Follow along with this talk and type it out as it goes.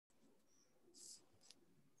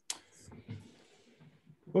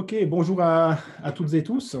Ok, bonjour à toutes et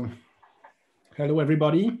tous. Hello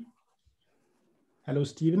everybody. Hello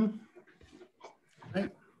Steven. Hi.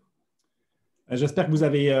 J'espère que vous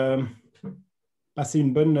avez passé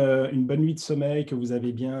une bonne nuit de sommeil, que vous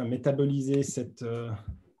avez bien métabolisé cette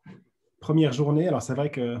première journée. Alors c'est vrai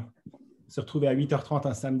que se retrouver à 8h30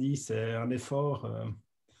 un samedi, c'est un effort.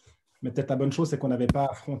 Mais peut-être la bonne chose, c'est qu'on n'avait pas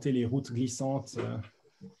affronté les routes glissantes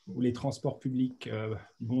ou les transports publics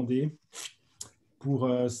bondés pour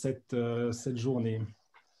cette journée.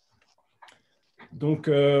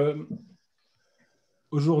 Donc,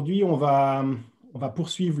 aujourd'hui, on va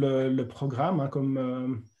poursuivre le programme hein,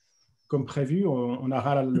 comme prévu. On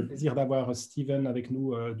aura le plaisir d'avoir Steven avec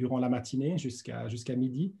nous durant la matinée jusqu'à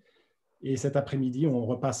midi. Et cet après-midi, on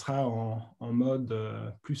repassera en mode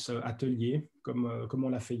plus atelier, comme on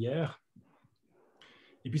l'a fait hier.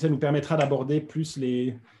 Et puis, ça nous permettra d'aborder plus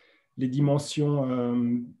les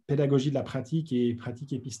dimensions pédagogie de la pratique et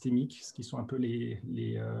pratique épistémique, ce qui sont un peu les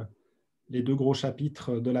deux gros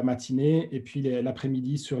chapitres de la matinée, et puis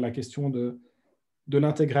l'après-midi sur la question de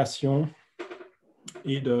l'intégration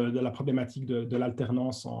et de la problématique de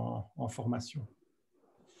l'alternance en formation.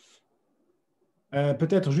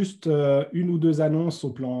 Peut-être juste une ou deux annonces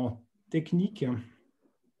au plan technique.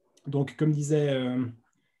 Donc, comme disait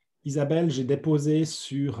Isabelle, j'ai déposé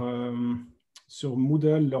sur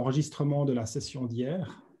Moodle l'enregistrement de la session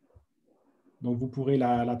d'hier. Donc, vous pourrez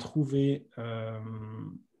la trouver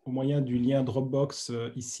au moyen du lien Dropbox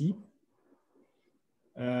ici.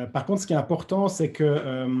 Par contre, ce qui est important, c'est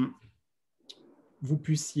que vous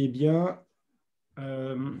puissiez bien,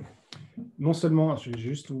 non seulement, je vais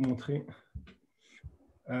juste vous montrer,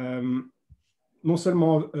 non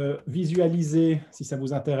seulement visualiser, si ça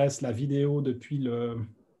vous intéresse, la vidéo depuis le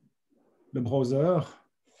browser,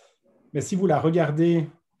 mais si vous la regardez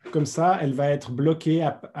comme ça, elle va être bloquée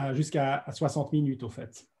jusqu'à 60 minutes, au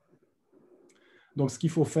fait. Donc, ce qu'il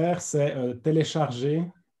faut faire, c'est télécharger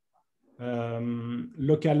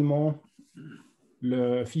localement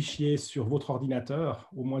le fichier sur votre ordinateur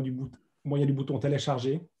au moyen du bouton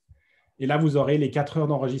télécharger. Et là, vous aurez les 4 heures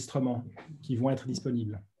d'enregistrement qui vont être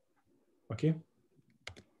disponibles. OK?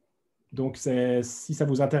 Donc, si ça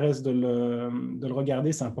vous intéresse de le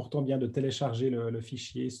regarder, c'est important bien de télécharger le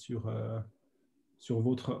fichier sur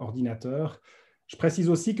votre ordinateur. Je précise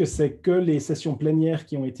aussi que c'est que les sessions plénières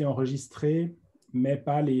qui ont été enregistrées, mais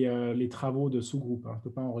pas les travaux de sous-groupes. On ne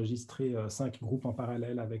peut pas enregistrer 5 groupes en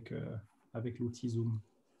parallèle avec l'outil Zoom.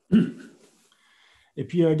 Et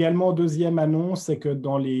puis également, deuxième annonce, c'est que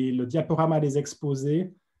dans le diaporama des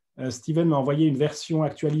exposés, Steven m'a envoyé une version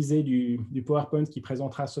actualisée du PowerPoint qu'il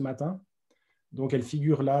présentera ce matin. Donc, elle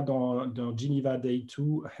figure là dans Geneva Day 2,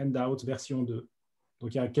 Handout version 2.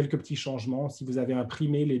 Donc, il y a quelques petits changements. Si vous avez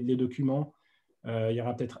imprimé les documents, il y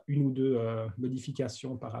aura peut-être une ou deux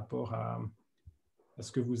modifications par rapport à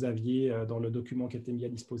ce que vous aviez dans le document qui était mis à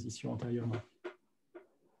disposition antérieurement.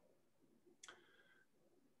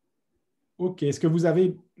 OK. Est-ce que vous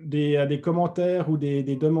avez des commentaires ou des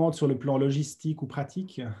demandes sur le plan logistique ou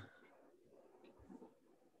pratique?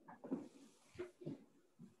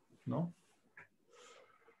 Non?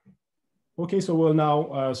 OK, so we'll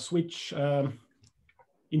now switch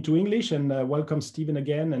into English and welcome Steven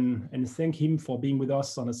again and thank him for being with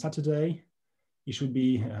us on a Saturday. He should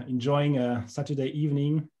be enjoying a Saturday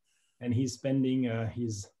evening and he's spending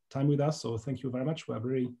his time with us. So thank you very much. We're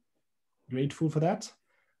very grateful for that.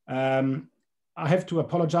 I have to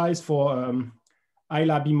apologize for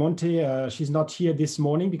Ayla Bimonte. She's not here this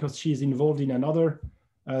morning because she's involved in another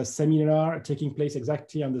seminar taking place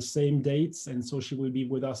exactly on the same dates. And so she will be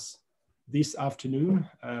with us this afternoon,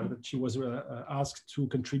 but she was asked to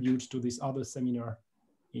contribute to this other seminar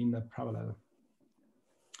in parallel.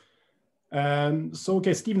 So,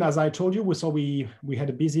 okay, Stephen, as I told you, we had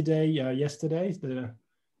a busy day yesterday. The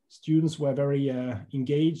students were very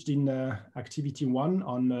engaged in activity 1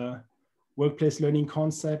 on workplace learning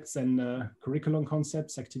concepts and curriculum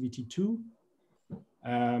concepts, activity 2.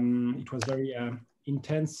 It was very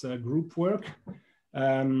intense group work.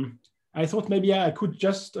 I thought maybe I could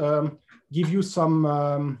just give you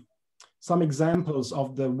some examples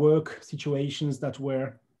of the work situations that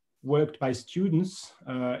were worked by students.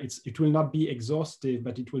 It will not be exhaustive,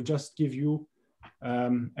 but it will just give you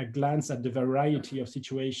a glance at the variety of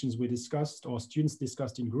situations we discussed or students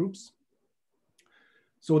discussed in groups.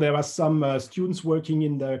 So there are some students working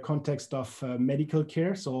in the context of medical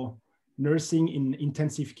care, so nursing in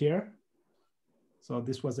intensive care. So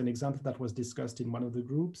this was an example that was discussed in one of the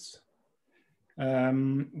groups.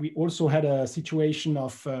 We also had a situation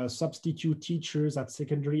of substitute teachers at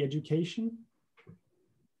secondary education.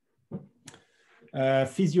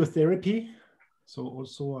 Physiotherapy, so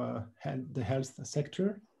also the health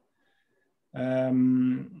sector.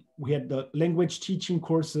 We had the language teaching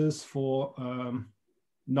courses for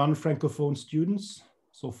non-Francophone students,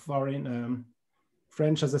 so foreign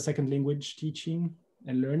French as a second language teaching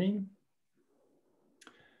and learning.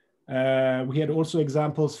 We had also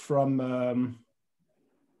examples from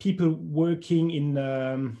people working in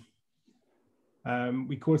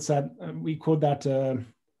we call that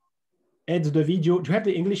aide de vie. Do you have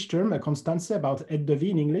the English term, Constance, about aide de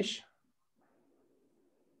vie in English?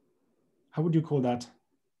 How would you call that?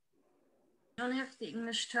 I don't have the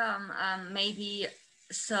English term. Maybe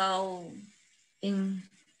so in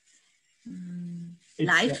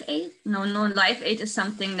life aid? No, life aid is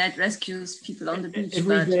something that rescues people on the beach.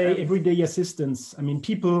 Everyday assistance. I mean,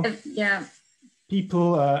 people. Yeah.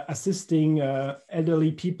 People assisting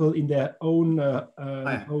elderly people in their own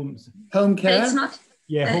homes. Home care. But it's not.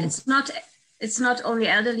 Yeah. It's not only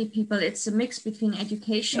elderly people. It's a mix between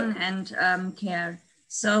education and care.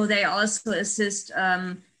 So they also assist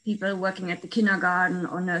people working at the kindergarten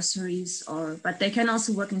or nurseries, but they can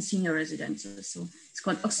also work in senior residences. So it's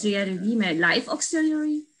called auxiliary vie, life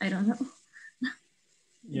auxiliary. I don't know.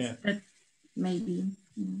 Yeah. That maybe.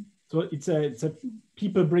 Yeah. So it's a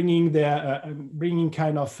people bringing their bringing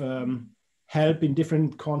kind of help in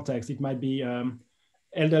different contexts. It might be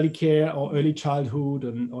elderly care or early childhood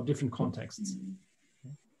or different contexts.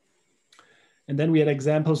 And then we had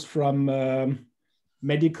examples from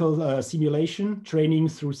medical simulation, training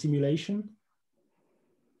through simulation.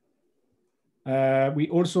 We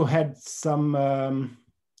also had some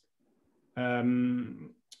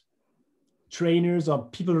trainers or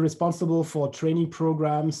people responsible for training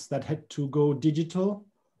programs that had to go digital.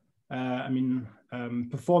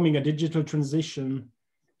 Performing a digital transition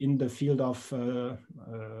in the field of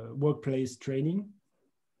workplace training.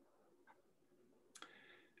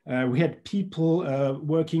 We had people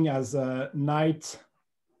working as night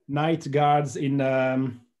guards in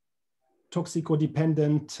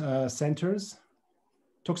toxicodependent centers.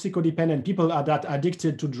 Toxicodependent people are that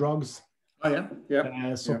addicted to drugs. Oh yeah,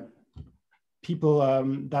 yeah. People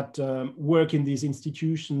that work in these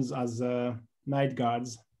institutions as night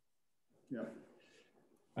guards. Yeah.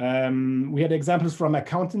 We had examples from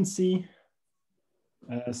accountancy,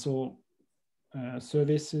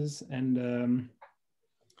 services, and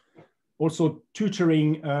also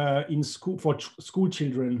tutoring in school for school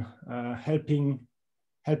children, helping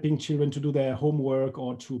children to do their homework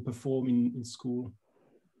or to perform in school.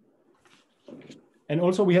 And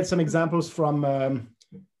also we had some examples from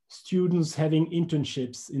students having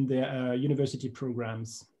internships in their university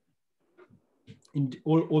programs in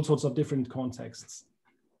all sorts of different contexts.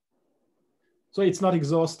 So it's not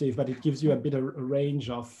exhaustive, but it gives you a bit of a range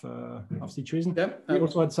of situations. Yep. We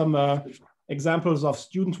also had some examples of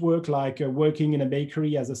student work, like working in a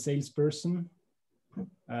bakery as a salesperson.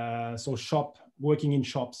 Working in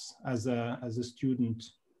shops as a student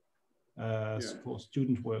for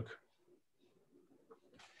student work.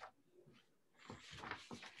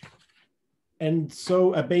 And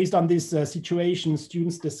so based on this situation,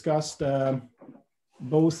 students discussed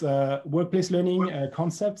both workplace learning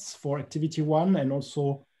concepts for activity 1 and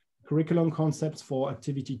also curriculum concepts for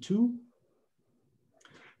activity 2.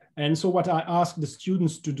 And so what I asked the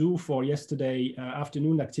students to do for yesterday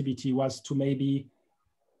afternoon activity was to maybe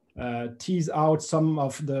tease out some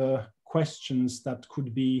of the questions that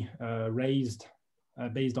could be raised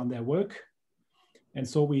based on their work. And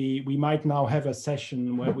so we might now have a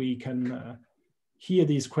session where we can hear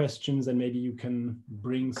these questions and maybe you can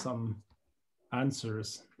bring some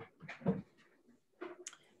answers.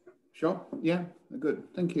 Sure, yeah, good,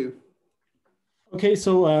 thank you. Okay,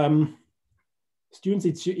 so students,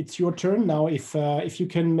 it's your turn now. If you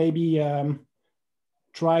can maybe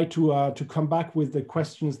try to come back with the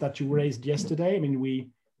questions that you raised yesterday. I mean,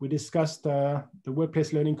 we discussed the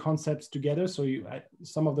workplace learning concepts together. So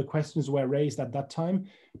some of the questions were raised at that time,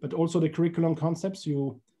 but also the curriculum concepts,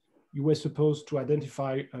 you were supposed to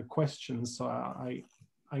identify questions. So I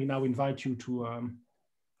now invite you to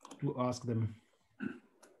ask them.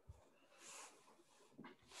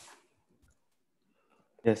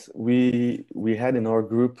 Yes, we had in our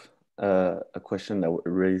group a question that was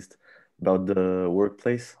raised about the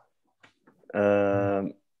workplace.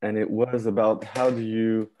 And it was about how do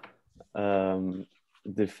you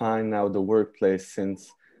define now the workplace,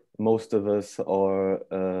 since most of us are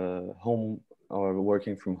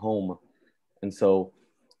working from home, and so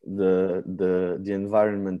the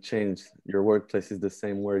environment changed. Your workplace is the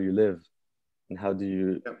same where you live, and how do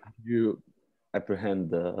you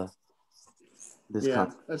apprehend this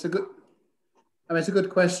concept? That's a good. I mean, it's a good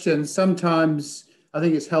question. Sometimes I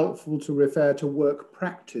think it's helpful to refer to work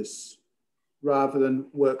practice rather than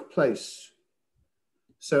workplace.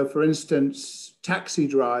 So, for instance, taxi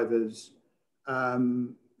drivers,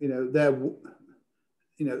 their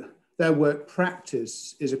work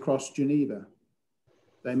practice is across Geneva.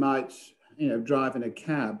 They might, drive in a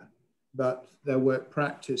cab, but their work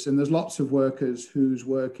practice, and there's lots of workers whose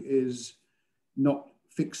work is not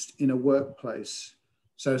fixed in a workplace.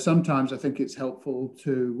 So sometimes I think it's helpful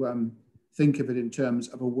to think of it in terms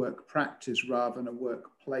of a work practice rather than a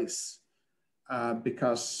workplace,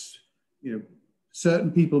 because,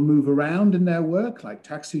 certain people move around in their work, like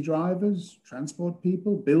taxi drivers, transport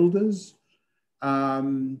people, builders.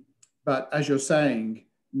 But as you're saying,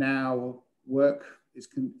 now work is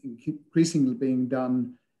increasingly being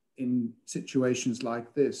done in situations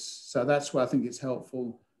like this. So that's why I think it's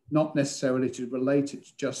helpful, not necessarily to relate it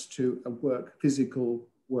just to a physical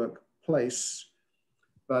workplace,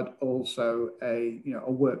 but also a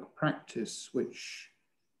work practice, which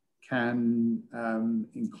can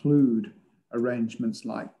include arrangements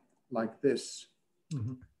like this.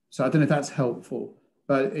 Mm-hmm. So I don't know if that's helpful,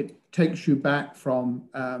 but it takes you back from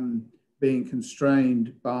being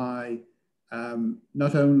constrained by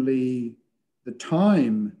not only the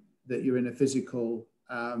time that you're in a physical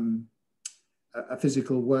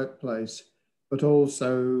workplace, but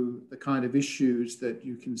also the kind of issues that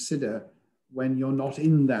you consider when you're not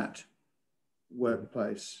in that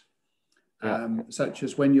workplace, such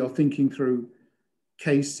as when you're thinking through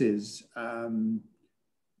cases.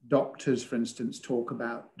 Doctors, for instance, talk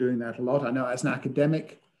about doing that a lot. I know as an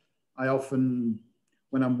academic, I often,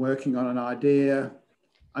 when I'm working on an idea,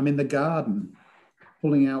 I'm in the garden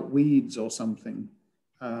pulling out weeds or something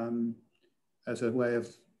as a way of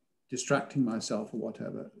distracting myself or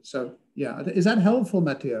whatever. So yeah, is that helpful,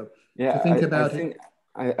 Matteo? Yeah, to think about it?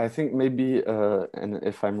 I think maybe, and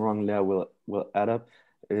if I'm wrong, Leah will add up.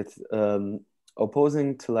 It's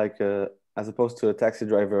opposing to as opposed to a taxi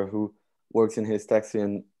driver who works in his taxi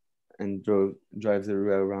and drives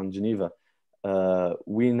around Geneva.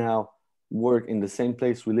 We now work in the same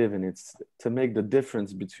place we live in. It's to make the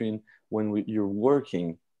difference between when you're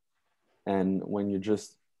working and when you're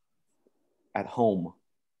just at home,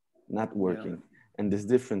 not working. Yeah. And this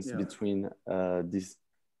difference between these,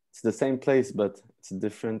 it's the same place, but it's a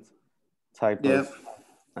different type of,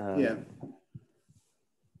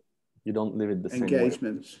 you don't live it the same way.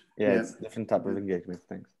 Engagements. Yeah, it's a different type of engagement.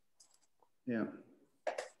 Thanks. Yeah.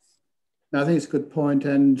 Now, I think it's a good point.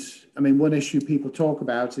 And I mean, one issue people talk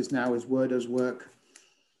about is where does work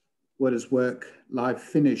life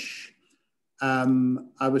finish?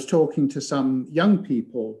 I was talking to some young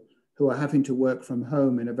people who are having to work from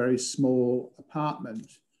home in a very small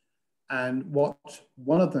apartment. And what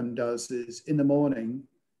one of them does is in the morning,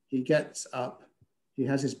 he gets up, he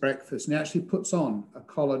has his breakfast, and he actually puts on a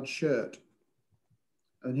collared shirt.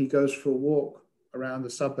 And he goes for a walk around the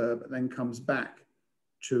suburb and then comes back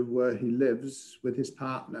to where he lives with his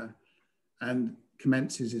partner and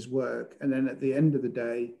commences his work. And then at the end of the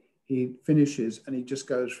day, he finishes and he just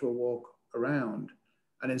goes for a walk around.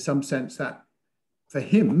 And in some sense, that for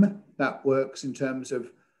him, that works in terms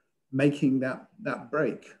of making that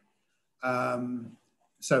break.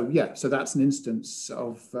 So that's an instance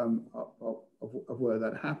of where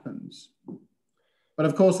that happens. But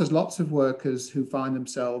of course, there's lots of workers who find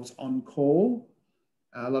themselves on call.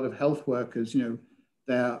 A lot of health workers,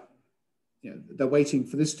 they're waiting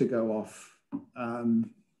for this to go off.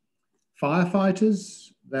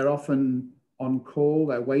 Firefighters, they're often on call.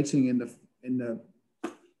 They're waiting in the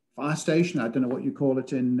fire station. I don't know what you call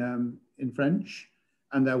it in French.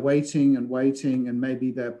 And they're waiting, and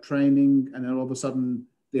maybe they're training, and then all of a sudden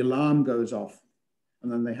the alarm goes off,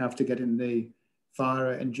 and then they have to get in the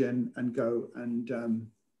fire engine and go and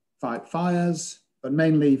fight fires. But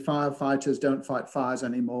mainly firefighters don't fight fires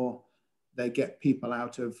anymore. They get people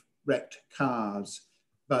out of wrecked cars.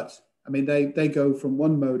 But I mean, they go from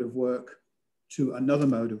one mode of work to another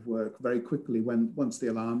mode of work very quickly once the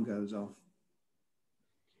alarm goes off.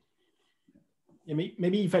 Yeah,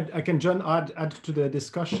 maybe if I can, John, add to the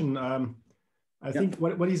discussion. I think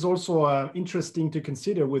what is also interesting to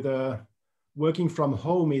consider with working from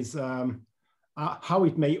home is how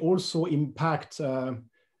it may also impact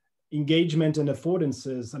engagement and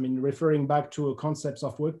affordances. I mean, referring back to concepts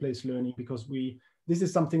of workplace learning, because this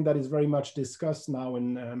is something that is very much discussed now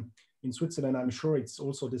in Switzerland. I'm sure it's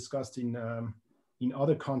also discussed in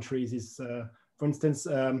other countries. Is for instance,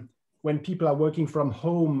 when people are working from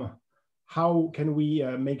home, how can we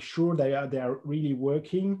make sure they are really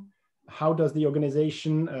working? How does the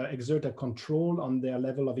organization exert a control on their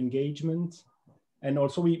level of engagement? And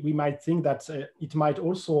also we might think that it might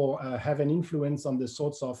also have an influence on the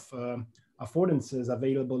sorts of affordances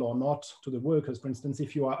available or not to the workers. For instance,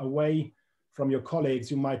 if you are away from your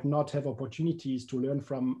colleagues, you might not have opportunities to learn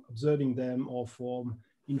from observing them or from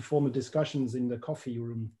informal discussions in the coffee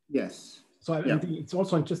room. Yes. So I think it's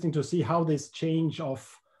also interesting to see how this change of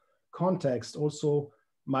context also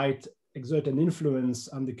might exert an influence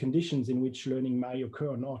on the conditions in which learning may occur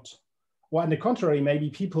or not. Or on the contrary, maybe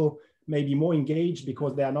people may be more engaged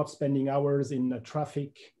because they are not spending hours in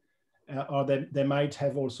traffic, or they might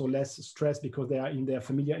have also less stress because they are in their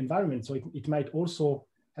familiar environment. So it might also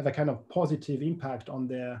have a kind of positive impact on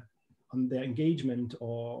their engagement,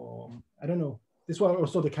 or I don't know. This were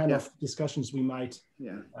also the kind of discussions we might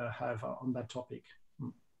have on that topic.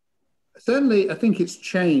 Certainly, I think it's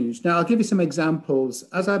changed. Now, I'll give you some examples.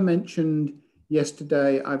 As I mentioned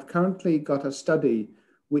yesterday, I've currently got a study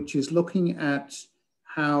which is looking at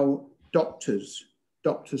how doctors'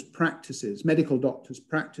 practices, medical doctors'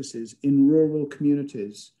 practices in rural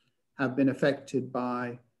communities have been affected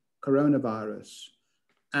by coronavirus,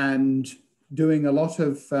 and doing a lot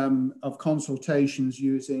of consultations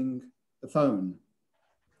using the phone.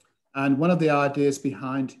 And one of the ideas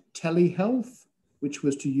behind telehealth, which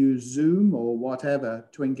was to use Zoom or whatever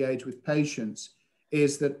to engage with patients,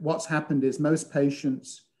 is that what's happened is most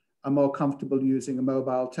patients are more comfortable using a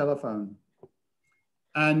mobile telephone.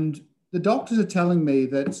 And the doctors are telling me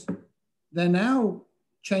that they're now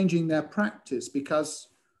changing their practice, because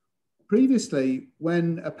previously,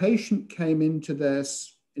 when a patient came into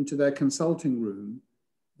their consulting room,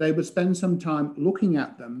 they would spend some time looking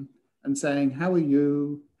at them and saying, "How are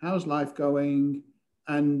you? How's life going?"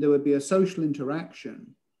 And there would be a social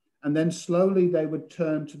interaction. And then slowly they would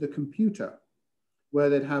turn to the computer, where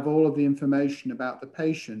they'd have all of the information about the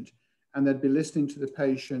patient, and they'd be listening to the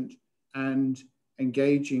patient and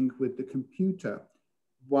engaging with the computer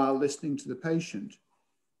while listening to the patient.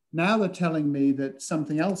 Now they're telling me that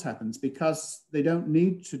something else happens, because they don't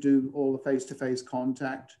need to do all the face-to-face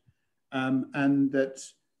contact, and that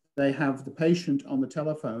they have the patient on the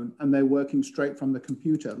telephone and they're working straight from the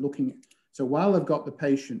computer looking. So while they've got the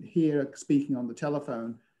patient here speaking on the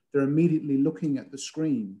telephone, they're immediately looking at the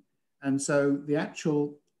screen. And so the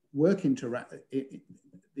actual work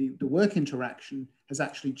work interaction has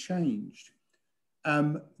actually changed.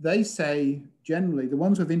 They say generally, the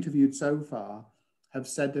ones we've interviewed so far have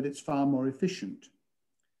said that it's far more efficient,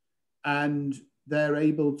 and they're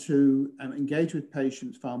able to engage with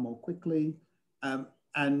patients far more quickly,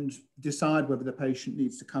 and decide whether the patient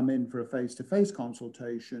needs to come in for a face-to-face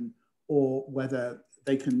consultation or whether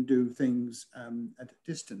they can do things at a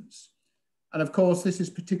distance. And of course, this is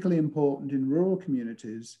particularly important in rural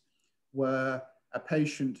communities where a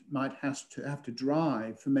patient might have to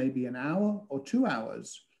drive for maybe an hour or 2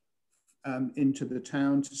 hours into the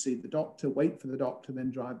town to see the doctor, wait for the doctor,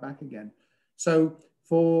 then drive back again. So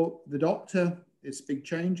for the doctor, it's big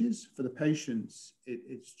changes. For the patients,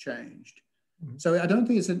 it's changed. Mm-hmm. So I don't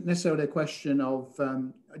think it's necessarily a question of,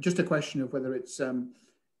 just a question of whether it's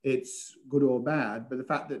good or bad, but the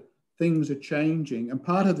fact that things are changing. And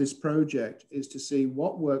part of this project is to see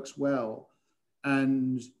what works well.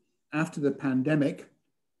 And after the pandemic,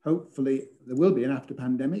 hopefully there will be an after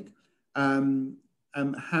pandemic,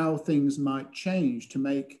 how things might change to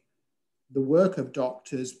make the work of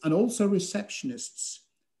doctors and also receptionists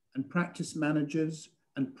and practice managers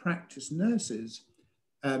and practice nurses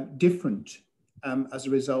different as a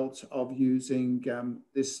result of using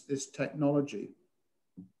this technology.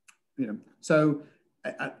 So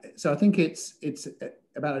I think it's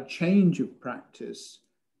about a change of practice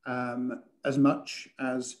as much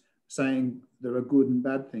as saying there are good and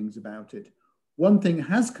bad things about it. One thing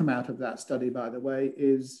has come out of that study, by the way,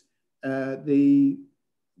 is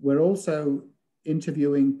we're also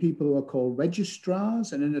interviewing people who are called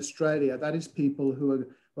registrars, and in Australia, that is people who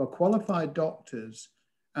are qualified doctors,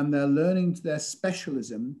 and they're learning their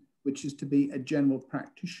specialism, which is to be a general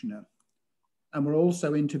practitioner. And we're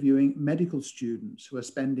also interviewing medical students who are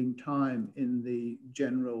spending time in the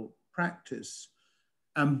general practice.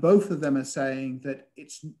 And both of them are saying that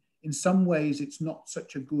in some ways, it's not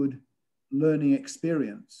such a good learning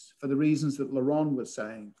experience for the reasons that Laurent was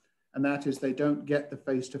saying. And that is they don't get the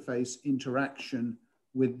face-to-face interaction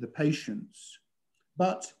with the patients.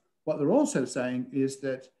 But what they're also saying is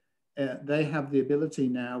that they have the ability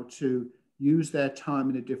now to use their time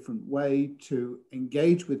in a different way, to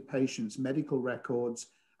engage with patients' medical records,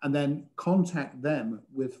 and then contact them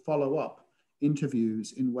with follow-up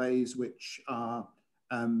interviews in ways which are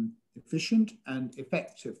efficient and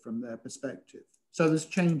effective from their perspective. So there's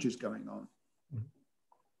changes going on.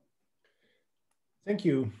 Thank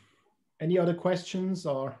you. Any other questions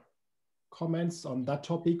or comments on that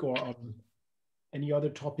topic or on any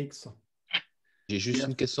other topics? J'ai juste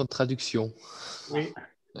une question de traduction. Oui.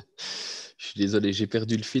 Je suis désolé, j'ai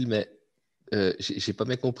perdu le fil, mais j'ai pas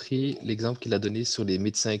bien compris l'exemple qu'il a donné sur les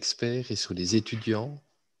médecins experts et sur les étudiants.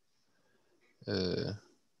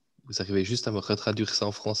 Vous arrivez juste à me retraduire ça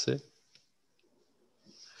en français?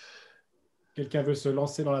 Quelqu'un veut se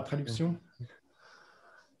lancer dans la traduction?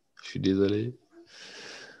 Je suis désolé.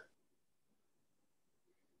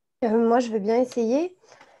 Moi, je veux bien essayer.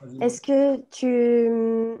 Est-ce que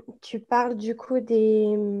tu parles du coup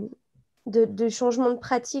de changement de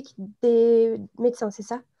pratique des médecins, c'est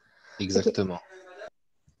ça? Exactement.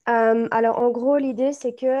 Okay. Alors, en gros, l'idée,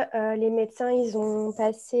 c'est que les médecins, ils ont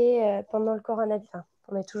passé pendant le coronavirus, enfin,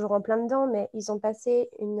 on est toujours en plein dedans, mais ils ont passé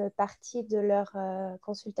une partie de leur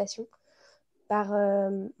consultation par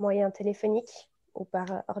moyen téléphonique ou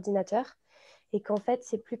par ordinateur, et qu'en fait,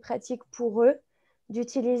 c'est plus pratique pour eux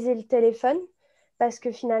d'utiliser le téléphone parce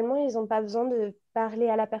que finalement, ils n'ont pas besoin de parler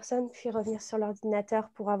à la personne, puis revenir sur l'ordinateur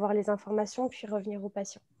pour avoir les informations, puis revenir au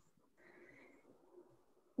patient.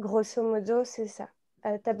 Grosso modo, c'est ça. Tu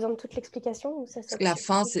as besoin de toute l'explication ou ça La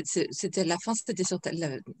fin, c'était la fin, c'était sur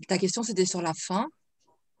ta question, c'était sur la fin,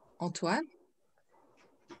 Antoine.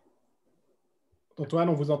 Antoine,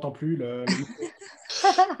 on vous entend plus.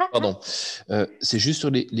 Pardon. C'est juste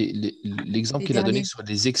sur l'exemple qu'il a donné sur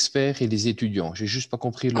les experts et les étudiants. J'ai juste pas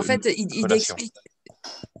compris. En fait, il explique.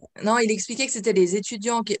 Non, il expliquait que c'était les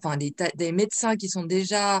étudiants, enfin des médecins qui sont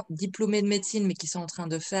déjà diplômés de médecine, mais qui sont en train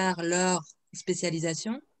de faire leur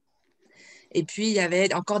spécialisation. Et puis, il y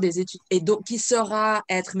avait encore des études, et donc qui saura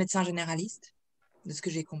être médecin généraliste, de ce que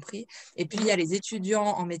j'ai compris. Et puis, il y a les étudiants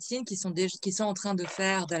en médecine qui sont en train de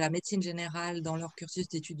faire de la médecine générale dans leur cursus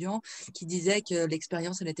d'étudiants, qui disaient que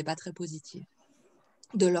l'expérience n'était pas très positive,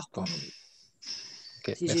 de leur point de vue.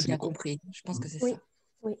 Okay, si j'ai bien compris. Je pense que c'est ça.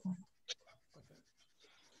 Oui.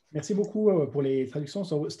 Merci beaucoup pour les traductions.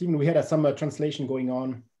 So, Stephen, we had some translation going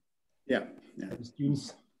on. Yeah. The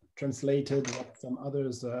students translated what some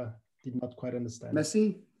others did not quite understand.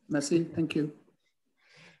 Merci. Thank you.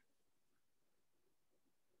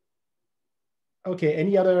 Okay,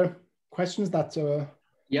 any other questions that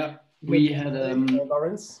yeah, we had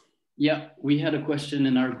Lawrence? Yeah, we had a question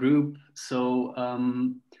in our group. So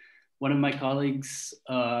one of my colleagues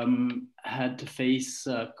had to face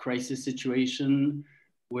a crisis situation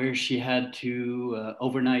where she had to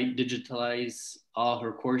overnight digitalize all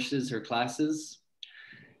her courses, her classes.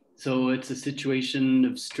 So it's a situation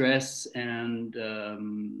of stress, and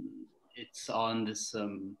it's on this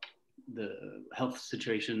the health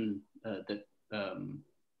situation that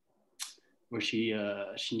where she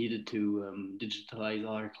needed to digitalize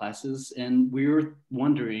all her classes. And we were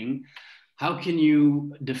wondering, how can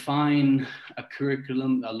you define a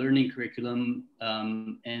curriculum, a learning curriculum,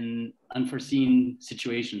 in unforeseen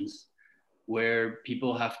situations where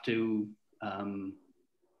people have to,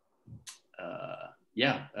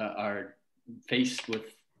 are faced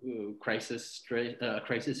with crisis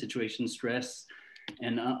situation, stress,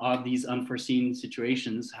 and all these unforeseen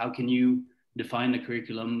situations? How can you define the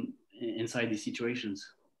curriculum inside these situations?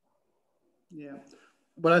 Yeah,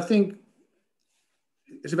 well, I think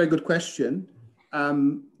it's a very good question.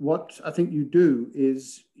 What I think you do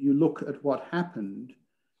is you look at what happened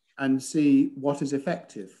and see what is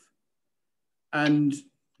effective. And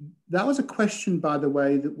that was a question, by the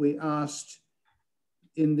way, that we asked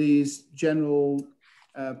in these general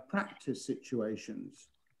practice situations.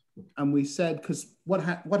 And we said, because what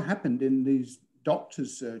happened in these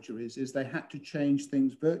doctors' surgeries is they had to change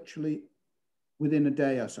things virtually within a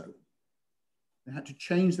day or so. They had to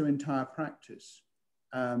change their entire practice.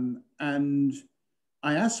 And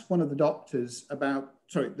I asked one of the doctors about,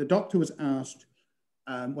 the doctor was asked,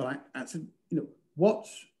 I said, what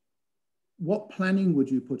planning would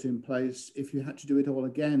you put in place if you had to do it all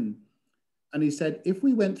again? And he said, if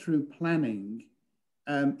we went through planning,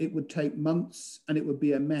 it would take months and it would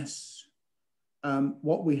be a mess.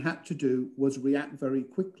 What we had to do was react very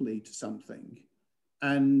quickly to something.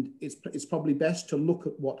 And it's probably best to look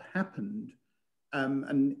at what happened.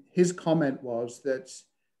 And his comment was that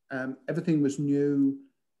everything was new,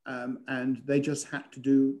 and they just had to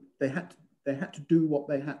do, they had to do what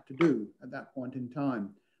they had to do at that point in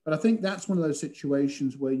time. But I think that's one of those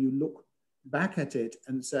situations where you look back at it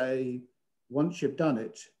and say, once you've done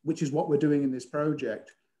it, which is what we're doing in this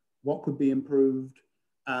project, what could be improved,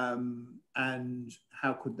 and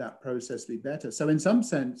how could that process be better? So in some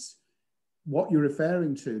sense, what you're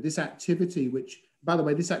referring to, this activity, which, by the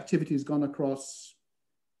way, this activity has gone across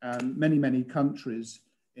many, many countries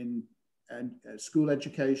in school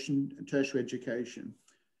education and tertiary education.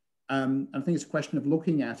 I think it's a question of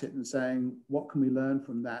looking at it and saying, what can we learn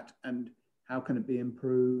from that, and how can it be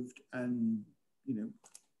improved, and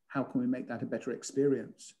how can we make that a better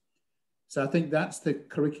experience? So I think that's the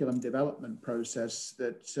curriculum development process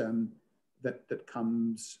that that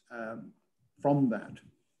comes from that.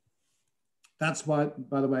 That's why,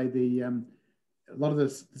 by the way, a lot of the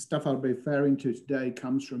stuff I'll be referring to today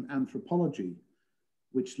comes from anthropology,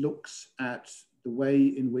 which looks at the way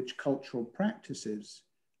in which cultural practices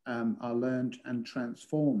are learned and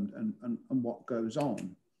transformed, and what goes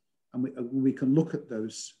on. And we can look at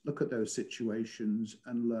those situations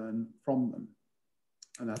and learn from them.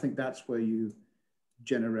 And I think that's where you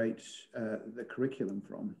generate the curriculum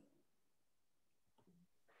from.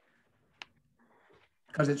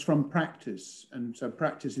 Because it's from practice, and so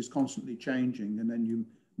practice is constantly changing, and then you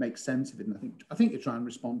make sense of it. And I think you try and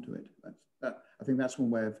respond to it. I think that's one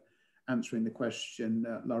way of answering the question,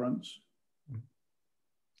 Lawrence.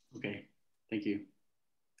 Okay, thank you.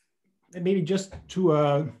 And maybe just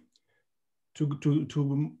to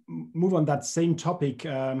move on that same topic,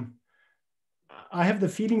 I have the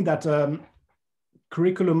feeling that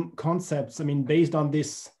curriculum concepts, I mean, based on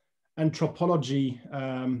this anthropology,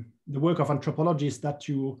 the work of anthropologists that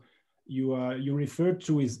you referred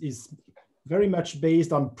to is very much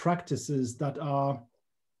based on practices that are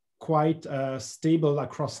quite stable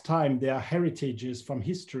across time. They are heritages from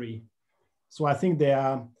history. So I think they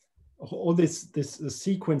are all this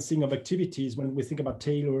sequencing of activities. When we think about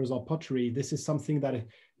tailors or pottery, this is something that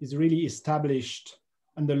is really established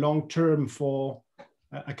in the long term for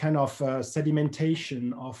a kind of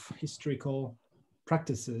sedimentation of historical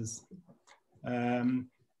practices.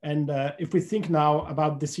 If we think now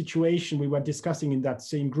about the situation we were discussing in that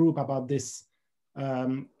same group about this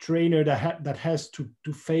trainer that has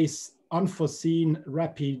to face unforeseen,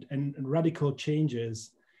 rapid and radical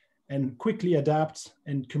changes and quickly adapt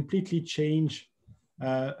and completely change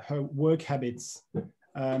her work habits,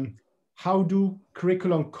 how do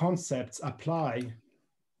curriculum concepts apply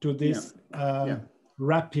to this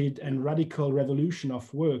rapid and radical revolution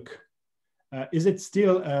of work? Is it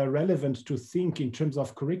still relevant to think in terms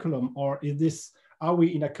of curriculum, or are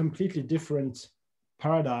we in a completely different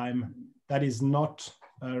paradigm that is not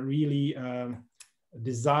really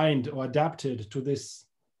designed or adapted to this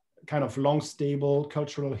kind of long, stable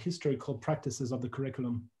cultural, historical practices of the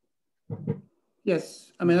curriculum?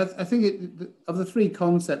 Yes, I mean, I think of the three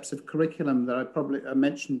concepts of curriculum that I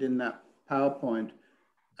mentioned in that PowerPoint,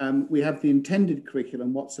 we have the intended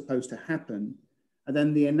curriculum, what's supposed to happen, and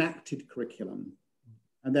then the enacted curriculum,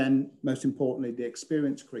 and then most importantly, the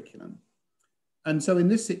experience curriculum. And so in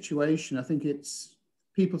this situation, I think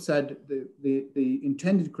people said the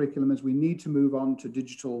intended curriculum is we need to move on to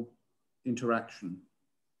digital interaction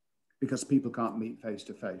because people can't meet face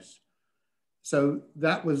to face. So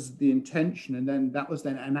that was the intention, and then that was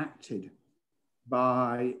then enacted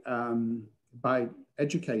by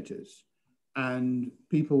educators, and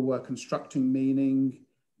people were constructing meaning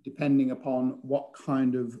depending upon what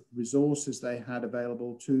kind of resources they had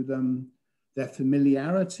available to them, their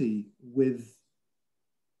familiarity with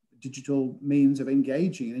digital means of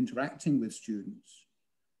engaging and interacting with students.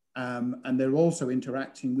 And they're also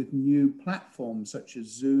interacting with new platforms such as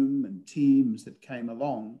Zoom and Teams that came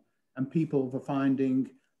along, and people were finding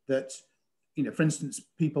that, for instance,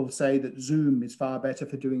 people say that Zoom is far better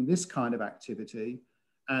for doing this kind of activity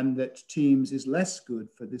and that Teams is less good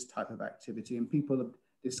for this type of activity, and people have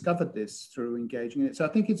discovered this through engaging in it. So I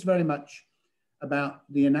think it's very much about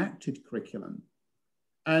the enacted curriculum.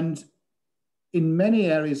 And in many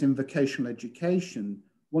areas in vocational education,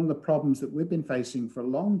 one of the problems that we've been facing for a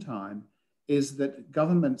long time is that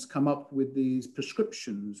governments come up with these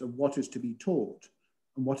prescriptions of what is to be taught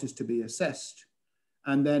and what is to be assessed.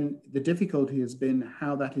 And then the difficulty has been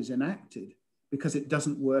how that is enacted, because it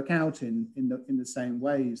doesn't work out in the same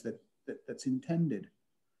ways that's intended.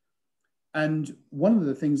 And one of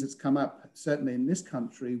the things that's come up, certainly in this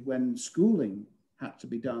country, when schooling had to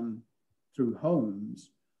be done through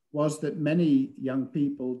homes, was that many young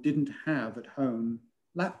people didn't have at home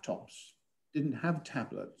laptops, didn't have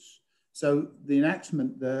tablets. So the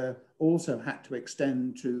enactment there also had to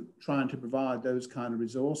extend to trying to provide those kind of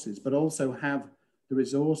resources, but also have the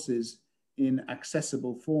resources in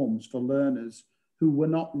accessible forms for learners who were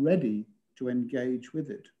not ready to engage with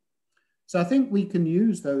it. So I think we can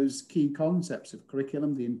use those key concepts of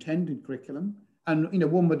curriculum, the intended curriculum, and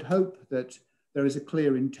one would hope that there is a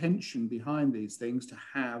clear intention behind these things to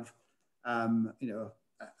have an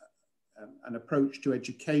approach to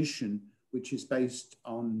education which is based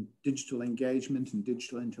on digital engagement and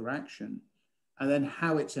digital interaction, and then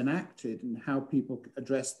how it's enacted and how people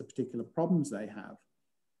address the particular problems they have.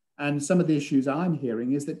 And some of the issues I'm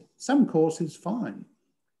hearing is that some courses, fine,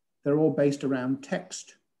 they're all based around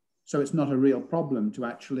text. So it's not a real problem to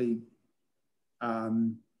actually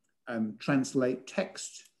translate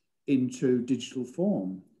text into digital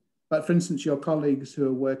form. But for instance, your colleagues who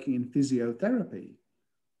are working in physiotherapy,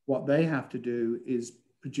 what they have to do is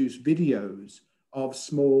produce videos of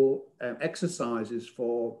small exercises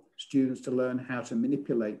for students to learn how to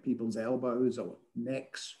manipulate people's elbows or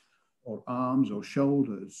necks or arms or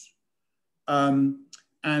shoulders.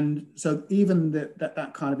 And so even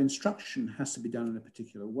that kind of instruction has to be done in a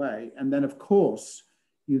particular way. And then of course,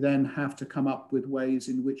 you then have to come up with ways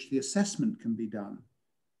in which the assessment can be done.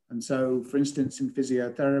 And so for instance, in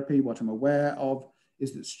physiotherapy, what I'm aware of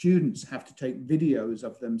is that students have to take videos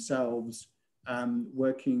of themselves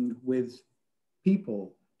working with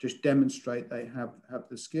people to demonstrate they have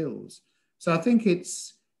the skills. So I think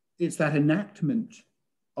it's that enactment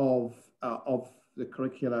of the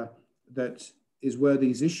curricula that is where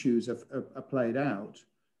these issues are played out,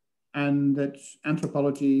 and that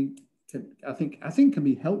anthropology I think can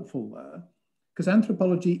be helpful there, because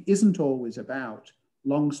anthropology isn't always about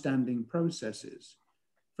long-standing processes.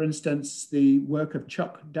 For instance, the work of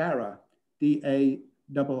Chuck Darrah, D-A-R-R-A-H,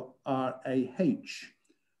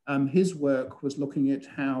 his work was looking at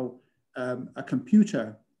how a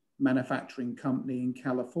computer manufacturing company in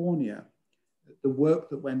California, the work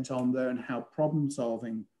that went on there and how problem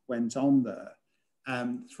solving went on there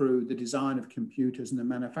through the design of computers and the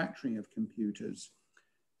manufacturing of computers.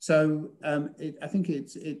 So I think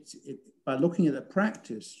by looking at the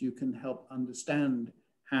practice, you can help understand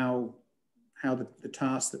how the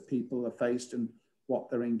tasks that people are faced and what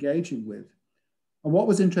they're engaging with. And what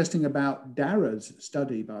was interesting about Darrah's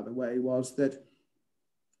study, by the way, was that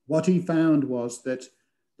what he found was that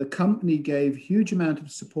the company gave huge amount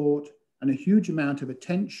of support and a huge amount of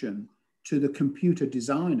attention to the computer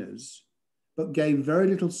designers, but gave very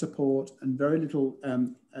little support and very little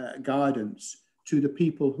guidance to the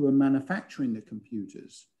people who are manufacturing the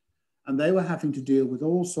computers. And they were having to deal with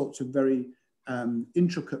all sorts of very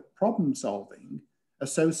intricate problem solving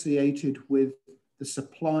associated with the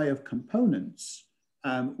supply of components,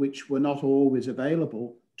 which were not always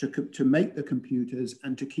available to make the computers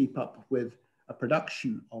and to keep up with a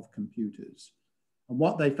production of computers. And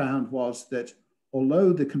what they found was that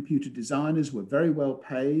although the computer designers were very well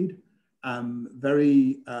paid,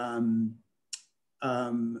 very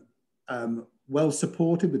well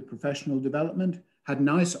supported with professional development, had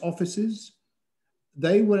nice offices,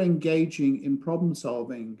 they were engaging in problem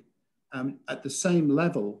solving at the same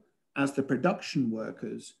level as the production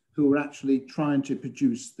workers who were actually trying to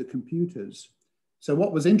produce the computers. So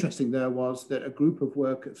what was interesting there was that a group of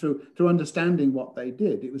workers, through understanding what they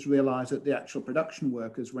did, it was realized that the actual production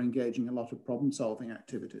workers were engaging in a lot of problem solving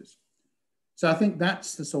activities. So I think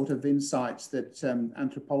that's the sort of insights that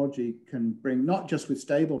anthropology can bring, not just with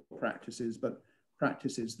stable practices, but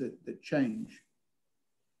practices that change.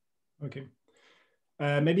 Okay.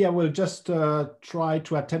 Maybe I will just try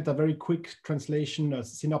to attempt a very quick translation, a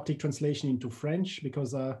synoptic translation into French,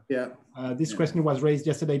 because this question was raised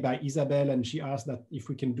yesterday by Isabelle, and she asked that if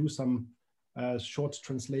we can do some short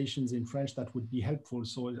translations in French, that would be helpful.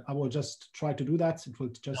 So I will just try to do that. It will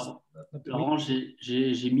just. Laurent,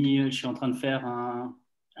 je suis en train de faire un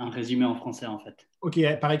résumé en français en fait. Ok,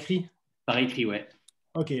 par écrit. Par écrit, ouais.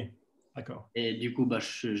 Ok, d'accord. Et du coup,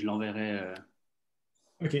 je l'enverrai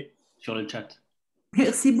sur le chat.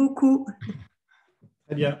 Merci beaucoup.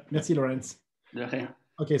 Très bien, merci Laurence. De rien.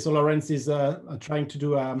 Okay, so Laurence is trying to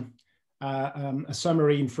do a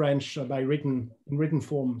summary in French in written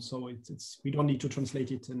form, so we don't need to translate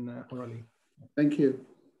it orally. Thank you.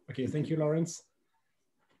 Okay, thank you, Laurence.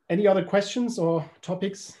 Any other questions or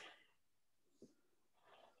topics?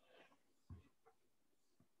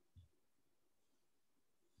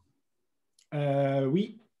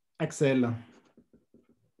 Oui, Axel.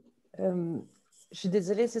 Je suis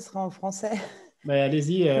désolée, ce sera en français. Mais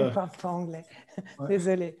allez-y. Je ne parle pas anglais. Ouais.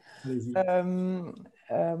 Désolée.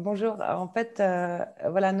 Bonjour. En fait,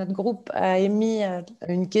 voilà, notre groupe a émis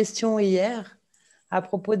une question hier à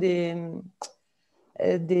propos des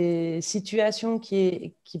situations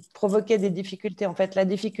qui provoquaient des difficultés. En fait, la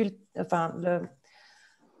difficulté, enfin, je ne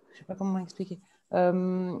sais pas comment expliquer.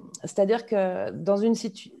 C'est-à-dire que dans une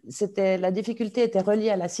la difficulté était reliée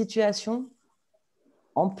à la situation,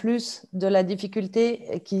 en plus de la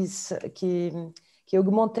difficulté qui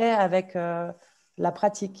augmentait avec la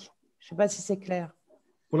pratique. Je ne sais pas si c'est clair.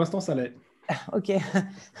 Pour l'instant, ça l'est. Ok,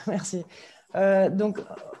 merci. Donc,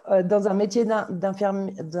 dans un métier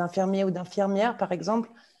d'infirmier ou d'infirmière, par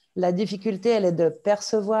exemple, la difficulté, elle est de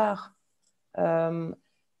percevoir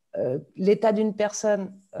l'état d'une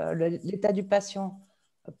personne, l'état du patient,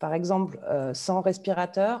 par exemple, sans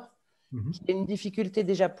respirateur, qui est une difficulté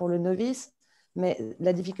déjà pour le novice, mais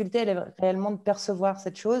la difficulté, elle est réellement de percevoir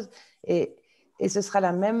cette chose, et ce sera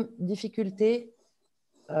la même difficulté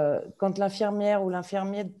quand l'infirmière ou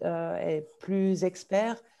l'infirmier est plus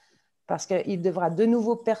expert, parce qu'il devra de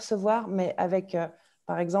nouveau percevoir, mais avec,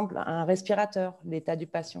 par exemple, un respirateur, l'état du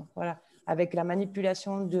patient, voilà, avec la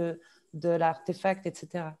manipulation de l'artefact,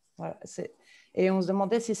 etc. Voilà, et on se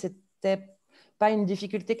demandait si ce n'était pas une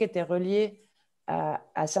difficulté qui était reliée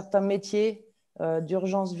à certains métiers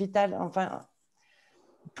d'urgence vitale, enfin,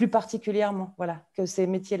 plus particulièrement, voilà, que ces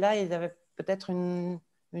métiers-là, ils avaient peut-être une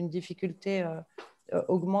difficulté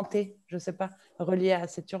augmentée, je ne sais pas, reliée à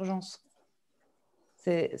cette urgence.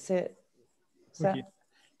 C'est ça. Okay.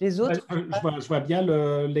 Les autres... Je vois bien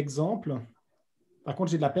l'exemple. Par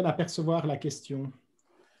contre, j'ai de la peine à percevoir la question.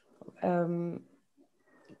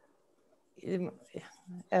 C'est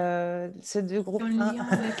du groupe en lien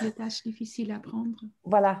avec les tâches difficiles à apprendre.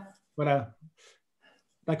 Voilà. Voilà.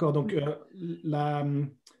 D'accord. Donc,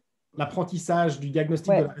 l'apprentissage du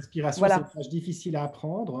diagnostic de la respiration, voilà. c'est une tâche difficile à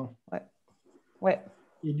apprendre. Ouais.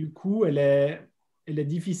 Et du coup, elle est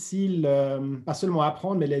difficile, pas seulement à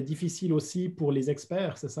apprendre, mais elle est difficile aussi pour les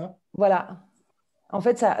experts, c'est ça? Voilà. En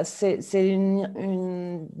fait, c'est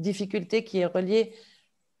une difficulté qui est reliée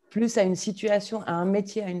plus à une situation, à un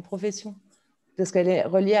métier, à une profession, parce qu'elle est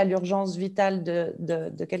reliée à l'urgence vitale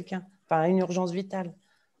de quelqu'un, enfin à une urgence vitale.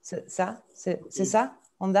 C'est ça,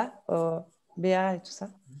 Anda, Béa et tout ça.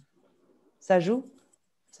 Ça joue?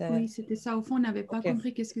 Oui, c'était ça. Au fond, on n'avait pas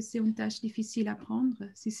compris qu'est-ce que c'est une tâche difficile à prendre,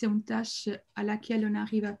 si c'est une tâche à laquelle on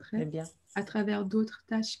arrive après, à travers d'autres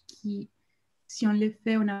tâches qui, si on les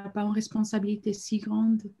fait, on n'a pas une responsabilité si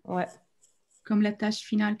grande, comme la tâche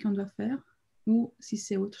finale qu'on doit faire, ou si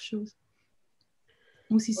c'est autre chose.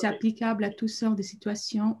 Ou si c'est applicable à toutes sortes de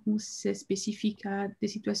situations, ou c'est spécifique à des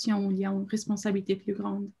situations où il y a une responsabilité plus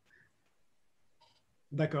grande.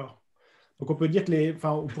 D'accord. Donc, on peut dire que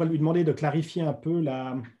on pourrait lui demander de clarifier un peu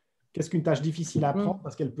qu'est-ce qu'une tâche difficile à apprendre,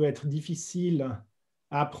 parce qu'elle peut être difficile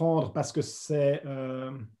à apprendre parce que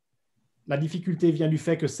la difficulté vient du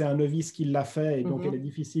fait que c'est un novice qui l'a fait et donc elle est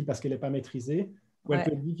difficile parce qu'elle n'est pas maîtrisée. Ou elle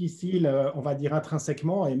peut être difficile, on va dire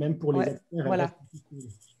intrinsèquement, et même pour les experts, elle reste difficile.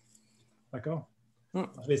 D'accord?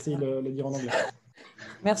 Je vais essayer de le dire en anglais.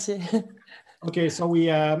 Merci. Okay, so we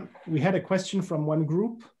had a question from one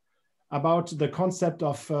group about the concept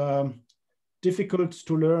of difficult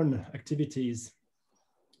to learn activities.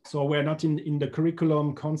 So we're not in the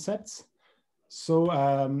curriculum concepts. So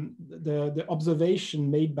the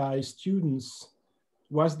observation made by students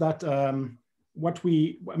was that what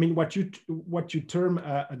you term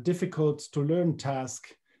a difficult to learn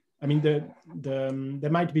task. I mean,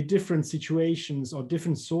 there might be different situations or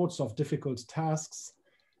different sorts of difficult tasks.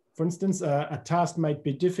 For instance, a task might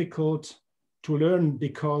be difficult to learn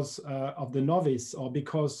because of the novice, or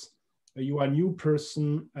because you are a new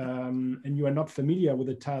person and you are not familiar with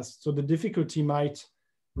the task. So the difficulty might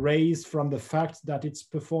raise from the fact that it's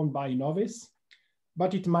performed by a novice,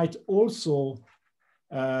 but it might also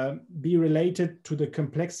be related to the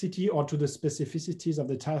complexity or to the specificities of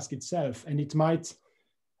the task itself. And it might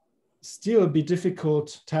still be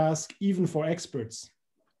difficult task even for experts.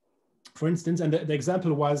 For instance, and the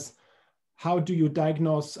example was, how do you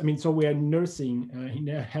diagnose? I mean, so we are nursing in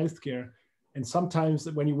healthcare, and sometimes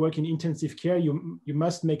when you work in intensive care, you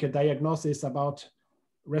must make a diagnosis about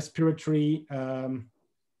respiratory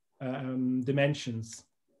dimensions.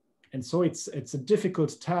 And so it's a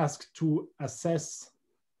difficult task to assess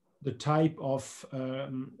the type of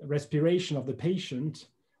respiration of the patient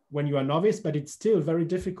when you are novice, but it's still very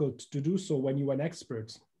difficult to do so when you are an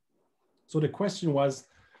expert. So the question was,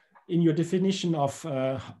 in your definition of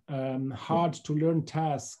hard to learn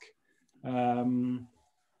task, I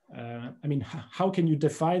mean, how can you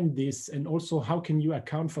define this? And also, how can you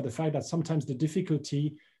account for the fact that sometimes the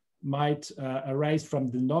difficulty might arise from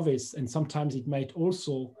the novice, and sometimes it might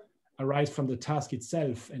also arise from the task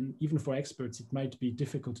itself, and even for experts, it might be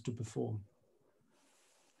difficult to perform.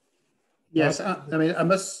 Yes, I mean,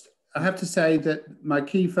 I have to say that my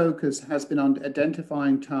key focus has been on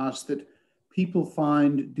identifying tasks that people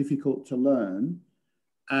find difficult to learn.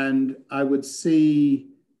 And I would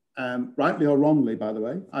see, rightly or wrongly, by the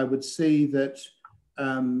way, I would see that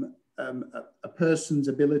a person's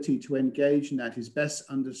ability to engage in that is best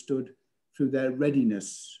understood through their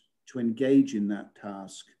readiness to engage in that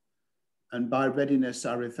task. And by readiness,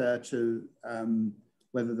 I refer to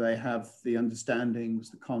whether they have the understandings,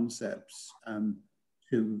 the concepts and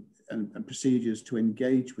procedures to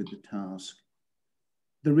engage with the task.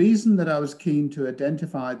 The reason that I was keen to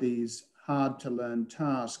identify these hard to learn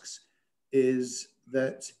tasks is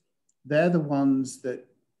that they're the ones that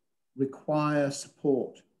require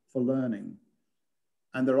support for learning.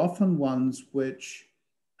 And they're often ones which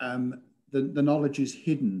the knowledge is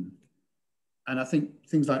hidden. And I think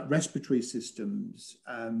things like respiratory systems,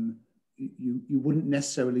 you wouldn't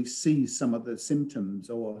necessarily see some of the symptoms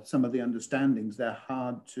or some of the understandings. They're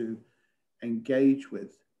hard to engage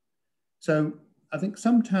with. So I think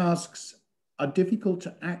some tasks are difficult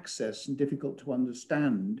to access and difficult to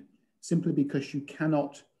understand simply because you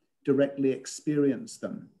cannot directly experience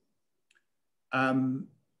them.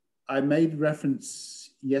 I made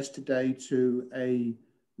reference yesterday to a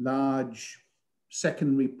large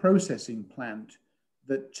secondary processing plant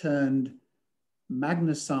that turned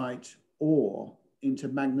magnesite ore into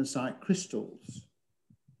magnesite crystals.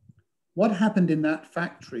 What happened in that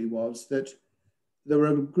factory was that there were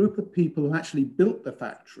a group of people who actually built the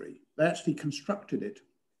factory. They actually constructed it,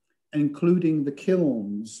 including the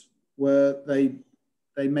kilns where they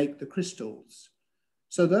make the crystals.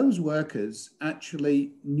 So those workers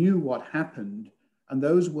actually knew what happened, and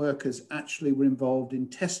those workers actually were involved in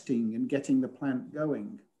testing and getting the plant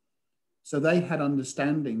going. So they had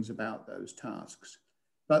understandings about those tasks.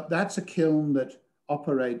 But that's a kiln that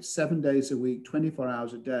operates 7 days a week, 24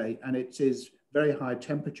 hours a day, and it is very high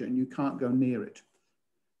temperature and you can't go near it.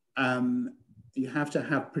 You have to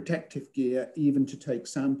have protective gear even to take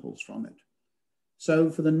samples from it.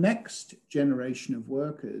 So for the next generation of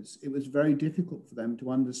workers, it was very difficult for them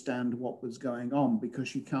to understand what was going on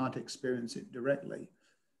because you can't experience it directly.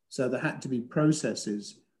 So there had to be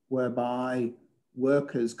processes whereby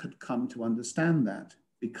workers could come to understand that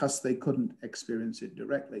because they couldn't experience it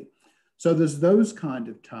directly. So there's those kind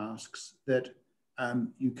of tasks that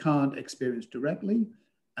you can't experience directly,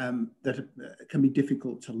 that can be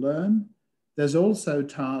difficult to learn. There's also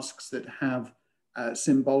tasks that have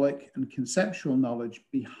symbolic and conceptual knowledge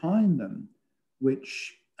behind them,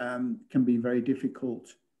 which can be very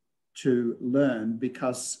difficult to learn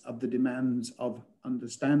because of the demands of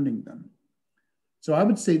understanding them. So I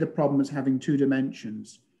would see the problem as having two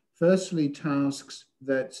dimensions. Firstly, tasks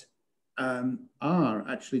that are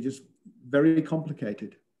actually just very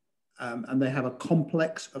complicated, and they have a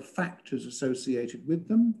complex of factors associated with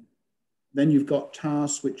them. Then you've got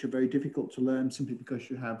tasks which are very difficult to learn simply because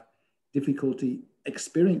you have difficulty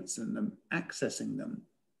experiencing them, accessing them.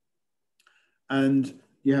 And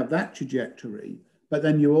you have that trajectory, but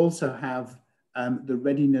then you also have the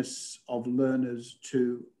readiness of learners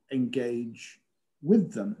to engage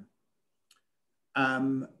with them.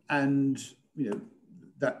 And you know,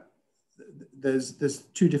 that there's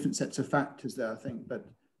two different sets of factors there, I think. But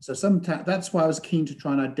so that's why I was keen to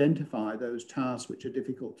try and identify those tasks which are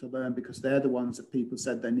difficult to learn, because they're the ones that people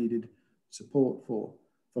said they needed support for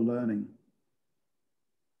learning.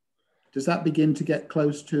 Does that begin to get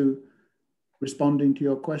close to responding to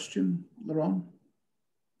your question, Laurent?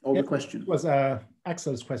 Or the question? It was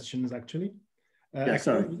Axel's questions, actually. Yeah,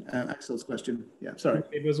 sorry, Axel's question. Yeah, sorry. Vous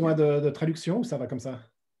avez besoin de traduction ou ça va comme ça?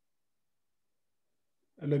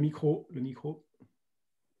 Le micro.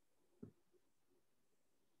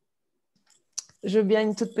 Je veux bien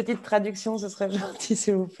une toute petite traduction, ce serait gentil,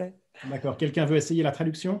 s'il vous plaît. D'accord. Quelqu'un veut essayer la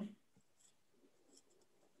traduction?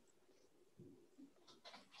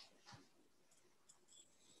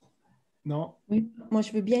 Non? Oui, moi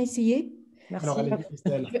je veux bien essayer. Merci. Alors, allez-y,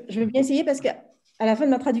 Christelle. Je veux bien essayer parce qu'à la fin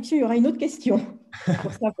de ma traduction, il y aura une autre question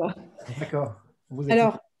pour savoir. D'accord.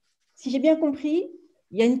 Alors, si j'ai bien compris,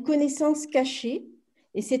 il y a une connaissance cachée,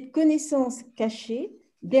 et cette connaissance cachée,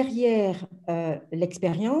 derrière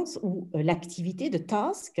l'expérience ou l'activité de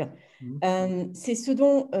task, c'est ce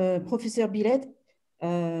dont professeur Billet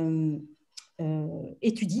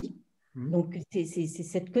étudie. Donc, c'est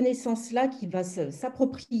cette connaissance-là qui va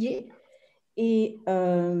s'approprier. Et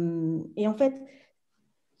en fait,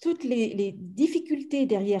 toutes les difficultés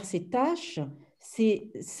derrière ces tâches,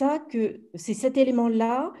 c'est cet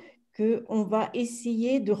élément-là qu'on va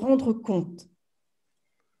essayer de rendre compte.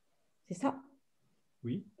 C'est ça?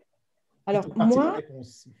 Oui. Alors, moi,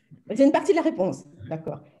 c'est une partie de la réponse.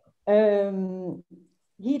 D'accord.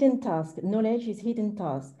 Hidden task. Knowledge is hidden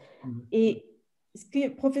task. Et ce que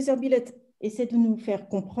professeur Billet essaie de nous faire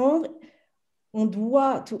comprendre, on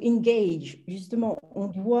doit to engage, justement, on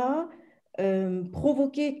doit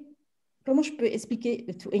provoquer, comment je peux expliquer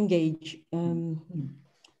to engage? On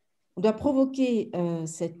doit provoquer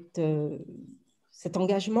cet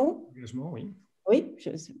engagement. Engagement, oui. Oui,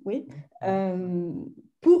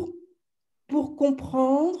 pour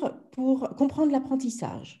comprendre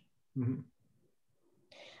l'apprentissage.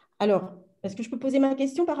 Alors, est-ce que je peux poser ma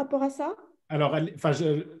question par rapport à ça? Alors,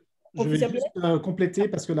 je vais juste compléter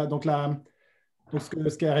parce que là, donc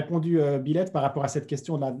ce qu'a répondu Billette par rapport à cette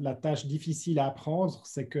question de la tâche difficile à apprendre,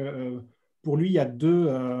 c'est que pour lui, il y a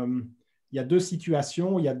deux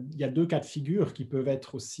situations, il y a deux cas de figure qui peuvent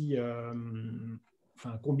être aussi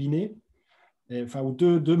combinés, ou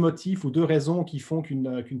deux motifs ou deux raisons qui font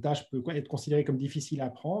qu'une tâche peut être considérée comme difficile à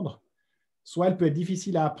apprendre. Soit elle peut être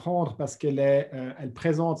difficile à apprendre parce elle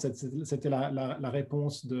présente, c'était la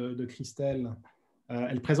réponse de Christelle,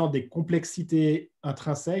 elle présente des complexités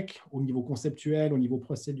intrinsèques au niveau conceptuel, au niveau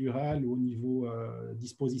procédural ou au niveau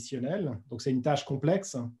dispositionnel. Donc, c'est une tâche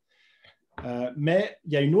complexe. Mais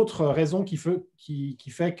il y a une autre raison qui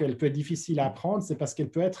fait qu'elle peut être difficile à apprendre, c'est parce qu'elle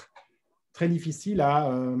peut être très difficile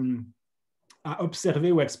à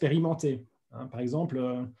observer ou à expérimenter. Par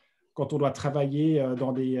exemple, quand on doit travailler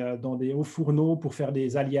dans des hauts fourneaux pour faire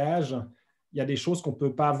des alliages, il y a des choses qu'on ne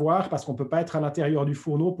peut pas voir parce qu'on ne peut pas être à l'intérieur du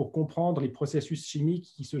fourneau pour comprendre les processus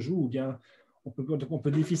chimiques qui se jouent, ou bien on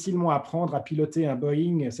peut difficilement apprendre à piloter un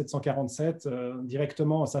Boeing 747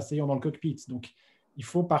 directement en s'asseyant dans le cockpit. Donc, il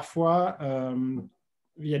faut parfois...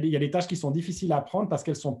 il y a des tâches qui sont difficiles à apprendre parce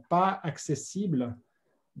qu'elles ne sont pas accessibles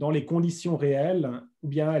dans les conditions réelles, ou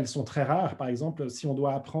bien elles sont très rares. Par exemple, si on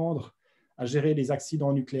doit apprendre à gérer des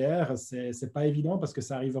accidents nucléaires, ce n'est pas évident parce que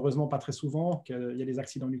ça arrive heureusement pas très souvent qu'il y ait des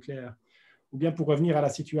accidents nucléaires. Ou bien pour revenir à la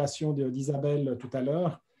situation d'Isabelle tout à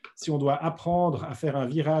l'heure, si on doit apprendre à faire un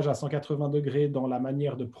virage à 180 degrés dans la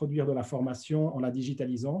manière de produire de la formation en la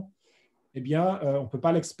digitalisant, eh bien, on ne peut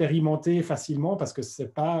pas l'expérimenter facilement parce que ce n'est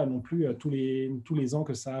pas non plus tous les ans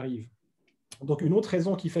que ça arrive. Donc, une autre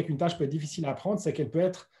raison qui fait qu'une tâche peut être difficile à apprendre, c'est qu'elle peut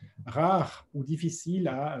être rare ou difficile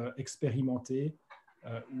à expérimenter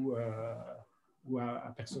ou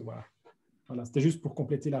à percevoir. Voilà, c'était juste pour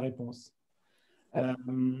compléter la réponse.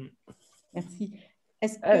 Merci.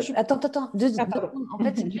 Attends. En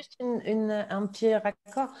fait, c'est juste un petit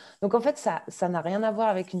raccord. Donc, en fait, ça n'a rien à voir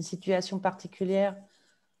avec une situation particulière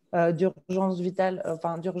d'urgence vitale,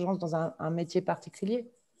 d'urgence dans un métier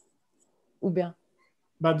particulier, ou bien?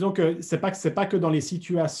 Donc, ce n'est pas que dans les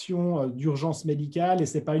situations d'urgence médicale et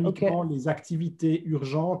ce n'est pas uniquement les activités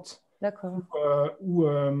urgentes ou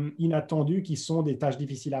inattendues qui sont des tâches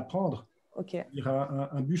difficiles à prendre.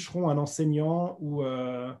 Un bûcheron, un enseignant ou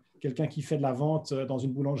quelqu'un qui fait de la vente dans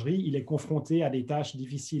une boulangerie, il est confronté à des tâches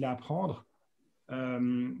difficiles à apprendre.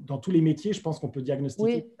 Dans tous les métiers, je pense qu'on peut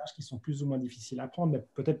diagnostiquer des tâches qui sont plus ou moins difficiles à apprendre, mais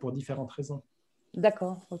peut-être pour différentes raisons.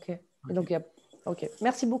 D'accord, ok. Donc,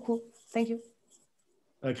 merci beaucoup. Thank you.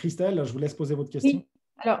 Christelle, je vous laisse poser votre question. Oui.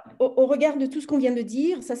 Alors, au regard de tout ce qu'on vient de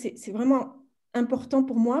dire, ça c'est vraiment important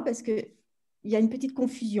pour moi parce qu'il y a une petite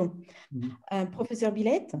confusion. Professeur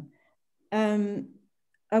Billette, I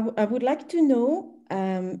would like to know,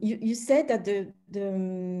 you said that the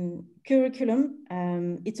curriculum,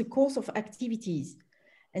 it's a course of activities.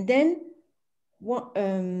 And then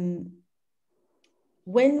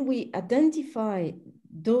when we identify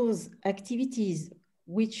those activities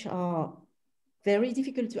which are very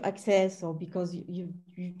difficult to access, or because you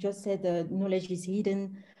just said the knowledge is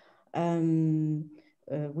hidden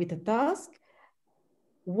with a task,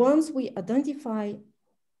 once we identify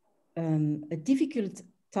a difficult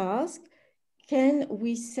task, can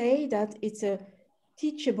we say that it's a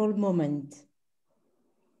teachable moment?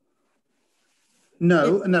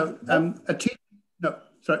 No.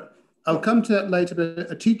 Sorry. I'll come to that later, but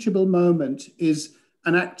a teachable moment is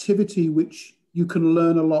an activity which you can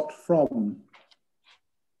learn a lot from.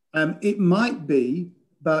 It might be,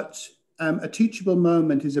 but a teachable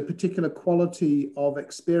moment is a particular quality of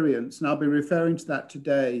experience, and I'll be referring to that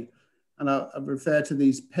today, and I'll refer to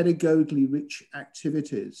these pedagogically rich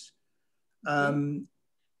activities. And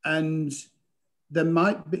there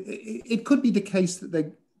might be, it could be the case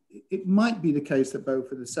that it might be the case that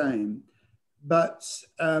both are the same, but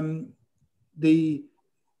the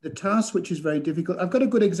task which is very difficult, I've got a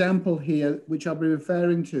good example here, which I'll be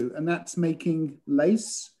referring to, and that's making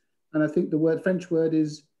lace. And I think the French word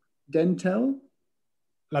is dentelle.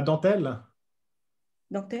 La dentelle.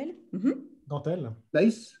 Dentelle. Dentelle.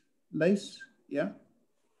 Lace. Yeah.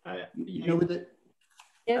 You know with it.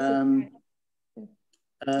 Yes.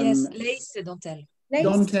 Yes. Lace et dentelle.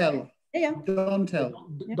 Dentelle. Yeah.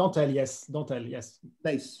 Dentelle. Yes.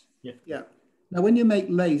 Lace. Yeah. Now, when you make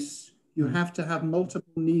lace, you have to have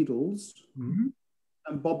multiple needles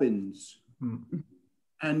and bobbins.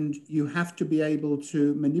 And you have to be able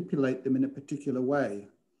to manipulate them in a particular way.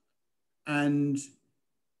 And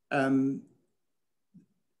the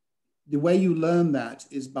way you learn that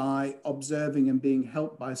is by observing and being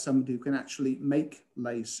helped by somebody who can actually make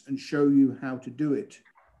lace and show you how to do it.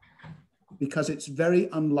 Because it's very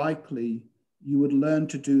unlikely you would learn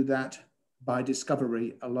to do that by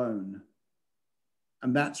discovery alone.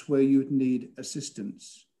 And that's where you'd need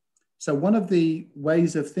assistance. So one of the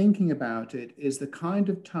ways of thinking about it is the kind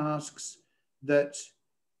of tasks that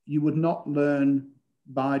you would not learn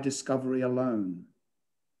by discovery alone.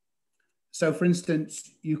 So for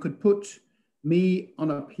instance, you could put me on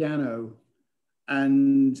a piano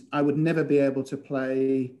and I would never be able to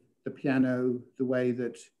play the piano the way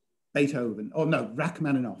that Beethoven, or no,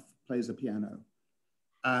 Rachmaninoff plays the piano.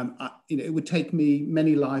 It would take me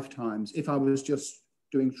many lifetimes if I was just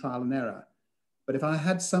doing trial and error. But if I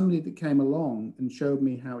had somebody that came along and showed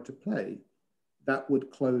me how to play, that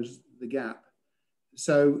would close the gap.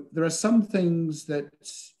 So there are some things that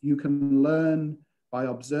you can learn by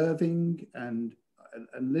observing and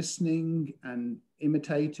listening and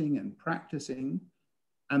imitating and practicing.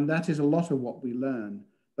 And that is a lot of what we learn.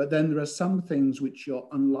 But then there are some things which you're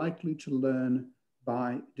unlikely to learn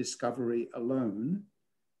by discovery alone.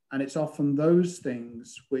 And it's often those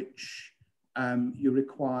things which you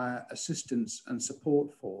require assistance and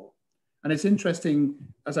support for. And it's interesting,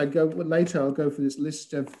 as I go later, I'll go for this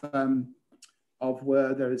list of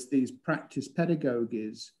where there is these practice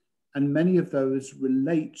pedagogies, and many of those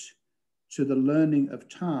relate to the learning of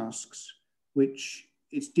tasks, which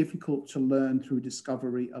it's difficult to learn through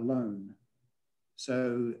discovery alone.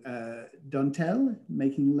 So dentelle,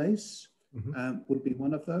 making lace, would be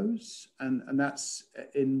one of those. And that's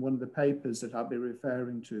in one of the papers that I'll be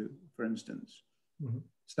referring to, for instance.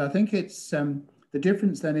 So I think it's, the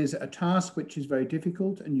difference then is a task which is very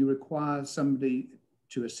difficult and you require somebody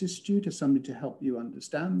to assist you, to somebody to help you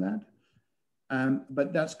understand that.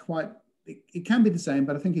 But that's quite, it can be the same,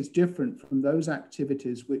 but I think it's different from those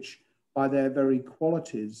activities which by their very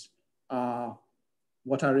qualities are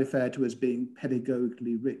what I refer to as being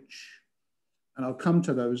pedagogically rich. And I'll come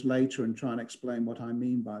to those later and try and explain what I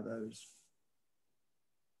mean by those.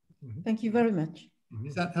 Thank you very much.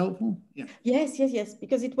 Is that helpful? Yeah. Yes,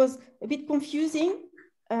 because it was a bit confusing.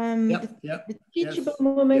 The teachable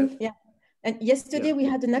moment. Yeah. And yesterday we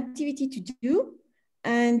had an activity to do,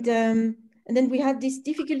 and then we had this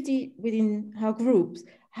difficulty within our groups,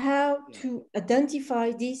 how to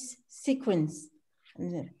identify this sequence.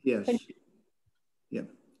 Yes. Yeah.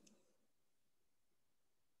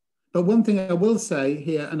 But one thing I will say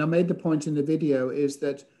here, and I made the point in the video, is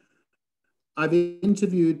that I've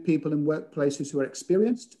interviewed people in workplaces who are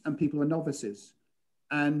experienced and people who are novices.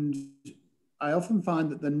 And I often find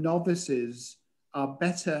that the novices are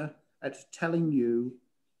better at telling you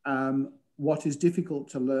what is difficult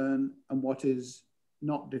to learn and what is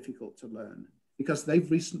not difficult to learn, because they've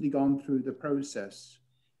recently gone through the process.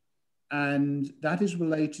 And that is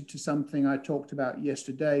related to something I talked about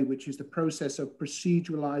yesterday, which is the process of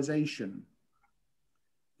proceduralization.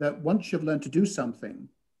 That once you've learned to do something,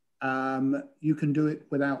 you can do it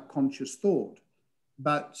without conscious thought.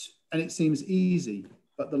 And it seems easy,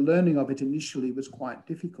 but the learning of it initially was quite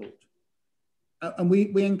difficult. And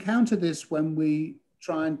we encounter this when we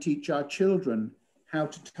try and teach our children how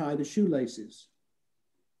to tie the shoelaces.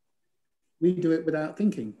 We do it without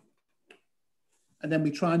thinking. And then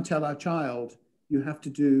we try and tell our child, you have to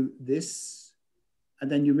do this.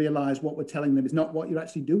 And then you realize what we're telling them is not what you're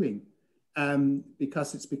actually doing,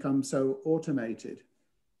 because it's become so automated.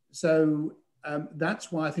 So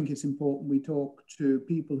that's why I think it's important we talk to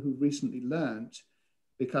people who recently learned,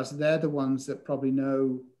 because they're the ones that probably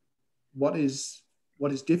know what is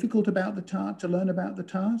difficult about the task, to learn about the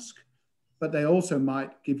task, but they also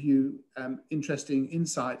might give you interesting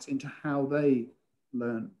insights into how they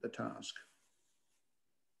learn the task.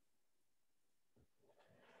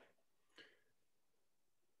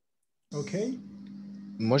 OK.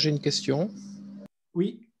 Moi, j'ai une question.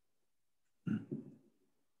 Oui.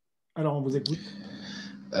 Alors, on vous écoute.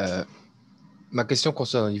 Ma question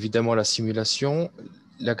concerne évidemment la simulation.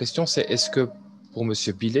 La question, c'est est-ce que pour M.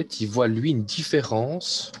 Billet, il voit, lui, une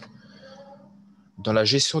différence dans la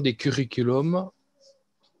gestion des curriculums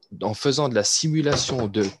en faisant de la simulation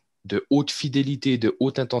de haute fidélité, de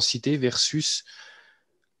haute intensité versus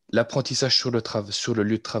l'apprentissage sur le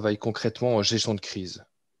lieu de travail concrètement en gestion de crise?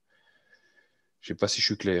 Je ne sais pas si je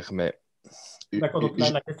suis clair, mais... D'accord, donc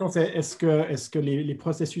la question c'est est-ce que les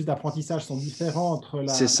processus d'apprentissage sont différents entre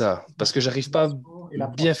la... C'est ça, parce que je n'arrive pas à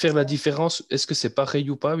bien faire la différence. Est-ce que c'est pareil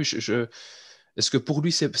ou pas? Est-ce que pour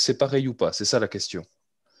lui c'est pareil ou pas? C'est ça la question.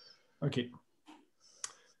 OK.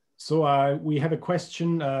 So we have a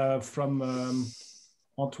question from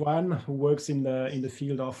Antoine, who works in the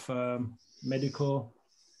field of the medical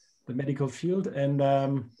field,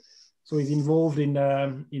 and so he's involved in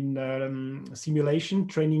simulation,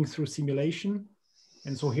 training through simulation.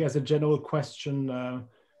 And so he has a general question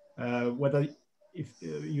whether if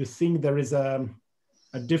you think there is a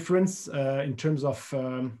difference in terms of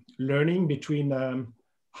learning between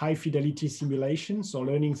high fidelity simulations, or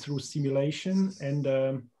learning through simulation,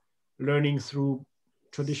 and learning through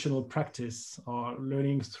traditional practice, or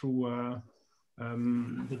learning through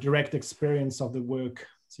the direct experience of the work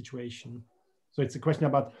situation. So it's a question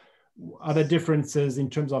about other differences in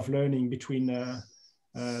terms of learning between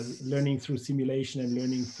learning through simulation and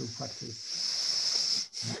learning through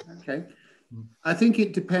practice. Okay. I think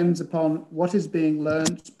it depends upon what is being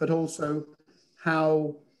learned, but also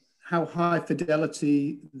how high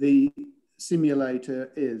fidelity the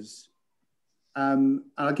simulator is.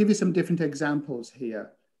 I'll give you some different examples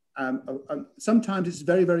here. Sometimes it's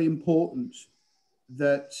very, very important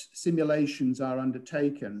that simulations are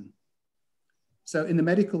undertaken. So in the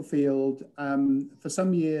medical field, for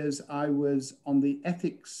some years, I was on the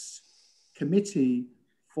ethics committee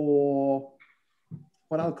for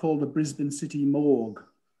what I'll call the Brisbane City Morgue.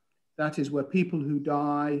 That is where people who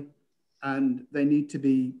die and they need to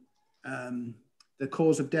be, the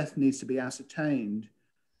cause of death needs to be ascertained.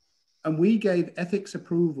 And we gave ethics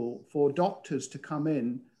approval for doctors to come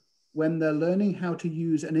in when they're learning how to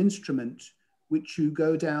use an instrument which you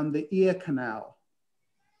go down the ear canal.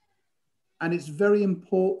 And it's very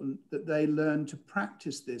important that they learn to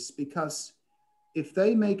practice this, because if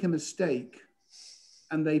they make a mistake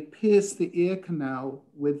and they pierce the ear canal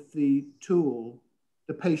with the tool,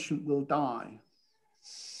 the patient will die.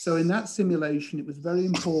 So in that simulation, it was very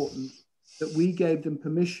important that we gave them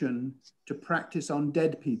permission to practice on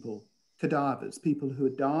dead people, cadavers, people who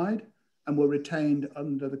had died and were retained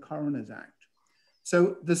under the Coroner's Act.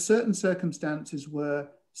 So there's certain circumstances where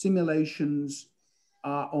simulations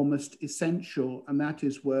are almost essential, and that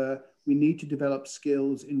is where we need to develop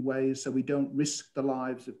skills in ways so we don't risk the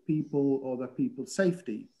lives of people or the people's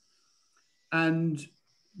safety. And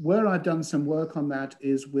where I've done some work on that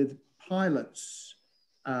is with pilots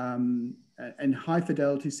and high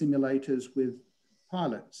fidelity simulators with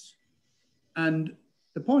pilots. And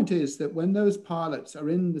the point is that when those pilots are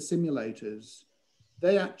in the simulators,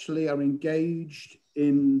 they actually are engaged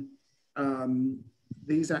in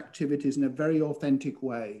these activities in a very authentic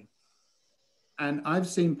way. And I've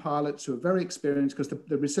seen pilots who are very experienced, because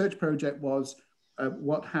the research project was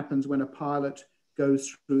what happens when a pilot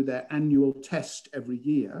goes through their annual test every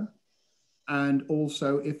year, and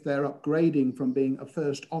also if they're upgrading from being a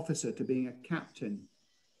first officer to being a captain.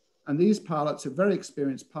 And these pilots are very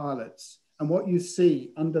experienced pilots, and what you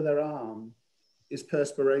see under their arm is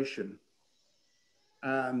perspiration.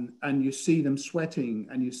 And you see them sweating,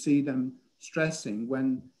 and you see them stressing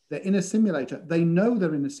when they're in a simulator. They know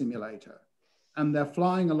they're in a simulator, and they're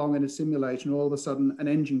flying along in a simulation, and all of a sudden an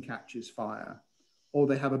engine catches fire, or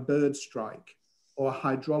they have a bird strike, or a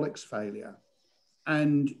hydraulics failure.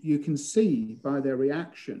 And you can see by their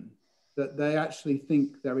reaction that they actually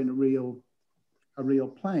think they're in a real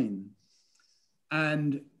plane.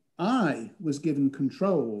 And I was given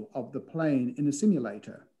control of the plane in a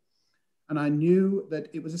simulator, and I knew that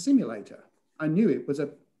it was a simulator. I knew it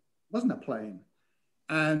wasn't a plane.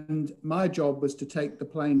 And my job was to take the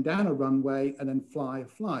plane down a runway and then fly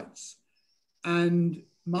flights. And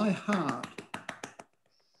my heart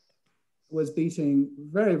was beating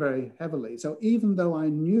very, very heavily. So even though I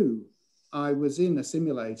knew I was in a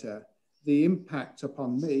simulator, the impact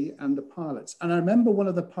upon me and the pilots. And I remember one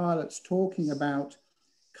of the pilots talking about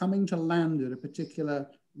coming to land at a particular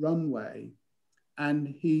runway, and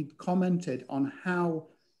he commented on how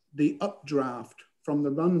the updraft from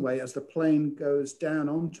the runway as the plane goes down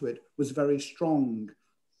onto it was very strong.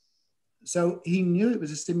 So he knew it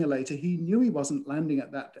was a simulator. He knew he wasn't landing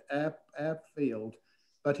at that airfield,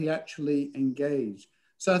 but he actually engaged.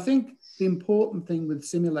 So I think the important thing with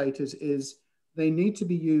simulators is they need to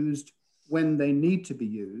be used when they need to be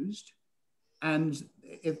used. And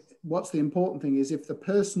what's the important thing is if the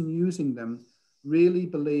person using them really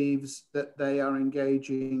believes that they are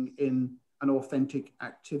engaging in an authentic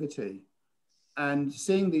activity. And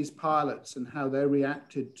seeing these pilots and how they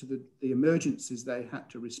reacted to the emergencies they had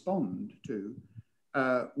to respond to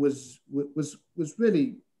was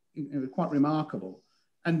really quite remarkable.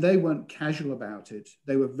 And they weren't casual about it.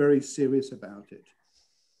 They were very serious about it.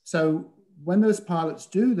 So when those pilots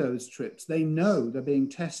do those trips, they know they're being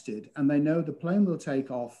tested, and they know the plane will take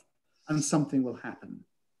off and something will happen.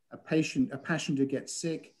 A passenger gets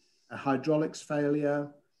sick, a hydraulics failure,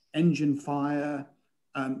 engine fire,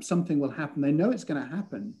 something will happen. They know it's going to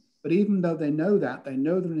happen, but even though they know that, they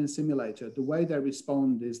know they're in a simulator, the way they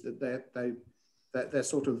respond is that they're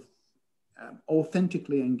sort of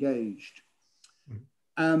authentically engaged.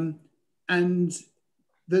 And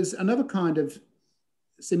there's another kind of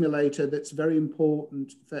simulator that's very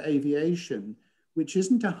important for aviation, which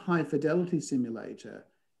isn't a high fidelity simulator.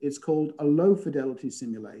 It's called a low fidelity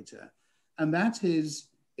simulator. And that is,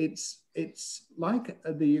 it's like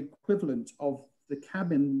the equivalent of the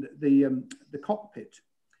cabin, the cockpit,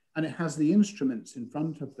 and it has the instruments in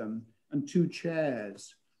front of them and 2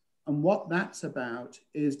 chairs. And what that's about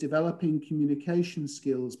is developing communication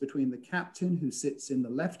skills between the captain, who sits in the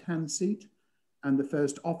left-hand seat, and the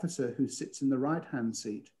first officer, who sits in the right-hand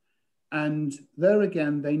seat. And there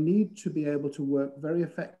again, they need to be able to work very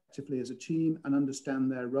effectively as a team and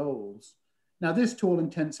understand their roles. Now, this, to all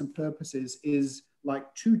intents and purposes, is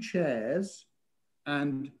like 2 chairs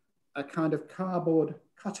and a kind of cardboard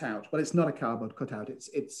cutout. Well, it's not a cardboard cutout.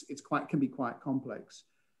 Can be quite complex.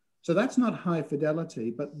 So that's not high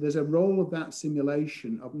fidelity, but there's a role of that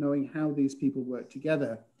simulation of knowing how these people work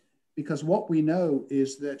together. Because what we know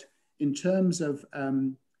is that in terms of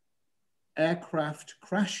aircraft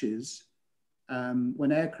crashes,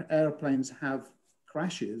 when airplanes have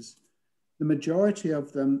crashes, the majority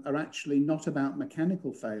of them are actually not about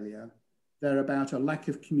mechanical failure. They're about a lack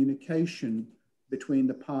of communication between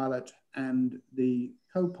the pilot and the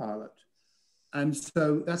co-pilot. And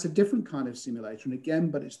so that's a different kind of simulator. And again,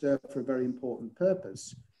 but it's there for a very important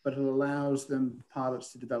purpose, but it allows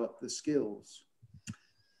pilots to develop the skills.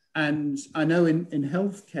 And I know in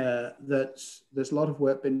healthcare that there's a lot of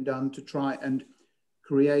work been done to try and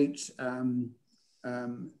create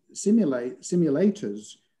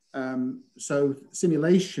simulators,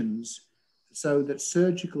 simulations, so that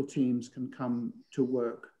surgical teams can come to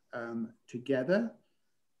work together.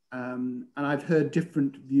 And I've heard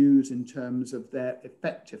different views in terms of their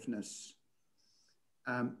effectiveness.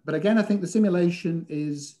 But again, I think the simulation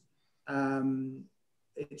is,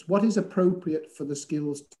 it's what is appropriate for the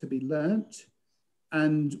skills to be learnt.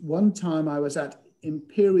 And one time I was at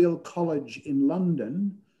Imperial College in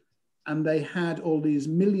London, and they had all these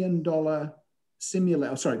 £1 million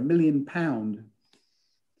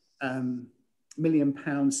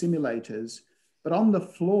simulators, but on the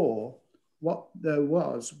floor, what there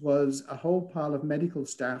was a whole pile of medical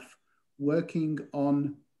staff working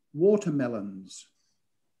on watermelons.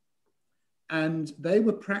 And they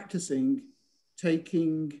were practicing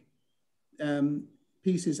taking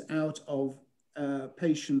pieces out of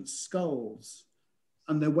patients' skulls.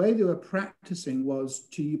 And the way they were practicing was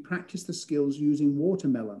to practice the skills using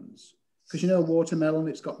watermelons. Because you know, watermelon,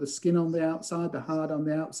 it's got the skin on the outside, the hard on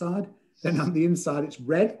the outside, then on the inside it's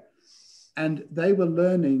red. And they were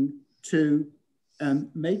learning to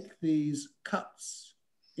make these cuts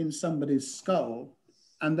in somebody's skull,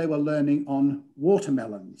 and they were learning on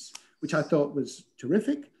watermelons, which I thought was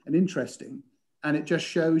terrific and interesting. And it just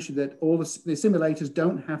shows you that all the simulators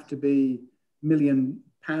don't have to be £1 million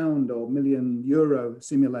or €1 million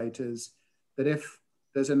simulators, that if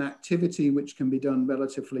there's an activity which can be done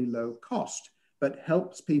relatively low cost, but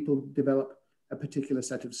helps people develop a particular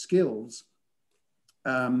set of skills,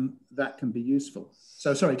 that can be useful.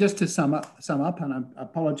 So sorry, just to sum up, and I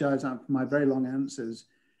apologize for my very long answers.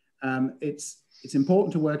 It's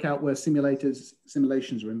important to work out where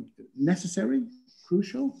simulations are necessary,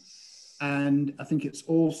 crucial. And I think it's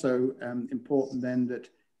also important then that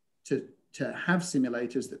to have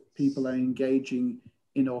simulators that people are engaging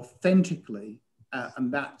in authentically,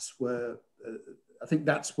 and that's where, I think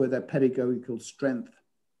that's where their pedagogical strength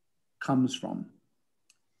comes from.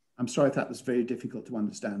 I'm sorry if that was very difficult to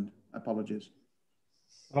understand. Apologies.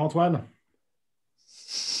 Antoine?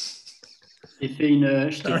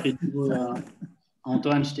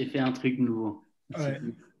 Antoine, je t'ai fait un truc nouveau. Ouais.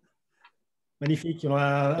 Magnifique. On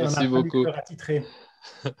a Merci beaucoup. Attitré.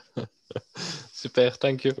 Super,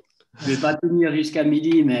 thank you. Je ne vais pas tenir jusqu'à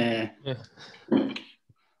midi, mais...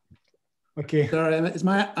 Okay. Sorry,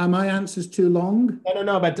 are my answers too long?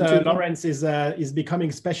 No, but Lawrence is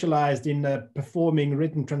becoming specialized in performing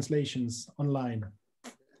written translations online.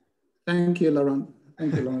 Thank you, Laurent.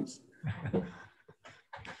 Thank you, Lawrence.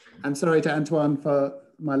 I'm sorry to Antoine for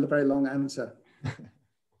my very long answer.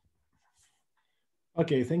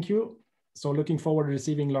 Okay, thank you. So looking forward to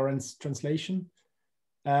receiving Laurence's translation.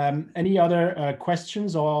 Any other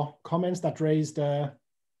questions or comments that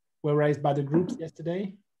were raised by the groups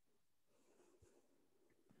yesterday?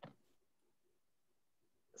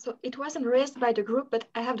 So it wasn't raised by the group, but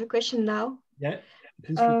I have the question now. Yeah.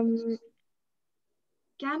 Can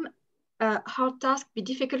a hard task be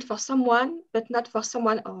difficult for someone, but not for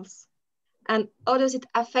someone else? And how does it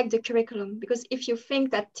affect the curriculum? Because if you think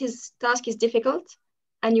that this task is difficult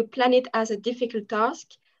and you plan it as a difficult task,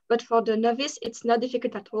 but for the novice, it's not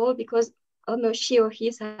difficult at all because, I don't know, she or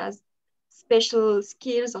he has special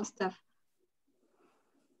skills or stuff.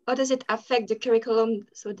 how does it affect the curriculum,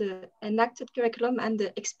 so the enacted curriculum and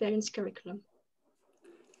the experienced curriculum?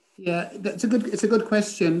 Yeah, it's a good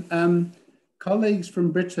question. Colleagues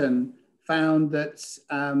from Britain found that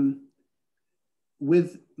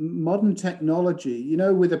with modern technology, you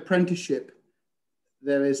know, with apprenticeship,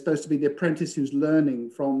 there is supposed to be the apprentice who's learning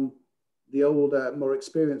from the older, more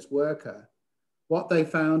experienced worker. What they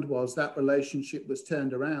found was that relationship was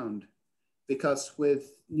turned around, because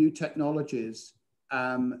with new technologies,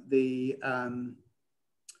 some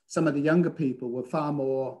of the younger people were far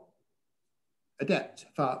more adept,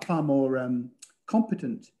 far more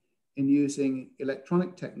competent in using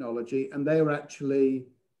electronic technology, and they were actually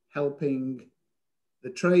helping the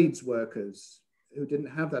trades workers who didn't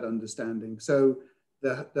have that understanding. So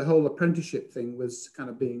the whole apprenticeship thing was kind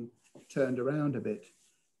of being turned around a bit.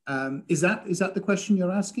 Is that the question you're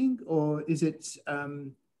asking, or is it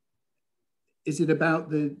about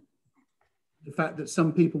the fact that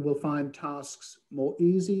some people will find tasks more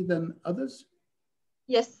easy than others?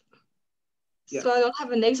 Yes. Yeah. So I don't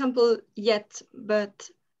have an example yet, but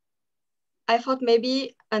I thought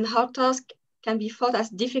maybe an hard task can be thought as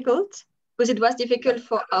difficult because it was difficult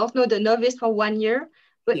for, I don't know, the novice for 1 year,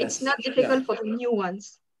 but yes, it's not difficult for the new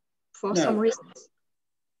ones for some reasons.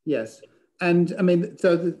 Yes. And I mean,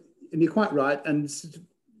 and you're quite right. And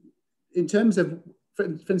in terms of, for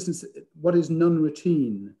instance, what is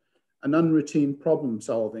non-routine, a non-routine problem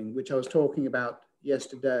solving, which I was talking about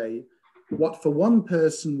yesterday, what for one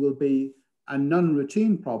person will be a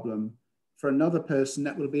non-routine problem, for another person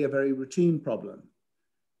that will be a very routine problem.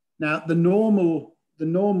 Now, the normal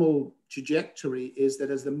trajectory is that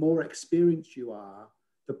as the more experienced you are,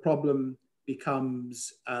 the problem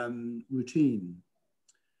becomes routine.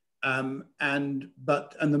 The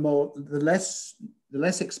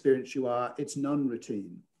less experienced you are, it's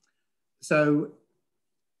non-routine. So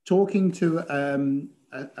talking to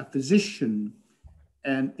a physician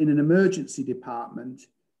and in an emergency department,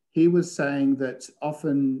 he was saying that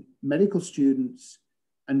often medical students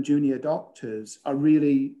and junior doctors are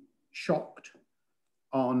really shocked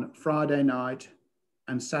on Friday night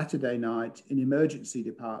and Saturday night in emergency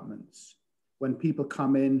departments when people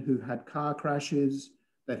come in who had car crashes,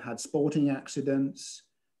 they've had sporting accidents,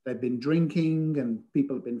 they've been drinking and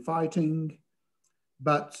people have been fighting.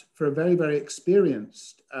 But for a very, very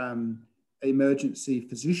experienced emergency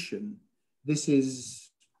physician, this is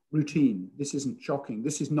routine. This isn't shocking.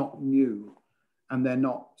 This is not new, and they're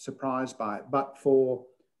not surprised by it. But for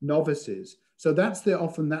novices, so that's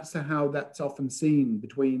how that's often seen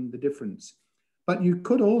between the difference. But you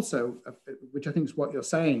could also, which I think is what you're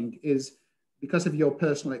saying, is because of your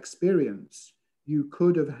personal experience, you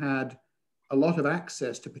could have had a lot of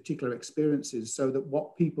access to particular experiences, so that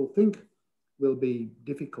what people think will be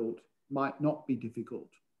difficult might not be difficult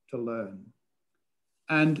to learn.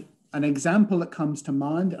 And an example that comes to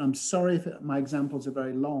mind, I'm sorry if my examples are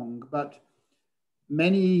very long, but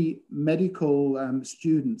many medical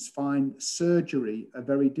students find surgery a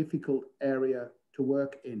very difficult area to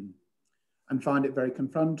work in and find it very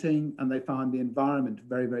confronting, and they find the environment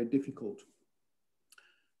very, very difficult.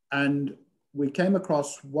 And we came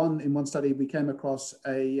across in one study, we came across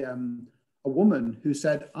a woman who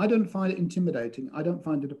said, I don't find it intimidating. I don't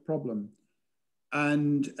find it a problem.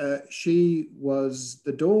 And she was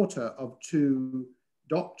the daughter of 2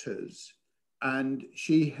 doctors, and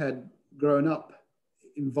she had grown up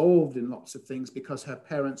involved in lots of things because her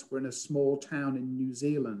parents were in a small town in New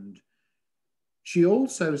Zealand. She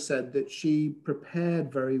also said that she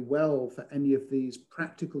prepared very well for any of these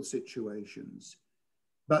practical situations,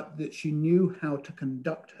 but that she knew how to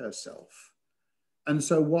conduct herself. And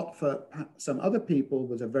so what for some other people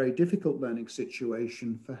was a very difficult learning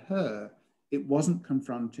situation, for her, it wasn't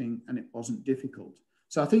confronting and it wasn't difficult.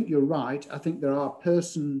 So I think you're right. I think there are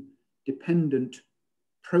person-dependent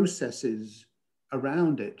processes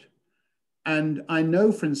around it. And I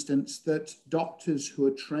know, for instance, that doctors who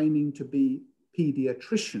are training to be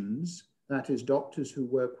pediatricians, that is, doctors who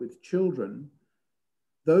work with children,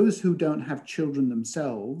 those who don't have children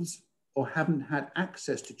themselves or haven't had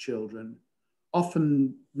access to children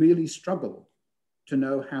often really struggle to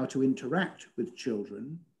know how to interact with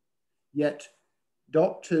children. Yet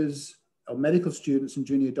doctors or medical students and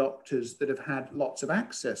junior doctors that have had lots of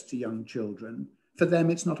access to young children, for them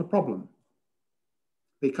it's not a problem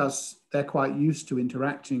because they're quite used to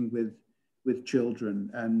interacting with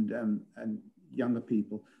children and younger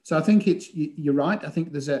people. So I think you're right. I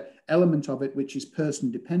think there's an element of it which is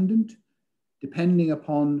person dependent, depending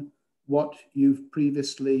upon what you've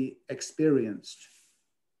previously experienced.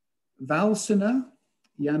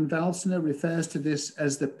 Jan Valsiner refers to this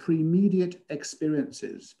as the premediate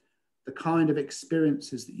experiences. the kind of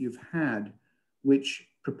experiences that you've had, which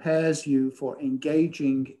prepares you for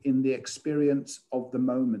engaging in the experience of the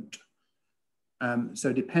moment.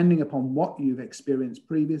 So depending upon what you've experienced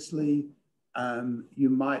previously, you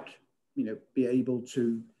might, be able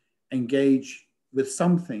to engage with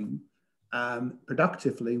something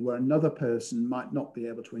productively where another person might not be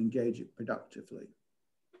able to engage it productively.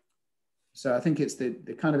 So I think it's the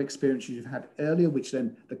kind of experiences you've had earlier, which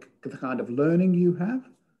then the kind of learning you have,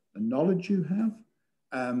 the knowledge you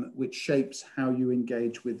have, which shapes how you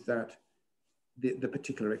engage with that, the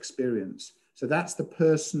particular experience. So that's the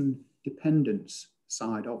person dependence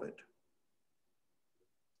side of it.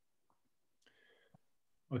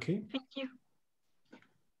 Okay. Thank you.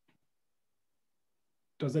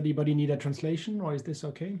 Does anybody need a translation, or is this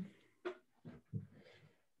okay?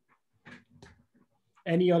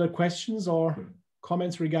 Any other questions or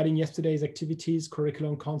comments regarding yesterday's activities,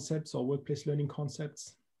 curriculum concepts, or workplace learning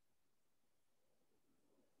concepts?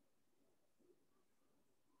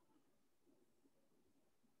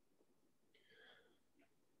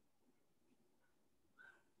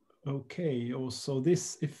 Okay, also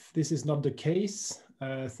if this is not the case,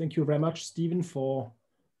 thank you very much, Stephen, for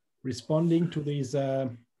responding to these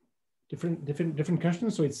different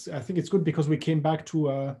questions. So I think it's good because we came back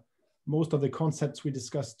to most of the concepts we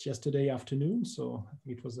discussed yesterday afternoon. So I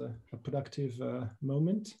think it was a productive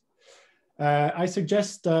moment. I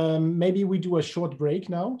suggest maybe we do a short break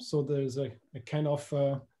now. So there's a kind of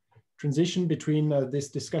transition between this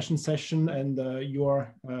discussion session and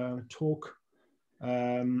your talk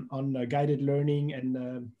on guided learning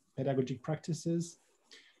and pedagogic practices.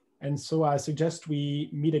 And so I suggest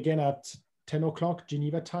we meet again at 10 o'clock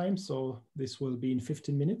Geneva time. So this will be in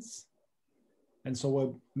 15 minutes. And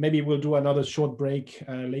so maybe we'll do another short break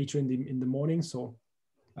later in the morning. So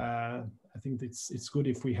I think it's good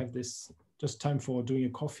if we have this just time for doing a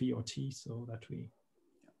coffee or tea so that we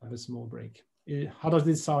have a small break. How does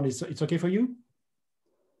this sound? It's okay for you?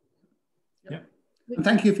 Yeah.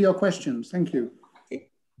 Thank you for your questions. Thank you.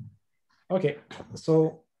 Okay,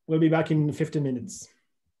 so we'll be back in 15 minutes.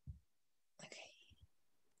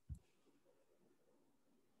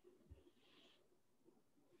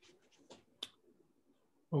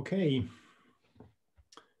 Okay,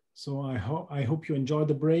 so I hope you enjoyed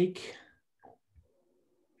the break,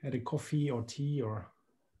 had a coffee or tea or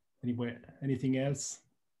anything else.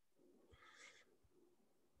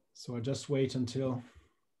 So I just wait until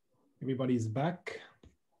everybody's back.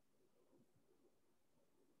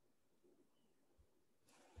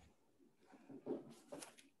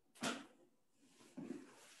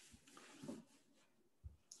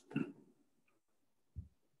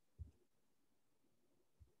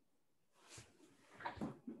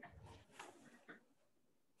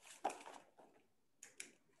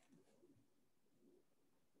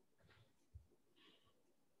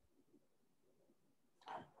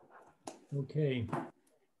 Okay.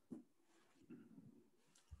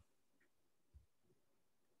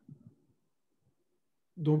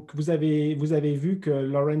 Donc, vous avez vu que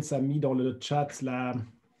Lawrence a mis dans le chat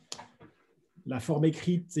la forme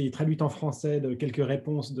écrite et traduite en français de quelques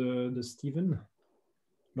réponses de Stephen.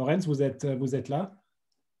 Lawrence, vous êtes là?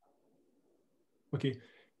 OK.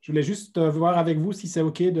 Je voulais juste voir avec vous si c'est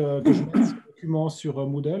OK que je mette ce document sur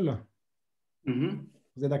Moodle.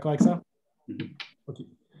 Vous êtes d'accord avec ça? OK.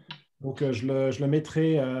 Donc, je le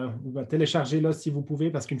mettrai, téléchargez-le si vous pouvez,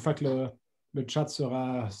 parce qu'une fois que le chat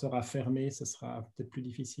sera fermé, ce sera peut-être plus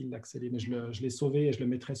difficile d'accéder, mais je l'ai sauvé et je le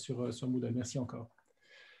mettrai sur Moodle. Merci encore.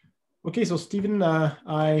 Okay, so Stephen,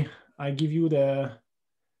 I give you the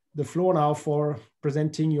floor now for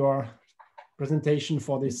presenting your presentation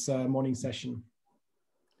for this morning session.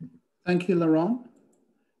 Thank you, Laurent.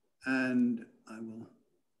 And I will...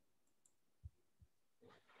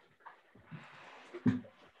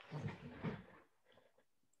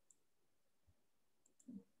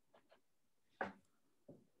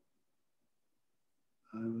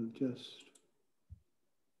 just...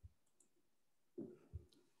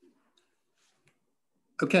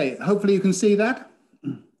 Okay, hopefully you can see that.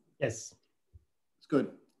 Yes. It's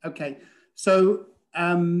good. Okay, so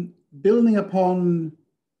building upon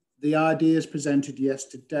the ideas presented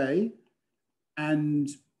yesterday, and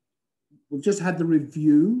we've just had the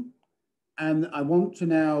review, and I want to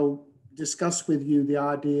now discuss with you the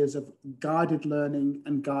ideas of guided learning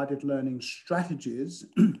and guided learning strategies,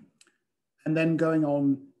 and then going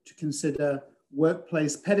on to consider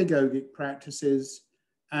workplace pedagogic practices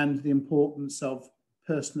and the importance of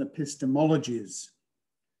person epistemologies.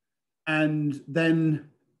 And then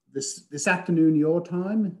this afternoon, your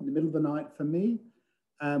time, in the middle of the night for me,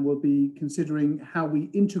 we'll be considering how we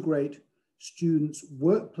integrate students'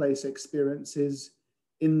 workplace experiences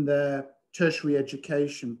in their tertiary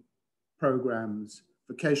education programs,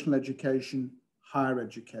 vocational education, higher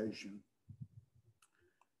education.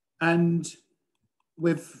 And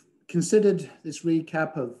we've considered this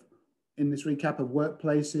recap of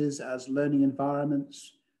workplaces as learning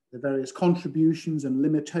environments, the various contributions and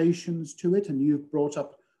limitations to it, and you've brought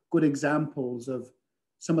up good examples of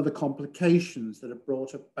some of the complications that are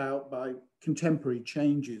brought about by contemporary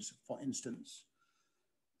changes, for instance.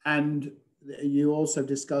 And you also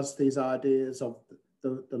discussed these ideas of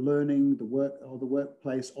the learning, the work or the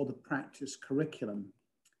workplace or the practice curriculum.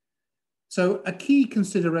 So a key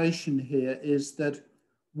consideration here is that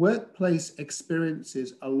workplace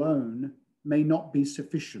experiences alone may not be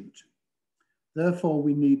sufficient. Therefore,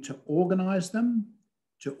 we need to organize them,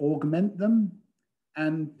 to augment them,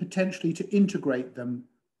 and potentially to integrate them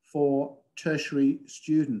for tertiary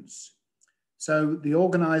students. So the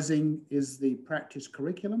organizing is the practice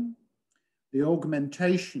curriculum. The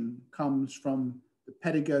augmentation comes from the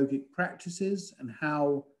pedagogic practices and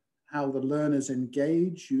how the learners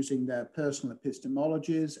engage using their personal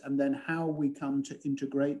epistemologies, and then how we come to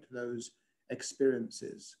integrate those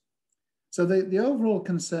experiences. So the overall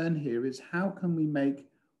concern here is how can we make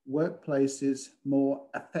workplaces more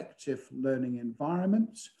effective learning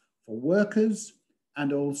environments for workers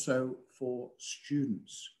and also for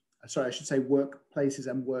students. Sorry, I should say workplaces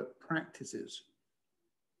and work practices.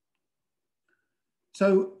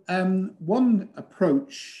 So one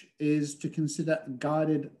approach is to consider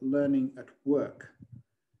guided learning at work.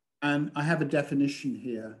 And I have a definition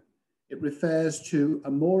here. It refers to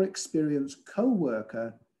a more experienced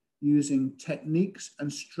co-worker using techniques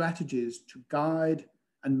and strategies to guide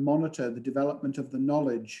and monitor the development of the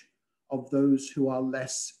knowledge of those who are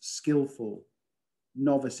less skillful,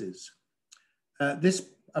 novices. This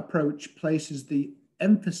approach places the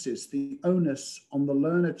emphasis, the onus on the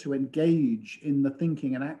learner to engage in the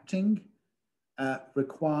thinking and acting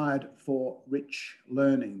required for rich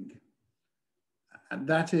learning. And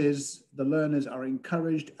that is, the learners are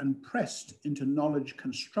encouraged and pressed into knowledge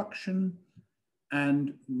construction,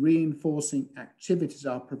 and reinforcing activities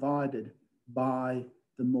are provided by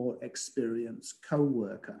the more experienced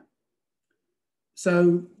co-worker.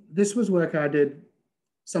 So this was work I did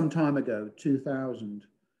some time ago, 2000.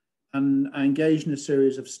 And I engaged in a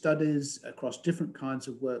series of studies across different kinds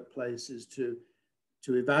of workplaces to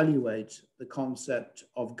evaluate the concept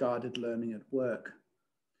of guided learning at work.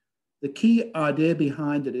 The key idea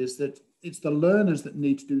behind it is that it's the learners that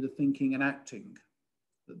need to do the thinking and acting,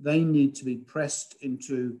 that they need to be pressed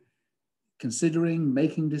into considering,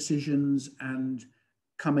 making decisions, and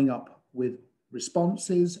coming up with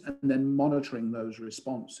responses, and then monitoring those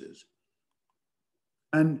responses.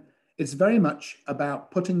 And it's very much about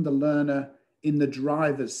putting the learner in the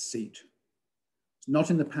driver's seat. It's not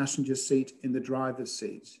in the passenger seat, in the driver's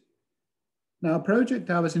seat. Now, a project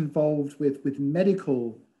I was involved with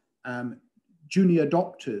medical junior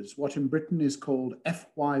doctors, what in Britain is called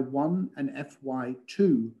FY1 and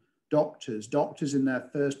FY2 doctors in their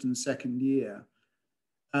first and second year.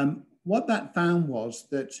 What that found was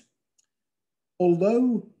that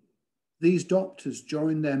although these doctors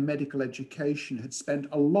during their medical education had spent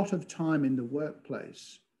a lot of time in the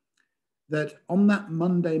workplace, that on that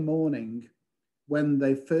Monday morning, when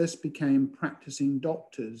they first became practicing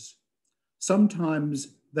doctors, sometimes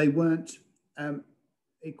they weren't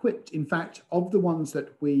equipped. In fact, of the ones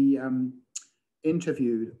that we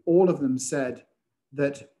interviewed, all of them said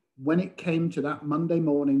that when it came to that Monday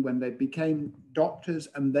morning, when they became doctors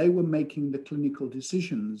and they were making the clinical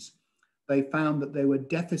decisions, they found that they were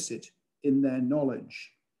deficit in their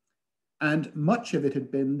knowledge. And much of it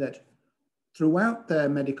had been that throughout their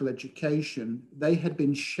medical education, they had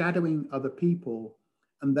been shadowing other people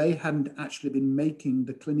and they hadn't actually been making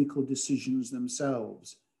the clinical decisions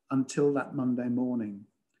themselves until that Monday morning.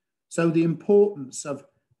 So the importance of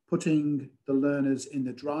putting the learners in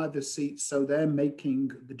the driver's seat so they're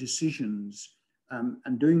making the decisions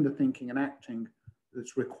and doing the thinking and acting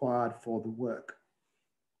that's required for the work.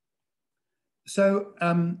 So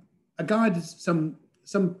a guide, some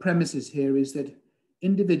premises here is that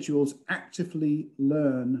individuals actively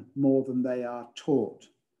learn more than they are taught.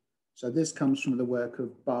 So this comes from the work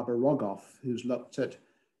of Barbara Rogoff, who's looked at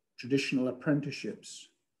traditional apprenticeships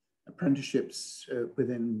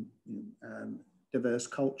within diverse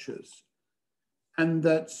cultures. And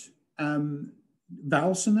that Jan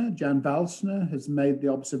Valsner has made the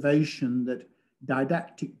observation that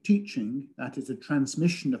didactic teaching, that is a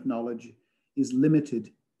transmission of knowledge, is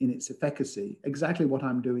limited in its efficacy, exactly what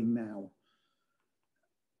I'm doing now.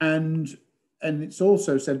 And it's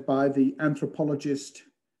also said by the anthropologist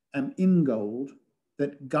in gold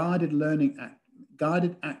that guided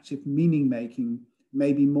active meaning making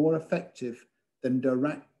may be more effective than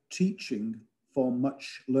direct teaching for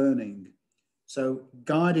much learning. So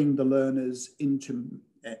guiding the learners into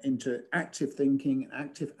active thinking and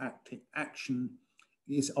active action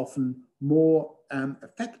is often more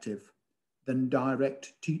effective than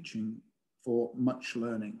direct teaching for much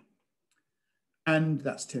learning. And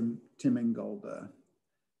that's Tim Ingold there.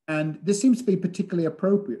 And this seems to be particularly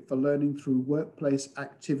appropriate for learning through workplace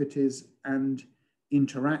activities and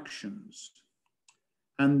interactions,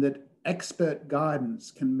 and that expert guidance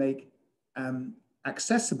can make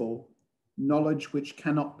accessible knowledge which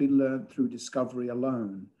cannot be learned through discovery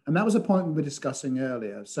alone. And that was a point we were discussing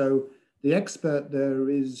earlier. So the expert there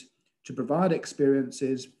is to provide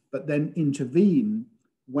experiences, but then intervene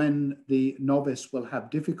when the novice will have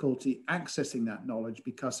difficulty accessing that knowledge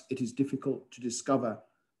because it is difficult to discover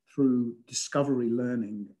through discovery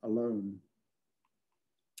learning alone.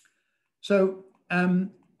 So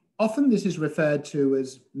often this is referred to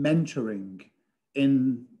as mentoring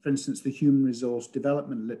in, for instance, the human resource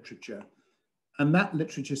development literature. And that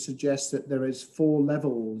literature suggests that there is 4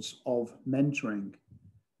 levels of mentoring.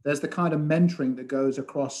 There's the kind of mentoring that goes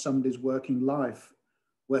across somebody's working life,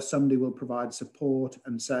 where somebody will provide support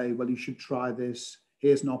and say, well, you should try this,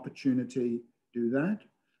 here's an opportunity, do that.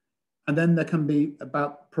 And then there can be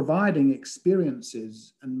about providing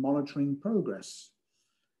experiences and monitoring progress.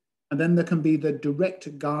 And then there can be the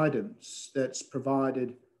direct guidance that's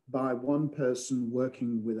provided by one person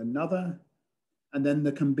working with another. And then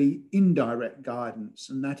there can be indirect guidance,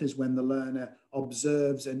 and that is when the learner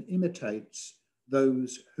observes and imitates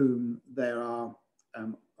those whom they are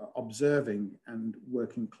observing and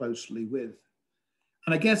working closely with.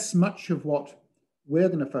 And I guess much of what we're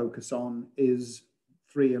going to focus on is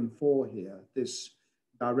 3 and 4 here, this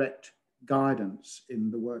direct guidance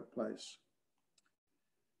in the workplace.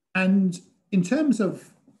 And in terms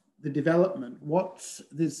of the development,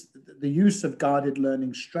 the use of guided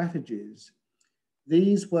learning strategies,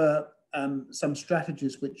 these were some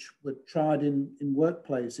strategies which were tried in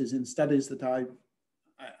workplaces, in studies that I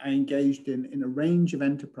engaged in a range of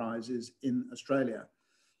enterprises in Australia.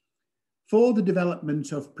 For the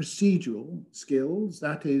development of procedural skills,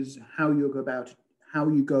 that is how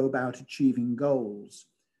you go about achieving goals,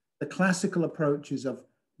 the classical approaches of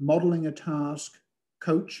modeling a task,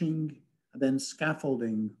 coaching, and then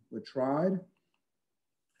scaffolding were tried.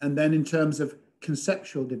 And then in terms of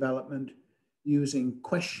conceptual development, using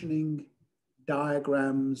questioning,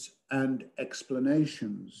 diagrams, and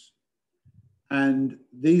explanations. And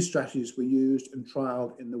these strategies were used and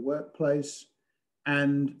trialed in the workplace.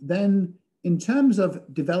 And then in terms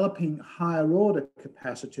of developing higher order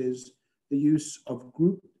capacities, the use of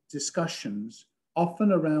group discussions,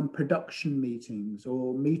 often around production meetings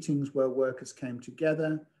or meetings where workers came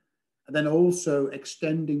together, and then also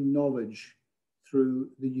extending knowledge through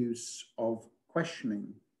the use of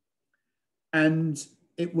questioning. And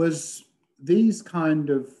it was these kind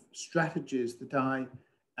of strategies that I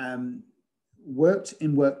worked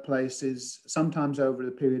in workplaces, sometimes over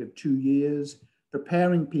the period of 2 years,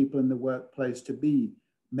 preparing people in the workplace to be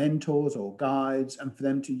mentors or guides and for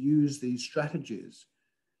them to use these strategies.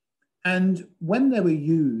 And when they were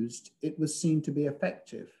used, it was seen to be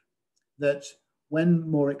effective, that when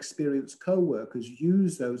more experienced co-workers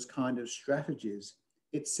use those kind of strategies,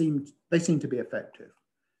 they seemed to be effective.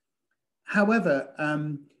 However,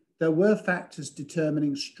 there were factors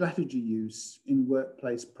determining strategy use in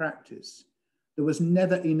workplace practice. There was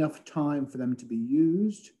never enough time for them to be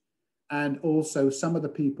used. And also some of the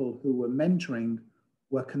people who were mentoring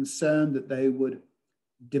were concerned that they would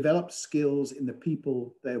develop skills in the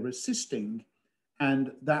people they were assisting,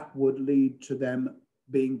 and that would lead to them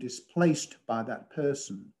being displaced by that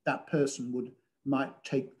person. That person might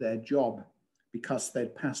take their job because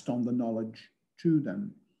they'd passed on the knowledge to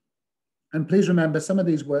them. And please remember, some of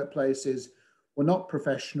these workplaces were not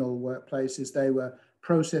professional workplaces, they were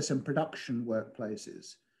process and production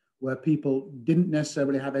workplaces, where people didn't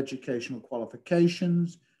necessarily have educational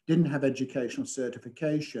qualifications, didn't have educational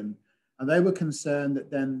certification, and they were concerned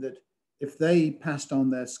that if they passed on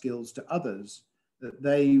their skills to others, that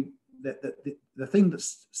the thing that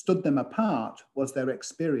stood them apart was their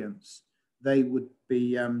experience. They would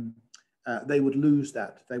lose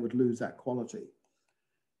that quality.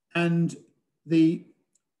 And the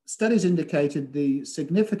studies indicated the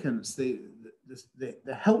significance, the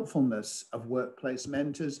helpfulness of workplace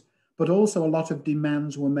mentors, but also a lot of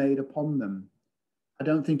demands were made upon them. I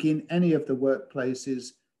don't think in any of the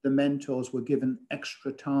workplaces the mentors were given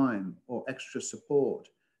extra time or extra support,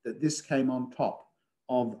 that this came on top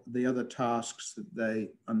of the other tasks that they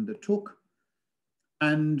undertook,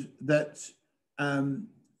 and that,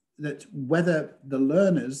 that whether the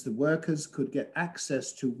learners, the workers, could get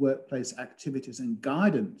access to workplace activities and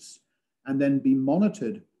guidance and then be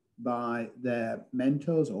monitored by their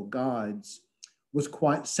mentors or guides was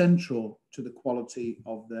quite central to the quality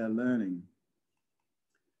of their learning.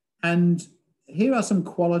 And here are some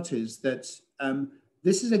qualities that,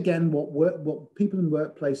 this is again what people in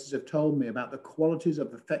workplaces have told me about the qualities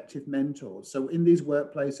of effective mentors. So in these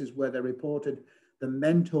workplaces where they reported the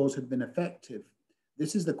mentors had been effective,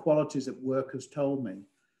 this is the qualities that workers told me.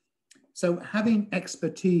 So having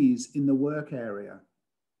expertise in the work area,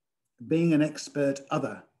 being an expert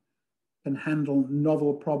other, can handle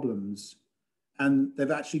novel problems, and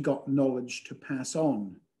they've actually got knowledge to pass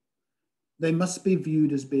on. They must be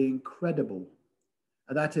viewed as being credible.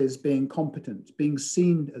 That is, being competent, being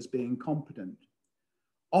seen as being competent.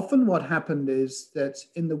 Often what happened is that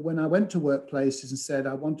when I went to workplaces and said,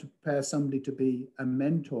 I want to prepare somebody to be a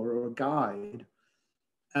mentor or a guide,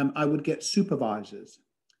 I would get supervisors.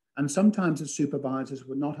 And sometimes the supervisors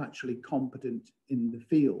were not actually competent in the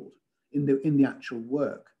field, in the actual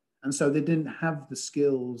work. And so they didn't have the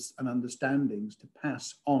skills and understandings to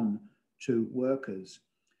pass on to workers.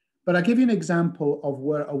 But I'll give you an example of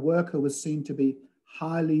where a worker was seen to be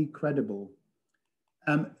highly credible.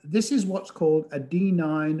 This is what's called a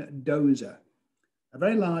D9 dozer, a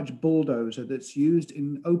very large bulldozer that's used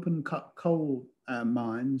in open cut coal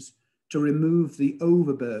mines to remove the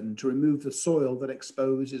overburden, to remove the soil that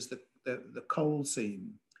exposes the coal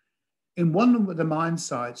seam. In one of the mine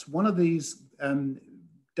sites, one of these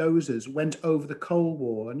dozers went over the coal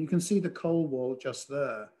wall, and you can see the coal wall just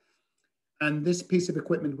there. And this piece of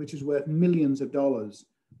equipment, which is worth millions of dollars,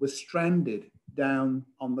 was stranded down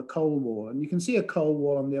on the coal wall. And you can see a coal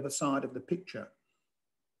wall on the other side of the picture.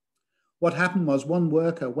 What happened was one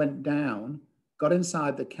worker went down, got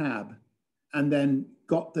inside the cab, and then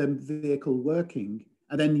got the vehicle working,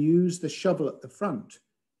 and then used the shovel at the front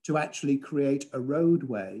to actually create a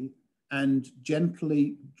roadway and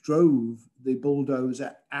gently drove the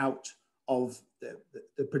bulldozer out of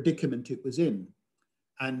the predicament it was in.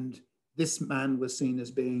 And this man was seen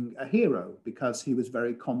as being a hero because he was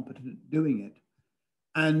very competent at doing it.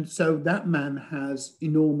 And so that man has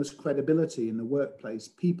enormous credibility in the workplace.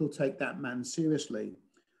 People take that man seriously.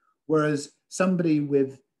 Whereas somebody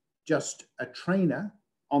with just a trainer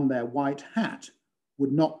on their white hat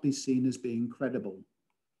would not be seen as being credible.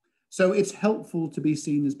 So it's helpful to be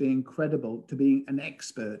seen as being credible, to being an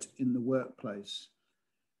expert in the workplace.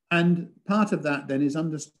 And part of that then is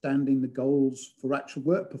understanding the goals for actual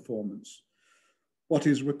work performance, what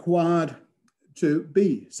is required to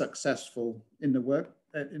be successful in the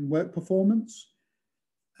work performance,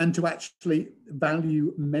 and to actually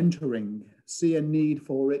value mentoring, see a need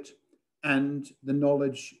for it, and the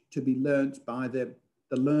knowledge to be learnt by the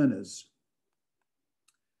learners,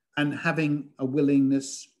 and having a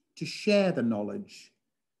willingness to share the knowledge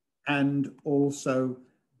and also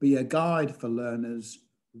be a guide for learners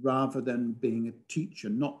rather than being a teacher,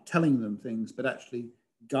 not telling them things, but actually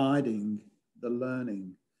guiding the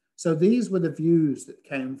learning. So these were the views that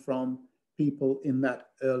came from people in that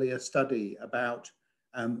earlier study about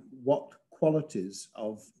what qualities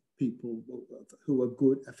of people who are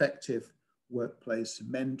good, effective workplace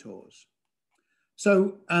mentors.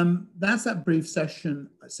 So that's that brief section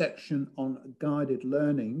on guided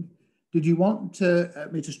learning. Did you want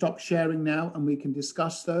me to stop sharing now and we can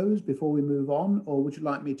discuss those before we move on, or would you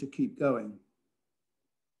like me to keep going?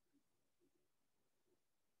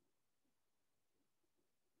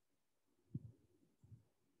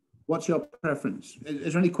 What's your preference?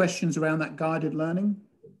 Is there any questions around that guided learning?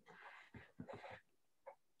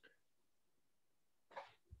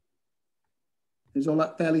 Is all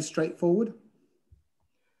that fairly straightforward?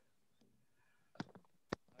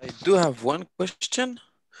 I do have one question.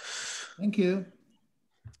 Thank you.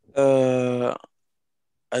 I'm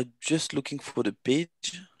just looking for the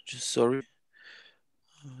page. Just sorry.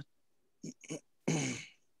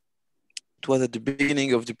 It was at the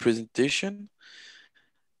beginning of the presentation.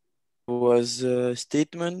 There was a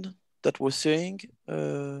statement that was saying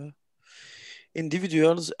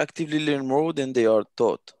individuals actively learn more than they are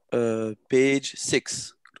taught. Page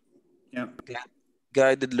 6. Yeah.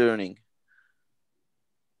 Guided learning.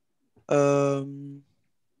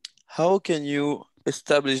 How can you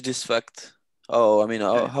establish this fact? Oh, I mean,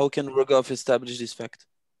 how can Rogoff establish this fact?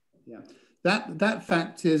 Yeah, that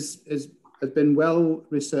fact has been well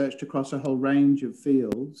researched across a whole range of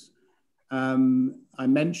fields. I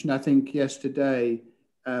mentioned, I think yesterday,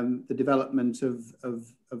 the development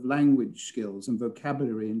of language skills and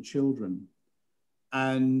vocabulary in children.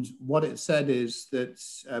 And what it said is that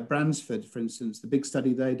Bransford, for instance, the big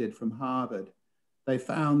study they did from Harvard, they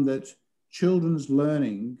found that children's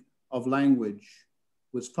learning of language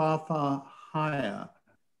was far, far higher,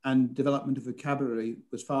 and development of vocabulary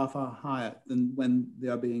was far, far higher than when they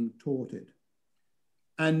are being taught it.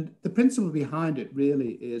 And the principle behind it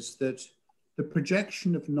really is that the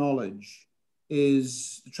projection of knowledge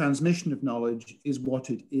is, the transmission of knowledge is what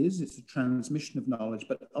it is. It's a transmission of knowledge,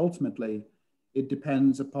 but ultimately it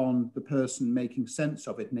depends upon the person making sense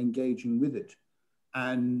of it and engaging with it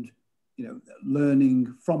and, you know,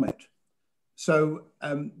 learning from it. So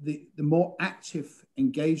the more active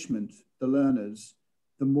engagement the learners,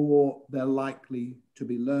 the more they're likely to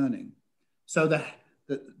be learning. So the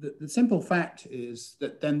simple fact is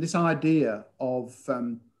that then this idea of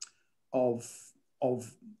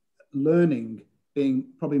learning being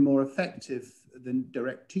probably more effective than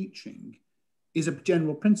direct teaching is a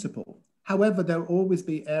general principle. However, there will always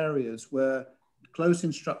be areas where close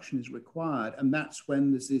instruction is required, and that's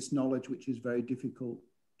when there's this knowledge which is very difficult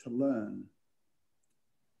to learn.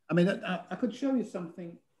 I mean, I could show you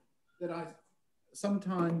something that I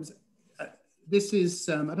sometimes, this is,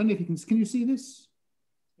 I don't know if you can you see this?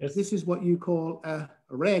 Yes. This is what you call a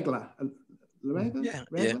regla. Regla? Yeah,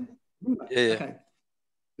 regla? Yeah. Okay.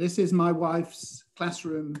 This is my wife's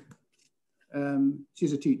classroom.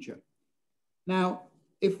 She's a teacher. Now,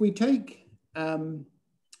 if we take, I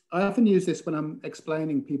often use this when I'm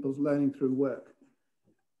explaining people's learning through work.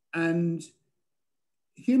 And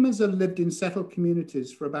humans have lived in settled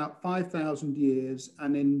communities for about 5,000 years,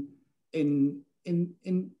 and in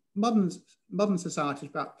modern societies,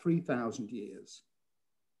 about 3,000 years.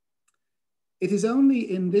 It is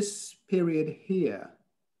only in this period here,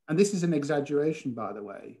 and this is an exaggeration, by the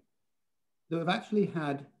way, that we've actually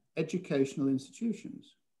had educational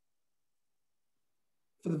institutions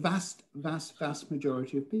for the vast, vast, vast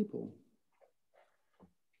majority of people.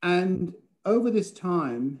 And over this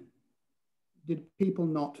time, did people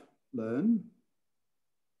not learn?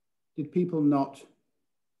 Did people not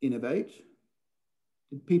innovate?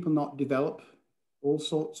 Did people not develop all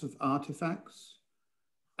sorts of artifacts?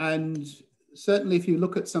 And certainly if you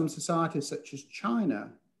look at some societies such as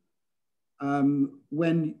China,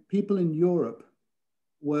 when people in Europe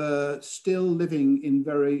were still living in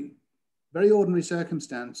very, very ordinary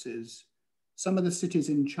circumstances, some of the cities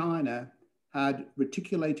in China had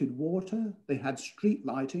reticulated water, they had street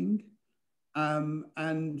lighting,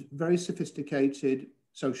 and very sophisticated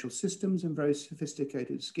social systems and very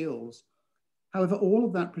sophisticated skills. However, all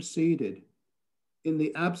of that proceeded in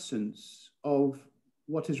the absence of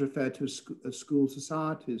what is referred to as school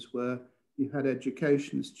societies, where you had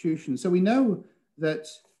education institutions. So we know that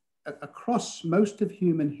across most of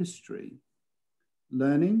human history,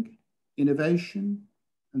 learning, innovation,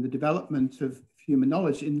 and the development of human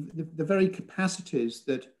knowledge in the very capacities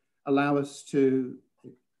that allow us to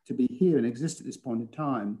be here and exist at this point in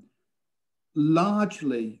time,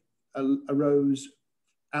 largely arose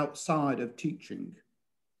outside of teaching.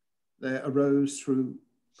 They arose through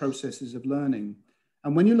processes of learning.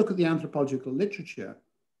 And when you look at the anthropological literature,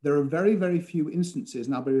 there are very, very few instances,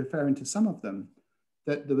 and I'll be referring to some of them,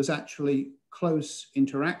 that there was actually close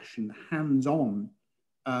interaction, hands-on,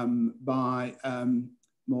 by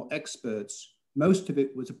more experts. Most of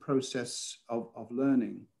it was a process of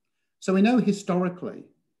learning. So we know historically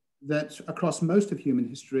that across most of human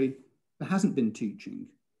history, there hasn't been teaching,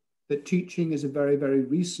 that teaching is a very, very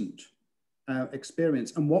recent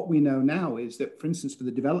experience. And what we know now is that, for instance, for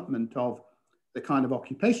the development of the kind of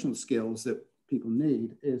occupational skills that people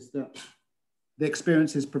need, is that the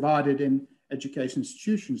experiences provided in education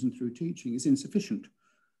institutions and through teaching is insufficient,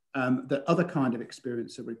 that other kind of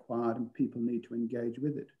experience are required and people need to engage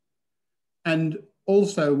with it. And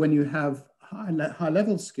also when you have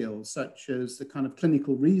high-level skills, such as the kind of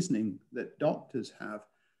clinical reasoning that doctors have,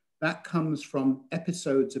 that comes from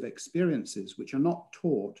episodes of experiences which are not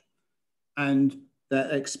taught, and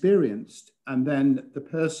they're experienced, and then the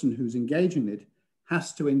person who's engaging it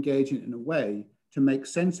has to engage it in a way to make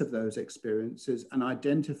sense of those experiences and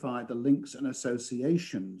identify the links and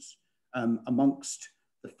associations amongst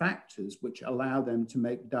the factors which allow them to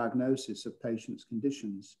make diagnosis of patients'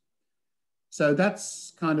 conditions. So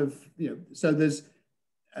that's kind of, so there's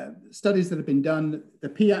studies that have been done. The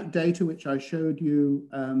PIAT data, which I showed you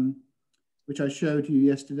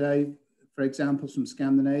yesterday, for example, from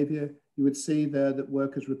Scandinavia, you would see there that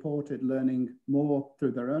workers reported learning more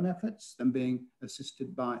through their own efforts than being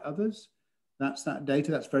assisted by others. That's that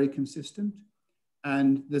data. That's very consistent,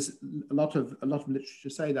 and there's a lot of literature to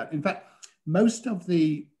say that. In fact, most of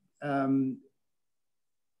the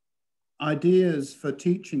ideas for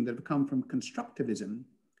teaching that have come from constructivism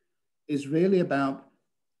is really about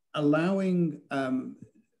allowing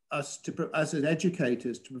us to, as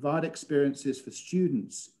educators, to provide experiences for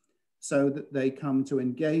students so that they come to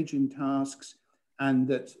engage in tasks and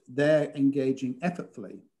that they're engaging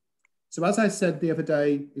effortfully. So as I said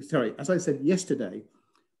yesterday,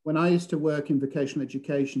 when I used to work in vocational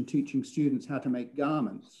education, teaching students how to make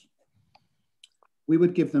garments, we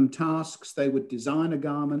would give them tasks, they would design a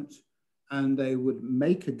garment and they would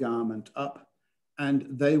make a garment up, and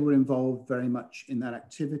they were involved very much in that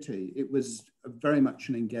activity. It was very much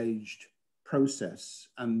an engaged process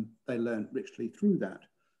and they learned richly through that.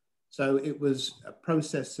 So it was a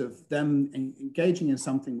process of them engaging in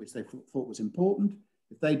something which they thought was important.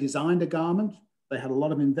 If they designed a garment, they had a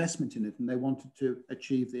lot of investment in it and they wanted to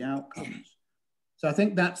achieve the outcomes. So I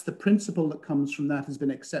think that's the principle that comes from that, has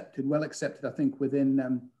been accepted, well accepted, I think,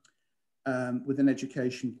 within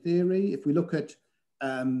education theory. If we look at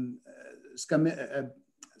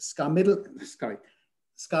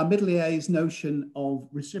Scarmiddlier's notion of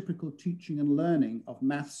reciprocal teaching and learning of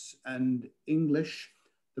maths and English,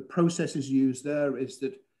 the processes used there is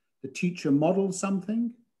that the teacher models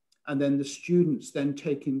something and then the students then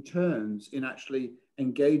take in turns in actually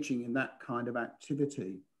engaging in that kind of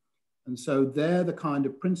activity. And so they're the kind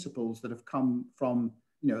of principles that have come from,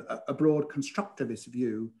 you know, a broad constructivist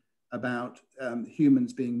view about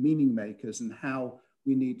humans being meaning makers and how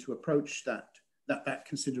we need to approach that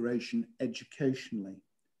consideration educationally.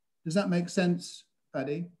 Does that make sense,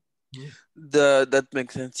 Paddy? That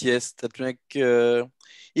makes sense, yes. That makes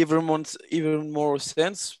even more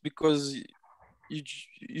sense, because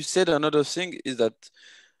you said another thing is that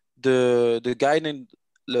the guided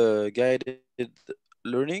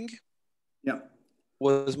learning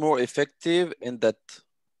was more effective, and that,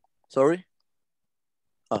 sorry?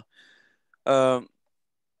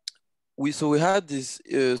 We had this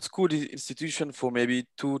school institution for maybe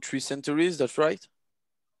 2-3 centuries, that's right?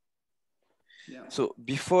 Yeah. So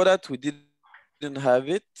before that, we didn't have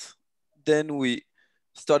it. Then we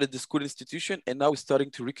started the school institution, and now we're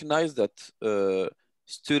starting to recognize that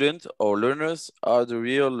students or learners are the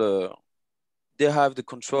real, they have the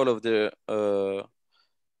control of their,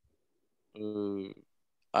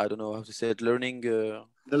 I don't know how to say it, learning. The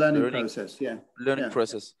learning process, yeah. Learning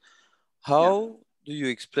process. How do you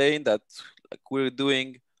explain that, like, we're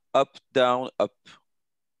doing up, down, up?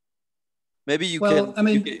 Maybe you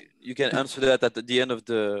can answer that at the end of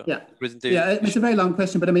the presentation. Yeah, it's a very long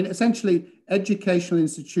question, but I mean, essentially, educational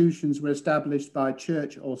institutions were established by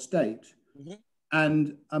church or state,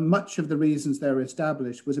 and much of the reasons they were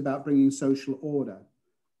established was about bringing social order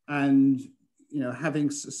and, you know,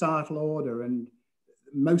 having societal order. And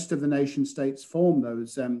most of the nation states formed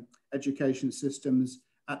those education systems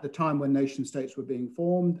at the time when nation states were being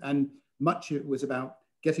formed, and much it was about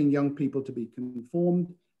getting young people to be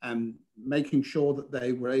conformed and making sure that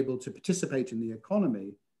they were able to participate in the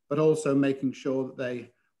economy, but also making sure that they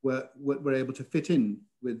were able to fit in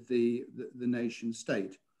with the nation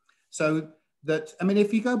state. So that, I mean,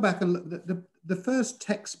 if you go back and look, the first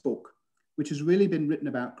textbook which has really been written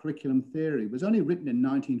about curriculum theory was only written in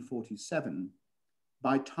 1947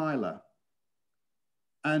 by Tyler.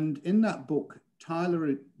 And in that book,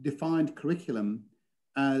 Tyler defined curriculum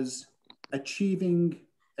as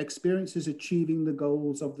experiences achieving the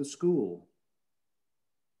goals of the school.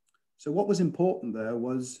 So what was important there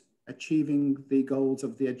was achieving the goals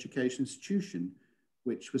of the education institution,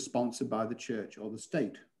 which was sponsored by the church or the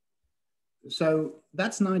state. So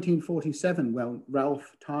that's 1947. Well,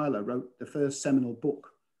 Ralph Tyler wrote the first seminal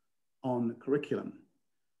book on curriculum.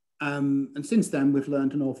 And since then, we've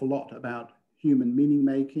learned an awful lot about human meaning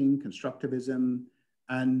making, constructivism,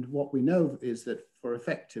 and what we know is that for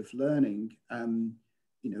effective learning,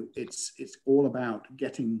 you know, it's all about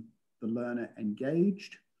getting the learner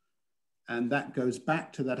engaged. And that goes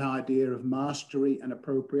back to that idea of mastery and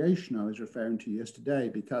appropriation I was referring to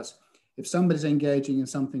yesterday, because if somebody's engaging in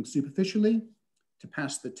something superficially to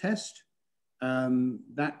pass the test,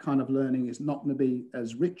 that kind of learning is not going to be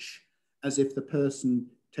as rich as if the person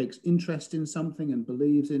takes interest in something and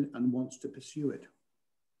believes in and wants to pursue it.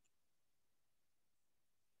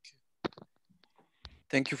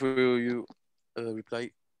 Thank you for your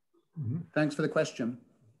reply. Thanks for the question.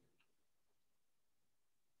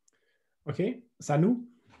 OK, Sanou?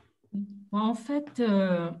 En fait,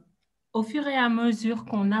 au fur et à mesure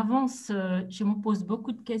qu'on avance, je me pose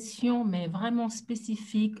beaucoup de questions, mais vraiment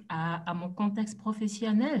spécifiques à mon contexte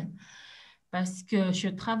professionnel, parce que je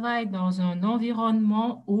travaille dans un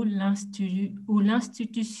environnement où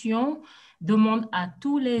l'institution demande à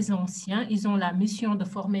tous les anciens, ils ont la mission de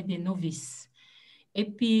former des novices. Et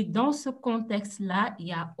puis, dans ce contexte-là, il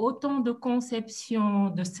y a autant de conceptions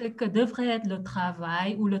de ce que devrait être le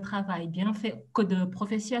travail ou le travail bien fait que de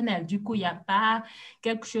professionnels. Du coup, il n'y a pas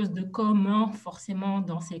quelque chose de commun forcément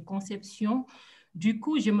dans ces conceptions. Du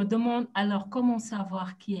coup, je me demande alors comment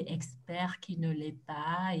savoir qui est expert, qui ne l'est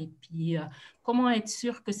pas, et puis comment être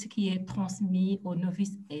sûr que ce qui est transmis aux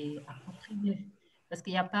novices est approprié. Parce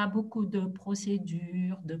qu'il n'y a pas beaucoup de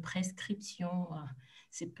procédures, de prescriptions.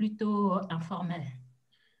 C'est plutôt informel.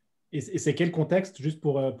 Et c'est quel contexte, juste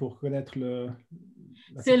pour connaître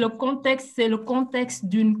c'est le contexte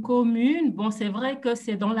d'une commune. Bon, c'est vrai que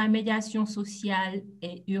c'est dans la médiation sociale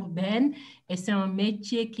et urbaine et c'est un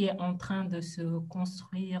métier qui est en train de se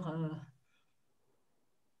construire.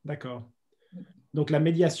 D'accord. Donc la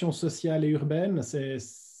médiation sociale et urbaine,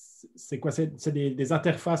 c'est quoi? C'est des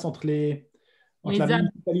interfaces entre la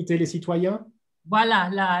municipalité et les citoyens? Voilà,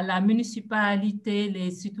 la municipalité, les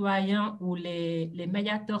citoyens ou les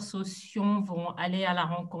médiateurs sociaux vont aller à la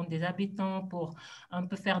rencontre des habitants pour un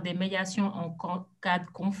peu faire des médiations en cas de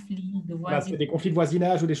conflit de voisinage. C'est des conflits de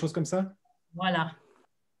voisinage ou des choses comme ça? Voilà.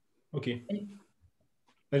 OK.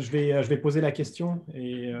 Je vais poser la question.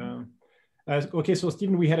 OK, so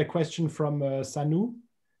Stephen, we had a question from Sanu,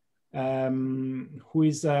 who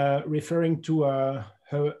is referring to a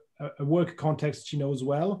work context she knows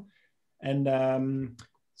well. And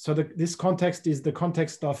so this context is the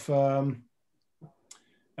context of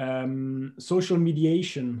social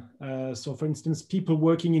mediation. So for instance, people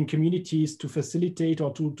working in communities to facilitate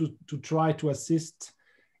or to try to assist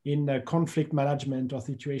in conflict management or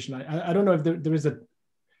situation. I don't know if there is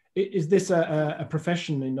is this a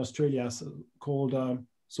profession in Australia called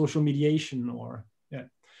social mediation or, yeah.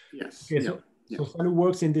 Yes. Okay, so Sanu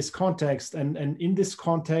works in this context, and in this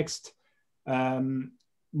context,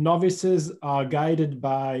 novices are guided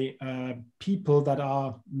by people that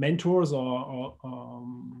are mentors or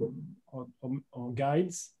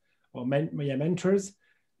guides or mentors.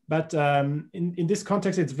 But in this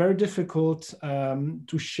context, it's very difficult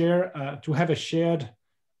to have a shared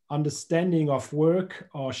understanding of work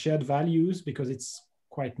or shared values because it's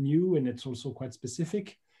quite new and it's also quite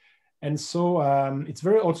specific. And so it's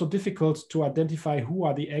very also difficult to identify who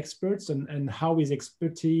are the experts and how is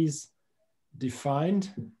expertise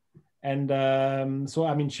defined. And so,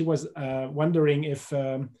 I mean, she was wondering if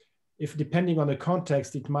depending on the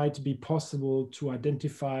context, it might be possible to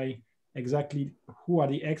identify exactly who are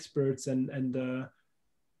the experts and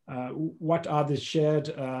what are the shared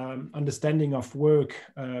understanding of work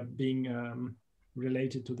being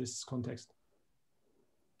related to this context.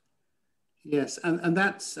 Yes, and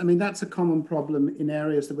that's a common problem in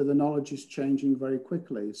areas where the knowledge is changing very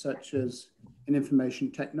quickly, such as in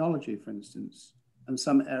information technology, for instance, and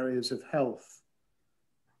some areas of health.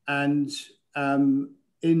 And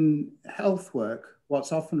in health work,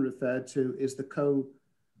 what's often referred to is the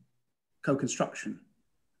co-construction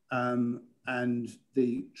and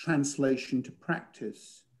the translation to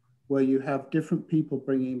practice, where you have different people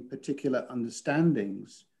bringing particular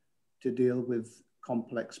understandings to deal with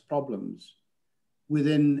complex problems.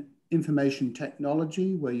 Within information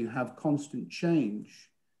technology, where you have constant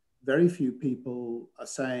change, very few people are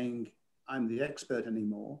saying, I'm the expert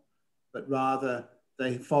anymore, but rather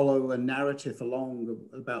they follow a narrative along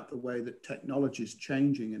about the way that technology is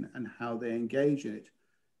changing and how they engage in it.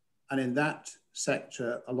 And in that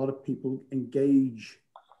sector, a lot of people engage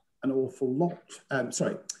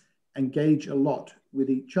engage a lot with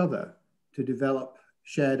each other to develop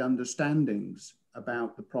shared understandings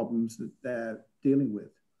about the problems that they're dealing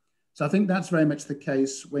with. So I think that's very much the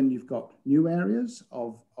case when you've got new areas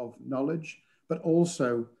of knowledge, but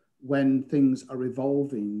also when things are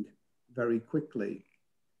evolving very quickly.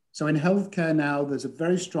 So in healthcare now, there's a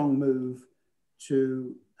very strong move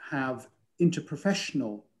to have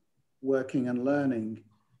interprofessional working and learning,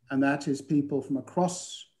 and that is people from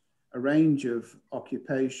across a range of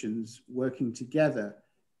occupations working together,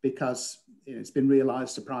 because it's been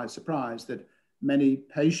realized, surprise, surprise, that many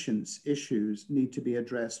patients' issues need to be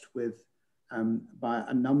addressed with by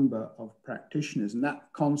a number of practitioners. And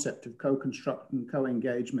that concept of co-construct and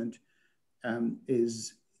co-engagement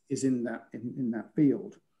is in that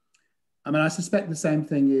field. I mean, I suspect the same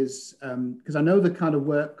thing is, because I know the kind of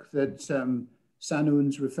work that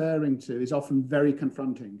Sanun's referring to is often very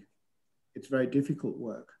confronting. It's very difficult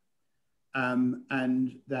work.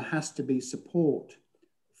 And there has to be support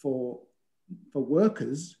for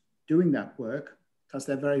workers doing that work, because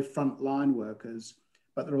they're very frontline workers,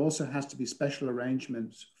 but there also has to be special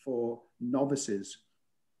arrangements for novices,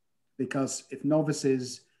 because if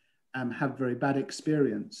novices have very bad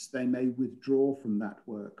experience, they may withdraw from that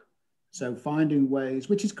work. So finding ways,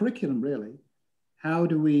 which is curriculum really, how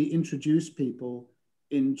do we introduce people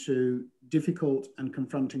into difficult and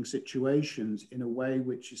confronting situations in a way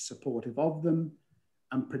which is supportive of them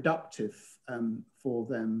and productive for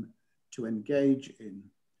them to engage in.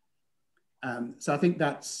 So I think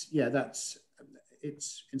that's,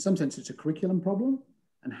 it's, in some sense, it's a curriculum problem,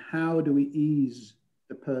 and how do we ease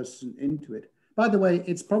the person into it? By the way,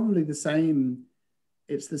 it's probably the same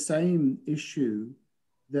issue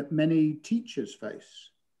that many teachers face.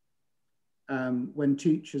 When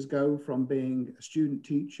teachers go from being a student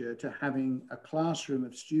teacher to having a classroom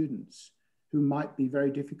of students who might be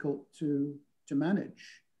very difficult to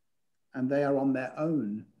manage, and they are on their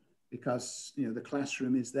own because the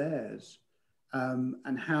classroom is theirs.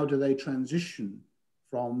 And how do they transition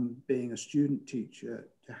from being a student teacher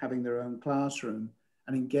to having their own classroom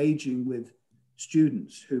and engaging with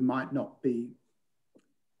students who might not be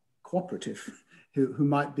cooperative, who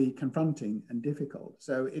might be confronting and difficult.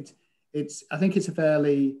 So I think it's a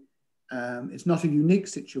fairly, it's not a unique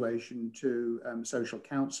situation to social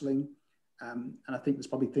counselling. And I think there's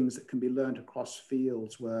probably things that can be learned across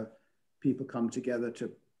fields where people come together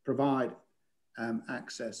to provide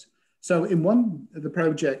access. So in one of the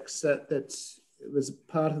projects that was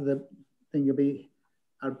part of the thing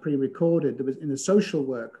I pre-recorded, there was in the social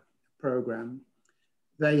work program,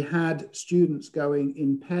 they had students going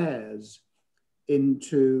in pairs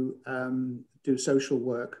into do social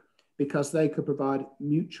work because they could provide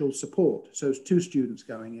mutual support. So it's 2 students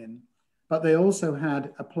going in, but they also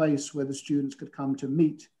had a place where the students could come to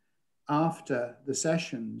meet after the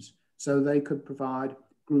sessions so they could provide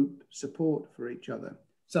group support for each other.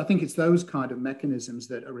 So I think it's those kind of mechanisms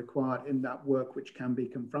that are required in that work which can be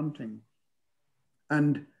confronting.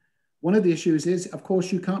 And one of the issues is, of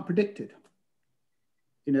course, you can't predict it.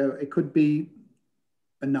 It could be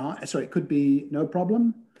it could be no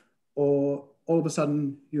problem, or all of a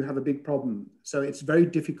sudden you have a big problem. So it's very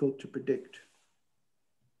difficult to predict.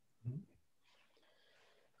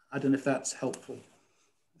 I don't know if that's helpful.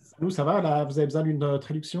 Nous, ça va là? Vous avez besoin d'une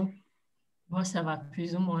traduction? Moi, ça va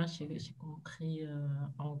plus ou moins, j'ai compris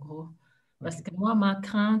en gros. Parce que moi, ma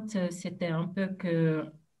crainte, c'était un peu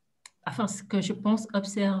ce que je pense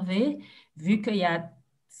observer, vu qu'il y a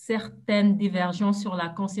certaines divergences sur la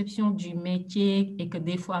conception du métier et que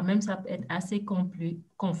des fois même ça peut être assez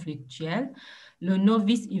conflictuel, le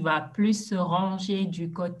novice, il va plus se ranger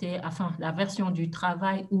du côté, la version du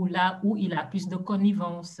travail là où il a plus de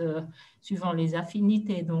connivence suivant les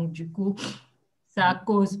affinités. Donc, du coup, ça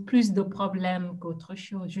cause plus de problèmes qu'autre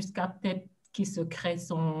chose, jusqu'à peut-être qu'il se crée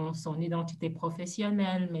son identité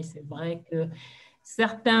professionnelle. Mais c'est vrai que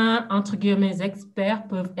certains, entre guillemets, experts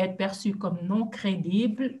peuvent être perçus comme non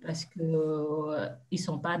crédibles parce qu'ils ne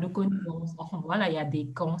sont pas de connivence. Voilà, il y a des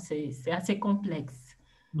camps, c'est assez complexe.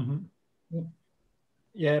 Mm-hmm.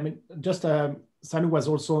 Yeah, I mean, just Sanu was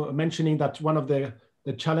also mentioning that one of the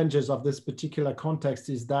challenges of this particular context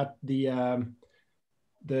is that the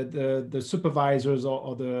supervisors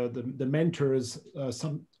or the mentors,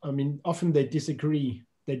 often they disagree.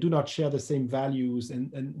 They do not share the same values,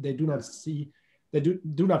 and they do not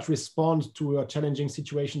do not respond to a challenging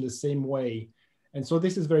situation the same way. And so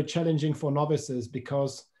this is very challenging for novices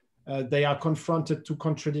because they are confronted to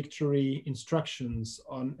contradictory instructions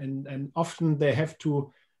and often they have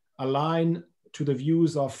to align to the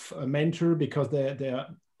views of a mentor because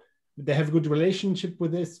they have a good relationship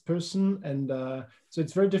with this person. And so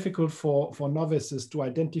it's very difficult for novices to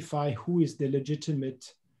identify who is the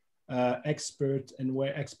legitimate expert and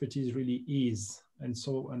where expertise really is. And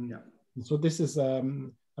so, so this is a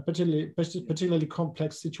particularly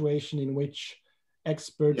complex situation in which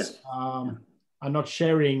experts are not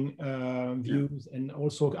sharing views and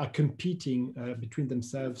also are competing between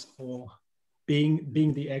themselves for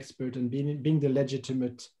being the expert and being the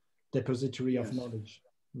legitimate depository of knowledge.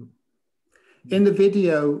 In the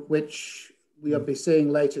video, which we'll be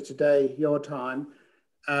seeing later today, your time,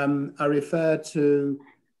 I refer to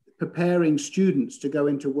preparing students to go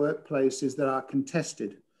into workplaces that are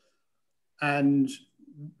contested. And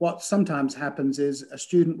what sometimes happens is a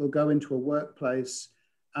student will go into a workplace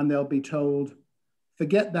and they'll be told,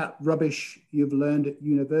 forget that rubbish you've learned at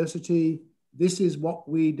university. This is what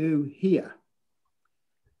we do here.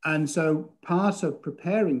 And so part of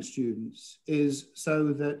preparing students is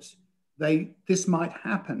so that this might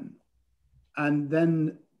happen, and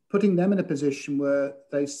then putting them in a position where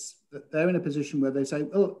they're in a position where they say,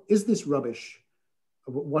 oh, is this rubbish?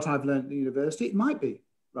 What I've learned at university? It might be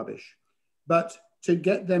rubbish. But to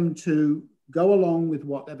get them to go along with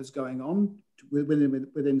whatever's going on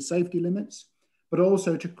within safety limits, but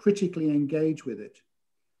also to critically engage with it.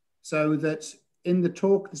 So that in the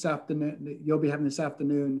talk this afternoon, that you'll be having this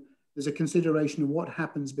afternoon, there's a consideration of what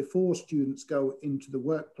happens before students go into the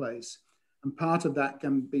workplace. And part of that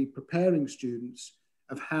can be preparing students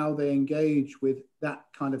of how they engage with that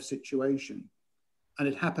kind of situation. And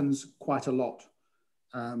it happens quite a lot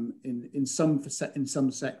in some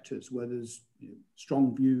sectors where there's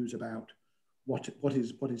strong views about what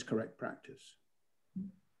is correct practice.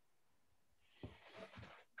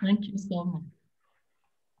 Thank you so much.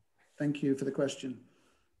 Thank you for the question.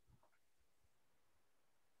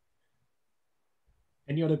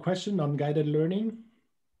 Any other question on guided learning,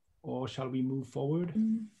 or shall we move forward?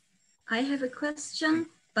 I have a question,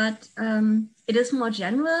 but it is more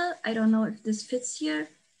general. I don't know if this fits here.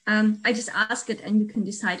 I just ask it and you can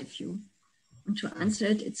decide if you want to answer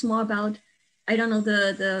it. It's more about, I don't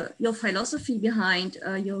know, your philosophy behind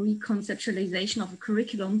your reconceptualization of a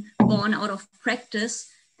curriculum born out of practice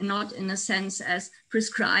and not in a sense as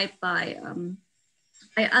prescribed by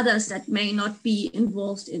others that may not be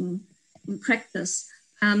involved in practice.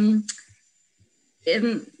 Do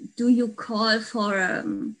you call for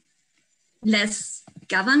less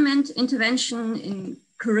government intervention in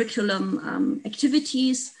curriculum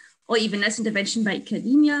activities, or even less intervention by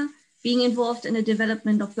academia being involved in the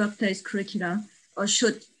development of workplace curricula? Or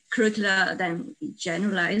should curricula then be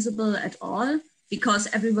generalizable at all? Because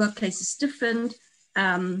every workplace is different.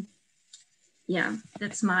 Yeah,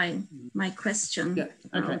 that's my question. Yeah,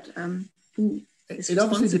 okay. About, who is it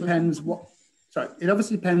obviously depends it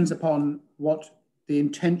obviously depends upon what the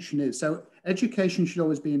intention is. So education should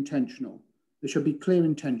always be intentional. There should be clear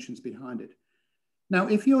intentions behind it. Now,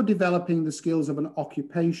 if you're developing the skills of an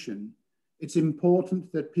occupation, it's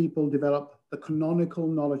important that people develop the canonical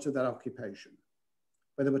knowledge of that occupation.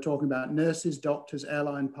 Whether we're talking about nurses, doctors,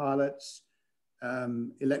 airline pilots,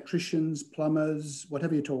 electricians, plumbers,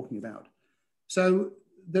 whatever you're talking about. So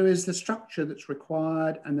there is the structure that's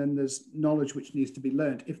required, and then there's knowledge which needs to be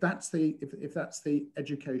learned, if that's the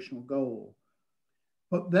educational goal.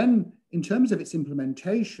 But then in terms of its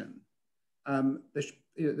implementation,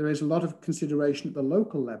 there is a lot of consideration at the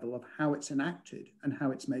local level of how it's enacted and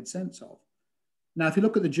how it's made sense of. Now, if you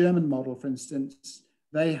look at the German model, for instance,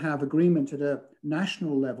 they have agreement at a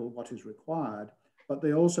national level what is required, but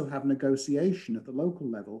they also have negotiation at the local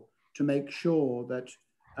level to make sure that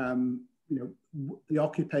the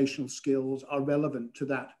occupational skills are relevant to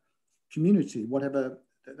that community, whatever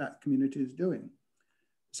that community is doing.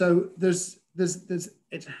 So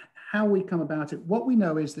it's how we come about it. What we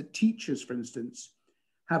know is that teachers, for instance,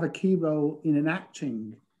 have a key role in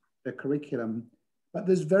enacting the curriculum, but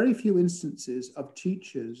there's very few instances of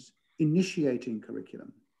teachers initiating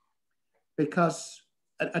curriculum because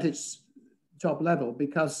at its top level,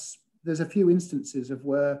 because there's a few instances of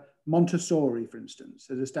where Montessori, for instance,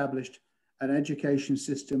 has established an education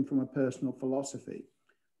system from a personal philosophy.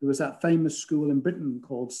 There was that famous school in Britain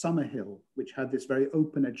called Summerhill, which had this very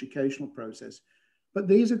open educational process. But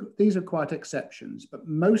these are quite exceptions, but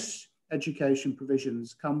most education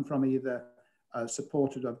provisions come from either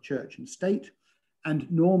supported of church and state, and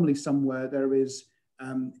normally somewhere there is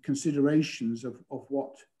considerations of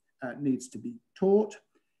what needs to be taught.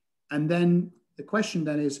 And then the question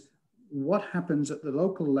then is, what happens at the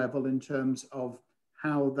local level in terms of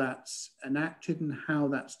how that's enacted and how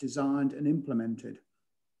that's designed and implemented?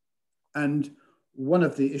 And one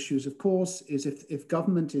of the issues, of course, is if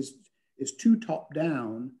government is too top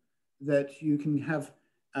down, that you can have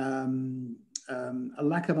a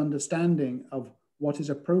lack of understanding of what is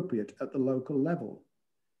appropriate at the local level,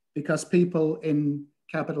 because people in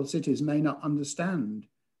capital cities may not understand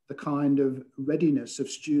the kind of readiness of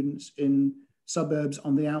students in suburbs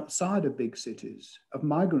on the outside of big cities, of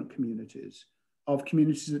migrant communities, of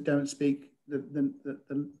communities that don't speak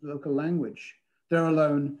the local language, let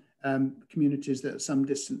alone communities that are some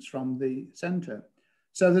distance from the center.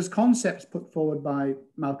 So there's concepts put forward by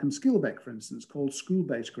Malcolm Skilbeck, for instance, called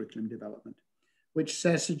school-based curriculum development, which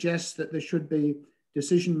suggests that there should be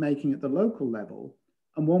decision-making at the local level.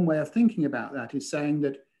 And one way of thinking about that is saying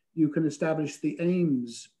that you can establish the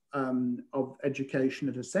aims of education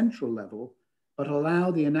at a central level, but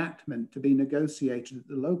allow the enactment to be negotiated at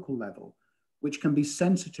the local level, which can be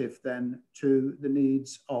sensitive then to the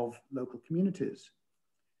needs of local communities.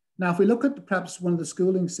 Now, if we look at perhaps one of the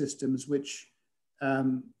schooling systems which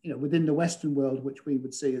within the Western world, which we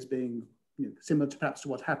would see as being similar to perhaps to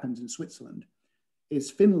what happens in Switzerland,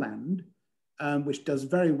 is Finland, which does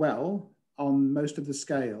very well on most of the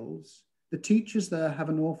scales. The teachers there have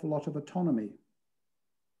an awful lot of autonomy.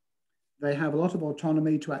 They have a lot of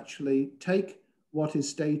autonomy to actually take what is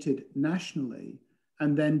stated nationally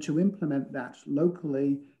and then to implement that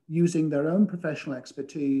locally using their own professional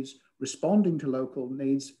expertise, responding to local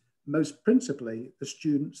needs, most principally the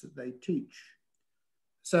students that they teach.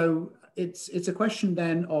 So it's a question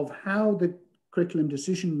then of how the curriculum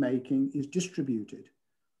decision-making is distributed.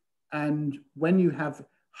 And when you have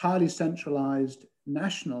highly centralized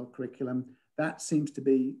national curriculum, that seems to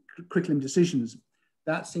be curriculum decisions.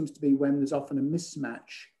 That seems to be when there's often a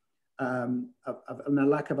mismatch and a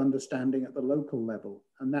lack of understanding at the local level.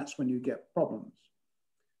 And that's when you get problems.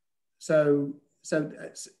 So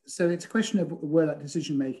it's a question of where that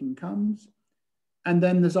decision-making comes. And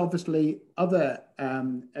then there's obviously other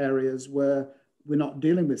areas where we're not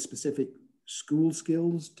dealing with specific school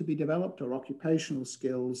skills to be developed or occupational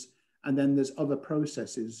skills. And then there's other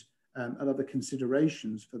processes and other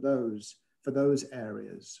considerations for those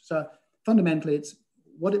areas. So fundamentally, it's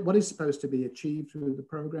what is supposed to be achieved through the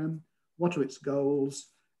program, what are its goals,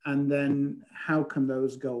 and then how can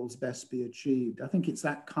those goals best be achieved? I think it's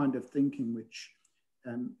that kind of thinking which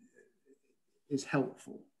is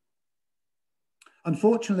helpful.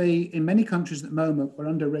 Unfortunately, in many countries at the moment, we're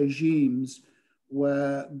under regimes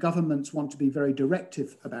where governments want to be very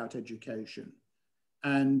directive about education.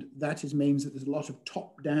 And that means that there's a lot of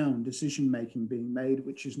top-down decision-making being made,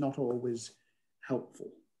 which is not always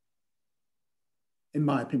helpful, in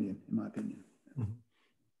my opinion. Mm-hmm.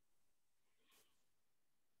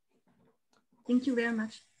 Thank you very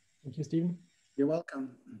much. Thank you, Stephen. You're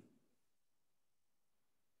welcome.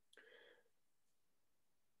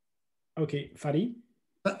 Okay, Fadi?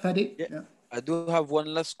 Fadi? Yeah. I do have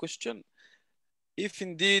one last question. If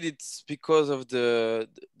indeed it's because of the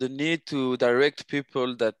need to direct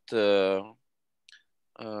people that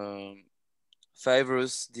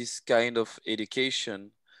favors this kind of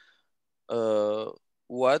education,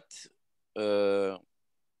 what,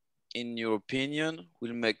 in your opinion,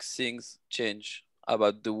 will make things change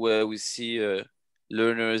about the way we see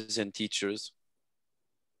learners and teachers?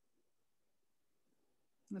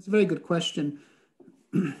 That's a very good question.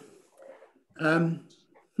 It's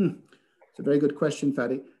a very good question,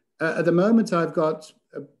 Fadi. At the moment, I've got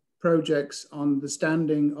projects on the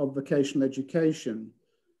standing of vocational education.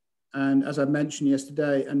 And as I mentioned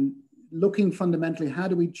yesterday, and looking fundamentally, how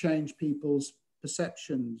do we change people's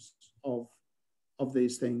perceptions of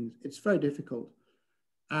these things? It's very difficult.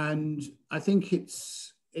 And I think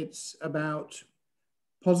it's about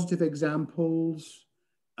positive examples,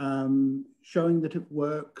 showing that it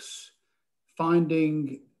works,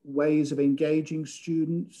 finding ways of engaging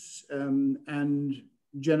students and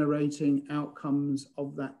generating outcomes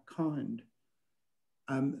of that kind.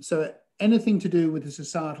 So anything to do with the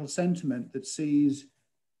societal sentiment that sees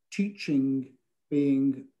teaching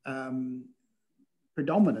being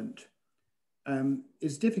predominant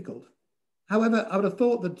is difficult. However, I would have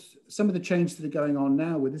thought that some of the changes that are going on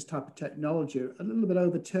now with this type of technology are a little bit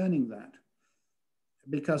overturning that,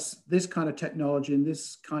 because this kind of technology and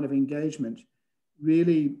this kind of engagement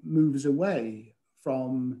really moves away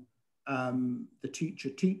from the teacher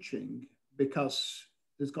teaching, because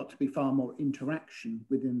there's got to be far more interaction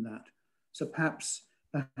within that. So perhaps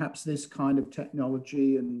this kind of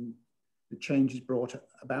technology and the changes brought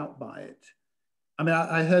about by it. I mean,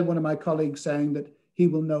 I heard one of my colleagues saying that he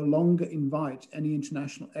will no longer invite any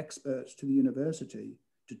international experts to the university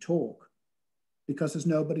to talk because there's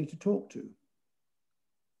nobody to talk to.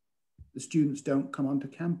 The students don't come onto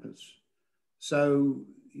campus. So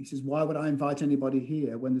he says, why would I invite anybody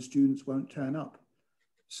here when the students won't turn up?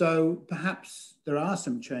 So perhaps there are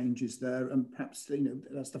some changes there, and perhaps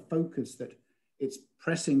that's the focus, that it's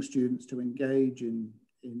pressing students to engage in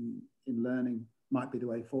learning might be the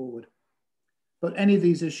way forward. But any of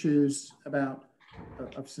these issues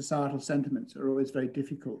of societal sentiments are always very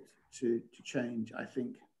difficult to change, I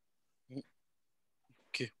think.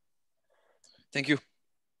 Okay. Thank you.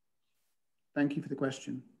 Thank you for the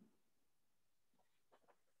question.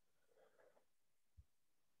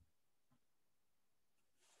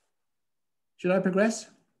 Should I progress?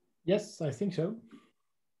 Yes, I think so.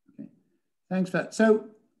 Okay. Thanks for that. So,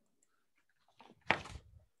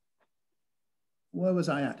 where was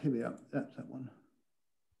I at? Here we are. That's that one.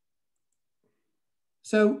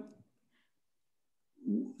 So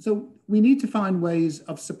we need to find ways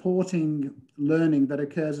of supporting learning that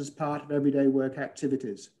occurs as part of everyday work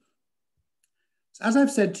activities. So as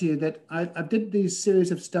I've said to you, that I did these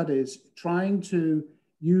series of studies trying to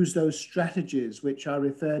use those strategies which I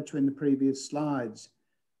referred to in the previous slides.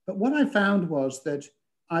 But what I found was that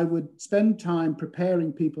I would spend time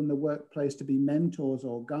preparing people in the workplace to be mentors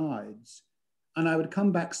or guides, and I would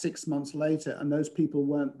come back 6 months later and those people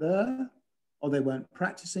weren't there, or they weren't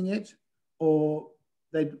practicing it, or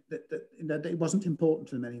it wasn't important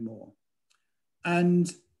to them anymore.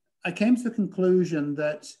 And I came to the conclusion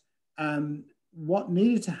that what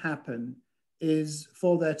needed to happen is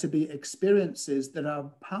for there to be experiences that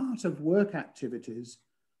are part of work activities,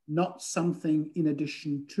 not something in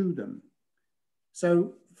addition to them.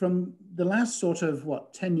 So from the last sort of,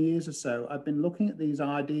 10 years or so, I've been looking at these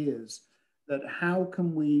ideas that how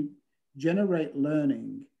can we generate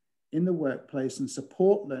learning in the workplace and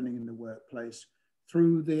support learning in the workplace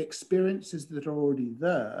through the experiences that are already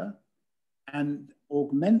there and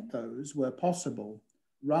augment those where possible,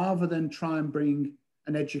 rather than try and bring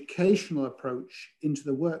an educational approach into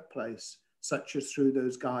the workplace, such as through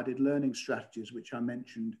those guided learning strategies, which I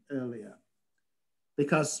mentioned earlier.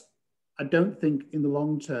 Because I don't think in the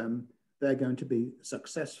long term, they're going to be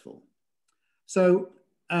successful. So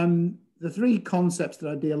the three concepts that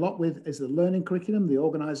I deal a lot with is the learning curriculum, the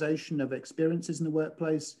organization of experiences in the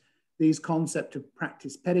workplace, these concepts of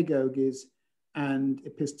practice pedagogies and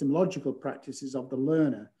epistemological practices of the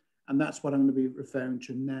learner. And that's what I'm going to be referring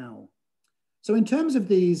to now. So in terms of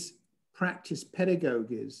these practice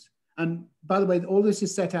pedagogies, and by the way, all this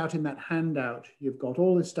is set out in that handout. You've got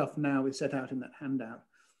all this stuff now is set out in that handout,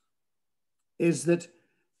 is that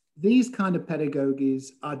these kind of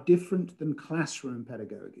pedagogies are different than classroom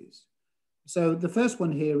pedagogies. So the first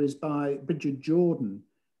one here is by Bridget Jordan.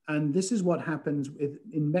 And this is what happens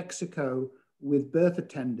in Mexico with birth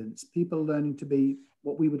attendants, people learning to be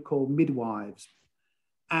what we would call midwives.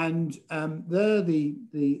 And there,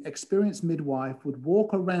 the experienced midwife would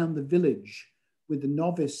walk around the village with the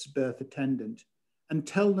novice birth attendant and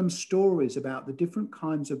tell them stories about the different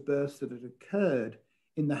kinds of births that had occurred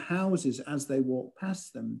in the houses as they walked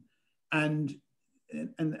past them, and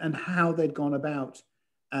how they'd gone about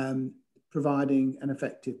providing an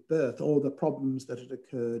effective birth, or the problems that had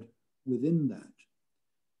occurred within that.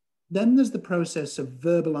 Then there's the process of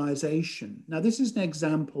verbalization. Now, this is an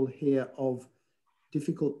example here of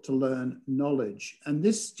difficult to learn knowledge. And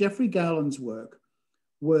this Jeffrey Gowland's work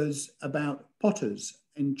was about potters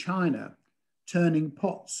in China turning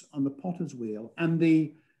pots on the potter's wheel. And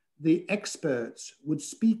the experts would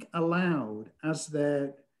speak aloud as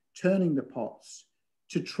they're turning the pots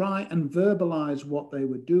to try and verbalize what they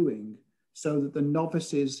were doing so that the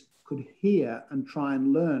novices could hear and try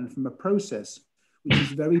and learn from a process which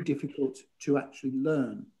is very difficult to actually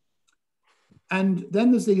learn. And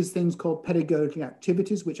then there's these things called pedagogical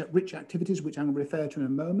activities, which I'm going to refer to in a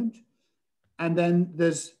moment. And then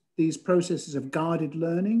there's these processes of guided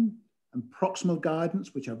learning and proximal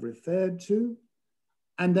guidance, which I've referred to.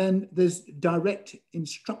 And then there's direct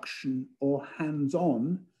instruction or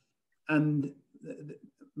hands-on. And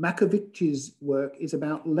Makovic's work is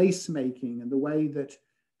about lace making and the way that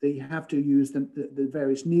they have to use the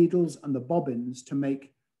various needles and the bobbins to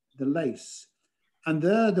make the lace. And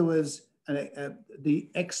there was the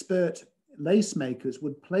expert lace makers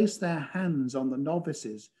would place their hands on the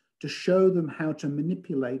novices to show them how to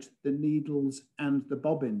manipulate the needles and the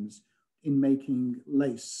bobbins in making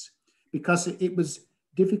lace, because it was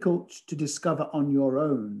difficult to discover on your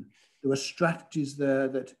own. There were strategies there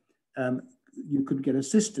that you could get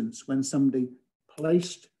assistance when somebody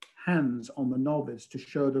placed hands on the novice to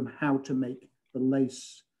show them how to make the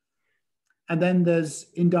lace. And then there's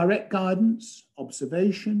indirect guidance,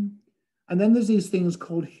 observation, and then there's these things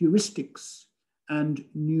called heuristics and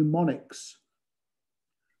mnemonics.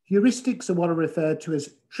 Heuristics are what are referred to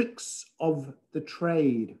as tricks of the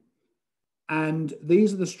trade. And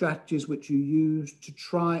these are the strategies which you use to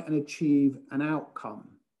try and achieve an outcome.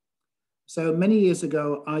 So many years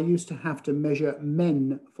ago, I used to have to measure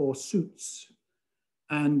men for suits.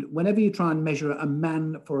 And whenever you try and measure a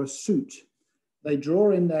man for a suit, they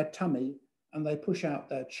draw in their tummy and they push out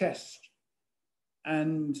their chest,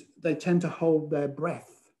 and they tend to hold their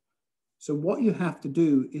breath. So what you have to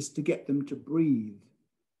do is to get them to breathe.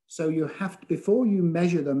 So you have to, before you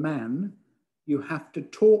measure the man, you have to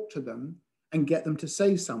talk to them and get them to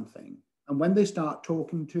say something. And when they start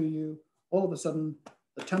talking to you, all of a sudden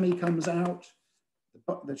the tummy comes out,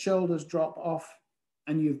 the shoulders drop off,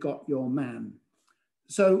 and you've got your man.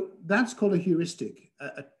 So that's called a heuristic,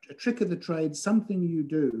 a trick of the trade, something you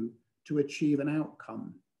do to achieve an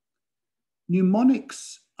outcome.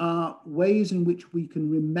 Mnemonics are ways in which we can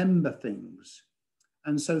remember things.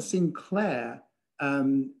 And so Sinclair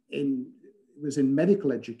was in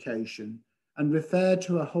medical education and referred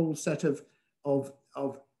to a whole set of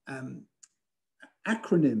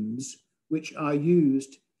acronyms which are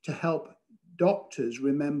used to help doctors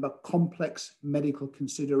remember complex medical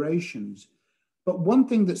considerations. But one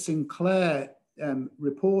thing that Sinclair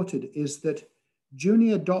reported is that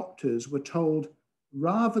junior doctors were told,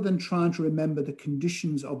 rather than trying to remember the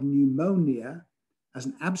conditions of pneumonia as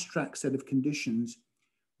an abstract set of conditions,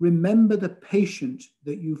 remember the patient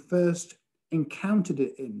that you first encountered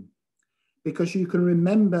it in, because you can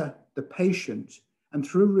remember the patient, and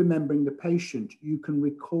through remembering the patient, you can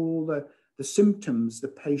recall the symptoms the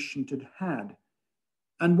patient had had.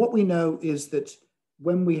 And what we know is that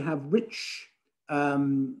when we have rich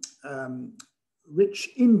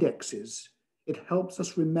indexes, it helps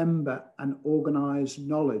us remember and organize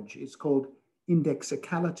knowledge. It's called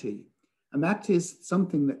indexicality. And that is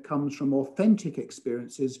something that comes from authentic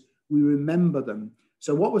experiences. We remember them.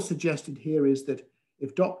 So what was suggested here is that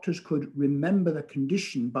if doctors could remember the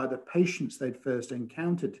condition by the patients they'd first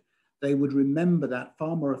encountered, they would remember that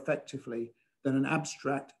far more effectively than an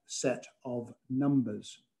abstract set of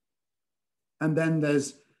numbers. And then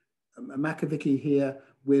there's a Makovicky here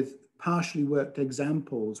with partially worked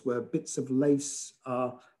examples where bits of lace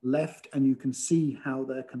are left and you can see how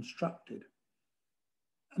they're constructed.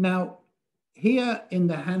 Now, here in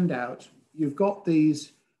the handout, you've got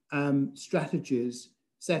these strategies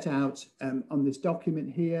set out on this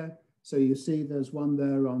document here. So you see there's one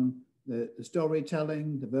there on the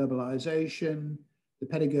storytelling, the verbalization, the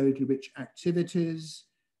pedagogy-rich activities,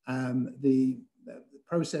 the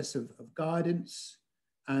process of guidance,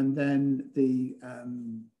 and then the,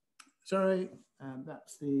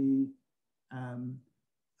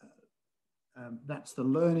 that's the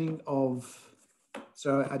learning of,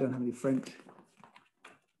 sorry, I don't have any French.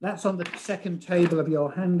 That's on the second table of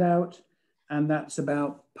your handout, and that's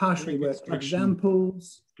about partially worked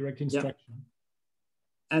examples. Direct instruction. Yep.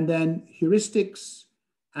 And then heuristics,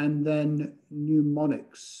 and then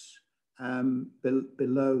mnemonics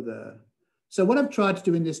below there. So what I've tried to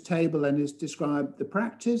do in this table then is describe the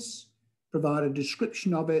practice, provide a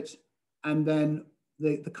description of it, and then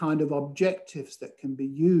the kind of objectives that can be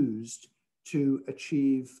used to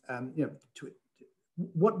achieve,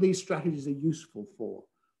 what these strategies are useful for,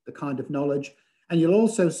 the kind of knowledge. And you'll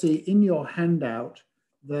also see in your handout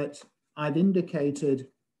that I've indicated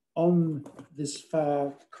on this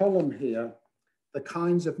far column here, the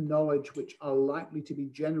kinds of knowledge which are likely to be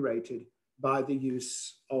generated by the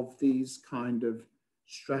use of these kind of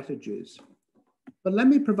strategies. But let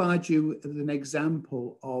me provide you with an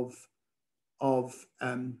example of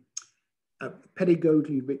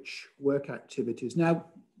pedagogy-rich work activities. Now,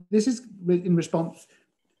 this is in response,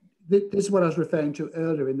 this is what I was referring to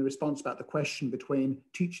earlier in the response about the question between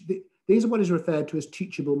these are what is referred to as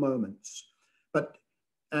teachable moments. But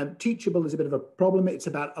teachable is a bit of a problem. It's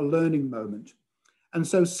about a learning moment. And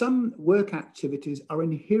so some work activities are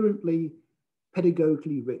inherently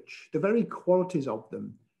pedagogically rich. The very qualities of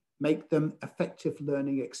them make them effective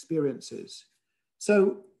learning experiences.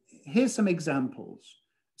 So here's some examples.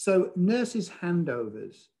 So nurses'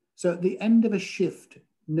 handovers. So at the end of a shift,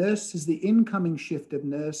 nurses, the incoming shift of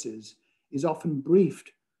nurses is often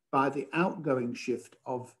briefed by the outgoing shift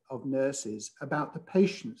of nurses about the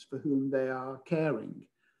patients for whom they are caring.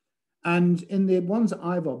 And in the ones that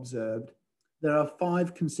I've observed, there are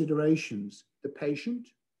 5 considerations: the patient,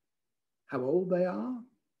 how old they are,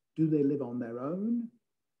 do they live on their own,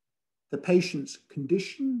 the patient's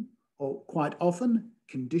condition, or quite often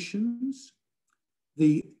conditions,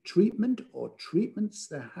 the treatment or treatments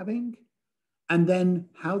they're having, and then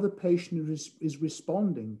how the patient is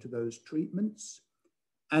responding to those treatments,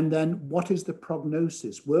 and then what is the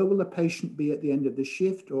prognosis? Where will the patient be at the end of the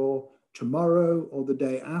shift, or tomorrow, or the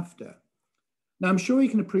day after? Now, I'm sure you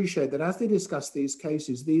can appreciate that as they discuss these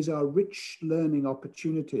cases, these are rich learning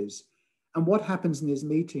opportunities. And what happens in these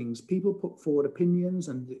meetings, people put forward opinions,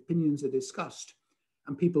 and the opinions are discussed,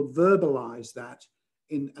 and people verbalize that,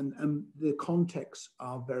 and the contexts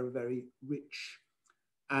are very, very rich.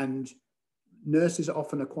 And nurses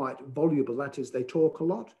often are quite voluble. That is, they talk a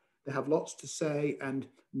lot, they have lots to say, and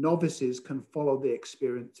novices can follow the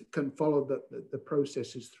experience, can follow the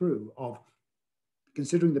processes through of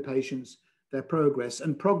considering the patients, their progress.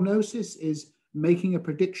 And prognosis is making a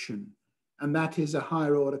prediction. And that is a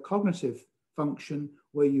higher order cognitive function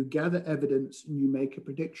where you gather evidence and you make a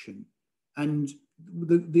prediction. And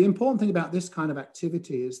the important thing about this kind of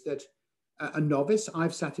activity is that a novice,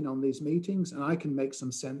 I've sat in on these meetings and I can make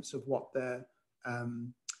some sense of what they're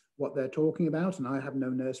talking about, and I have no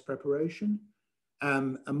nurse preparation.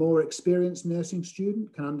 A more experienced nursing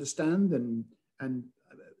student can understand and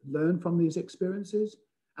learn from these experiences.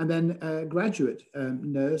 And then a graduate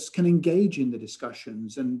nurse can engage in the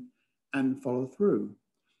discussions and follow through.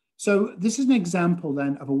 So this is an example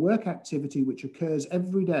then of a work activity which occurs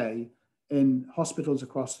every day in hospitals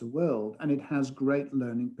across the world, and it has great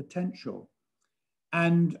learning potential.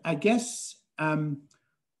 And I guess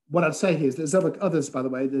what I'd say here is there's others, by the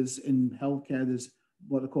way, there's in healthcare, there's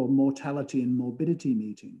what are called mortality and morbidity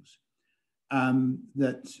meetings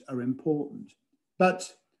that are important.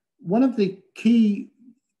 But one of the key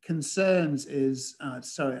concerns is,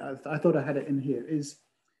 sorry, I thought I had it in here, is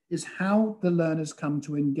how the learners come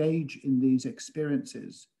to engage in these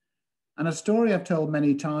experiences. And a story I've told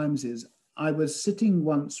many times is I was sitting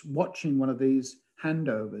once watching one of these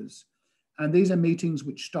handovers, and these are meetings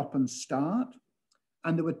which stop and start.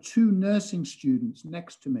 And there were two nursing students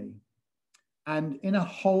next to me. And in a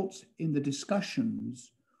halt in the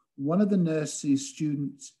discussions, one of the nursing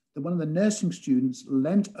students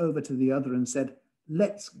leant over to the other and said,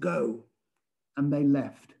 "Let's go." And they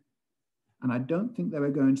left. And I don't think they were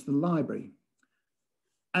going to the library.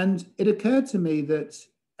 And it occurred to me that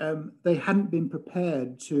they hadn't been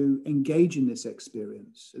prepared to engage in this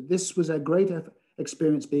experience. This was a great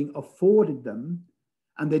experience being afforded them,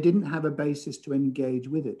 and they didn't have a basis to engage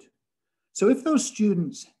with it. So if those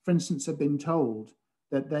students, for instance, had been told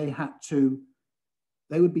that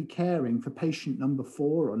they would be caring for patient number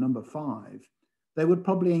 4 or number 5, they would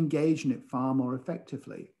probably engage in it far more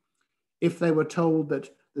effectively. If they were told that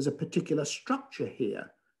there's a particular structure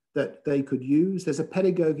here that they could use, there's a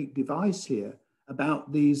pedagogic device here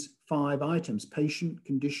about these 5 items: patient,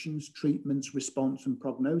 conditions, treatments, response, and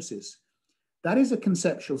prognosis. That is a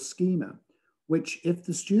conceptual schema, which if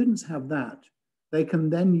the students have that, they can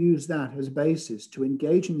then use that as a basis to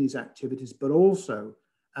engage in these activities, but also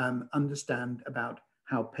understand about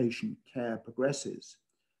how patient care progresses.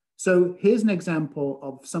 So here's an example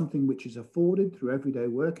of something which is afforded through everyday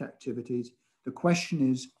work activities. The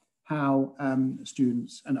question is how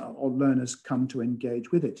students or learners come to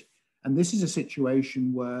engage with it. And this is a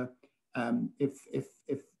situation where if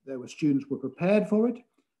there were students who were prepared for it,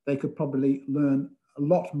 they could probably learn a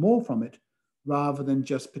lot more from it rather than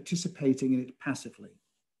just participating in it passively.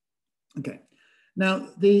 Okay, now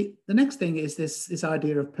the next thing is this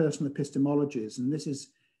idea of personal epistemologies, and this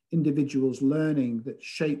is individuals learning that's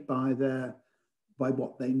shaped by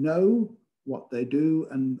what they know, what they do,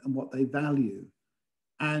 and what they value.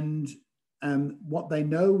 And what they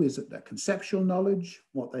know is that their conceptual knowledge,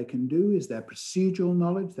 what they can do is their procedural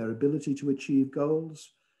knowledge, their ability to achieve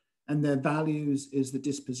goals, and their values is the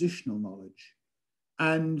dispositional knowledge.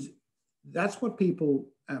 And that's what people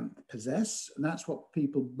possess, and that's what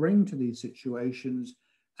people bring to these situations,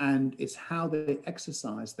 and it's how they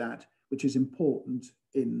exercise that which is important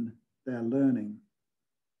in their learning.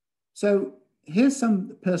 So here's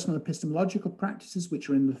some personal epistemological practices which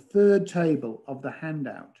are in the third table of the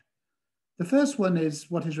handout. The first one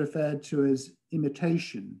is what is referred to as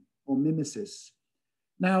imitation or mimesis.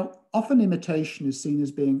 Now, often imitation is seen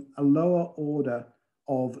as being a lower order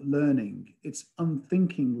of learning. It's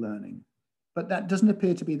unthinking learning, but that doesn't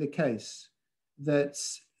appear to be the case. That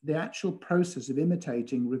the actual process of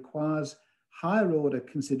imitating requires higher order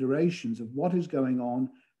considerations of what is going on,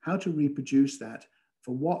 how to reproduce that,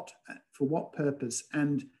 for what purpose,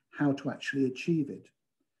 and how to actually achieve it.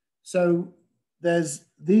 So there's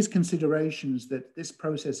these considerations that this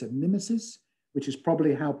process of mimesis, which is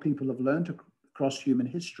probably how people have learned across human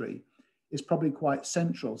history, is probably quite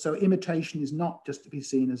central. So imitation is not just to be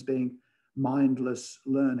seen as being mindless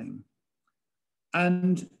learning.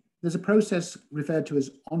 And there's a process referred to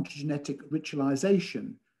as ontogenetic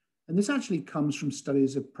ritualization. And this actually comes from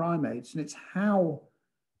studies of primates, and it's how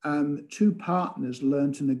two partners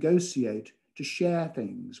learn to negotiate to share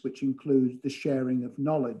things, which include the sharing of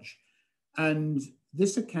knowledge. And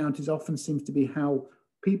this account often seems to be how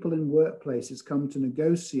people in workplaces come to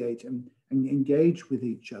negotiate and engage with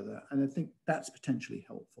each other. And I think that's potentially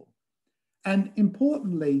helpful. And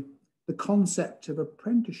importantly, the concept of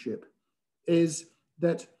apprenticeship is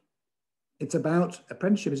that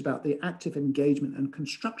apprenticeship is about the active engagement and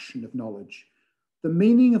construction of knowledge. The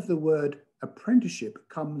meaning of the word apprenticeship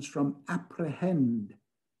comes from apprehend,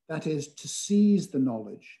 that is to seize the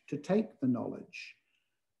knowledge, to take the knowledge.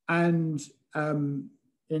 And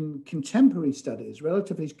in contemporary studies,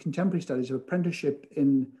 relatively contemporary studies of apprenticeship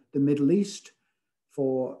in the Middle East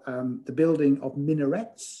for the building of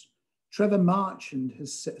minarets, Trevor Marchand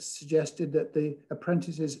has suggested that the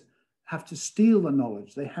apprentices have to steal the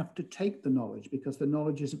knowledge. They have to take the knowledge because the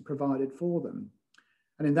knowledge isn't provided for them.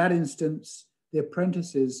 And in that instance, the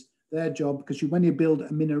apprentices, their job, because when you build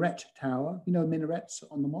a minaret tower, you know minarets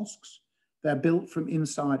on the mosques, they're built from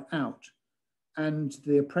inside out. And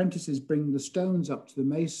the apprentices bring the stones up to the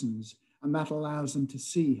masons, and that allows them to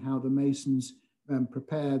see how the masons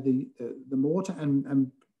prepare the mortar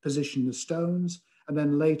and position the stones. And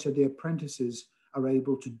then later the apprentices are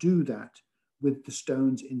able to do that with the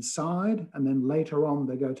stones inside, and then later on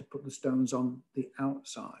they go to put the stones on the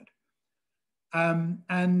outside.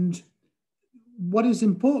 And what is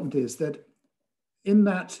important is that in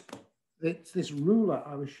that, this ruler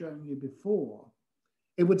I was showing you before,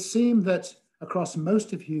 it would seem that across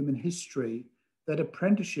most of human history, that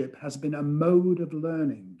apprenticeship has been a mode of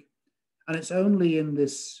learning. And it's only in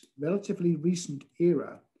this relatively recent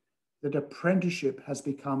era that apprenticeship has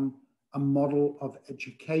become a model of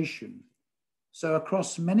education. So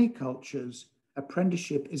across many cultures,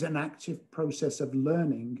 apprenticeship is an active process of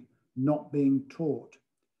learning, not being taught.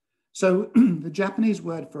 So the Japanese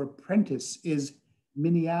word for apprentice is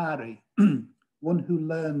miniari, one who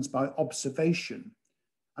learns by observation.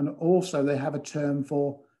 And also they have a term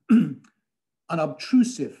for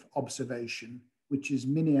unobtrusive observation, which is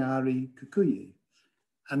miniari kukuyi.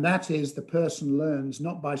 And that is the person learns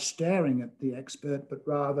not by staring at the expert, but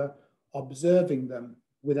rather observing them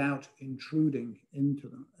without intruding into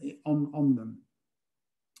them, on them.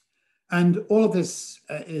 And all of this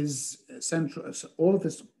is central, all of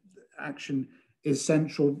this action is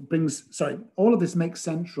central, all of this makes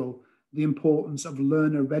central the importance of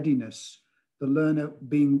learner readiness, the learner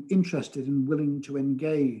being interested and willing to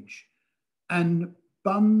engage. And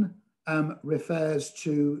Bun refers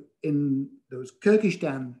to, in those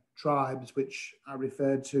Kyrgyzstan tribes, which I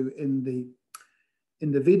referred to in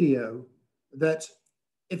the video, that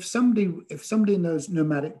if somebody in those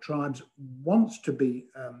nomadic tribes wants to be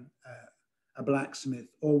a blacksmith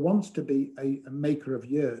or wants to be a maker of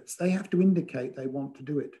yurts, they have to indicate they want to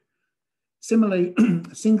do it. Similarly,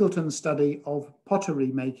 Singleton's study of pottery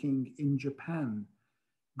making in Japan.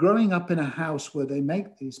 Growing up in a house where they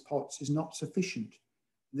make these pots is not sufficient.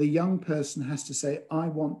 The young person has to say, I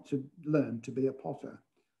want to learn to be a potter.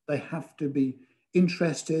 They have to be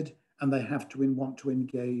interested and they have to want to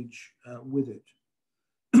engage with it.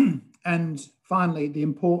 And finally, the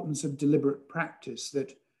importance of deliberate practice,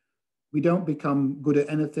 that we don't become good at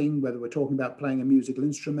anything, whether we're talking about playing a musical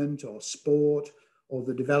instrument or sport or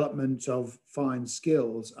the development of fine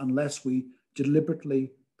skills, unless we deliberately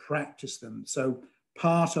practice them. So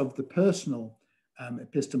part of the personal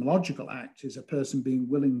epistemological act is a person being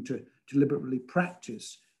willing to deliberately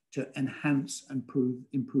practice to enhance and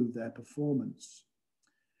improve their performance.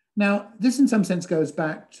 Now, this in some sense goes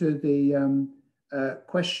back to the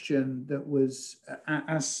question that was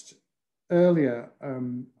asked earlier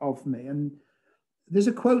of me. And there's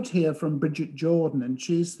a quote here from Bridget Jordan, and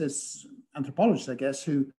she's this anthropologist, I guess,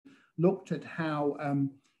 who looked at how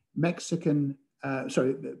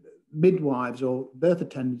midwives or birth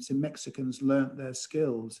attendants in Mexicans learnt their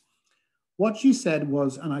skills. What she said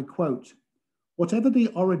was, and I quote, "Whatever the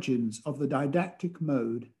origins of the didactic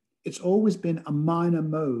mode, it's always been a minor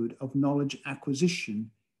mode of knowledge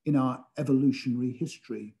acquisition in our evolutionary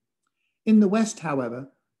history. In the West, however,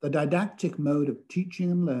 the didactic mode of teaching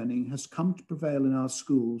and learning has come to prevail in our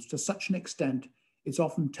schools to such an extent it's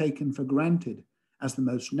often taken for granted as the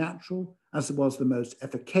most natural, as it was the most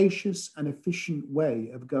efficacious and efficient way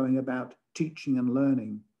of going about teaching and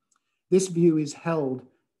learning. This view is held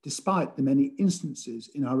despite the many instances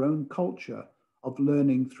in our own culture of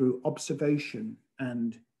learning through observation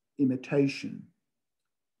and imitation."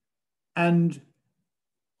 And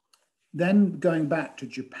then going back to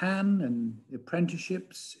Japan and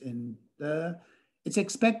apprenticeships in there, it's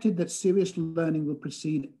expected that serious learning will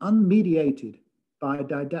proceed unmediated by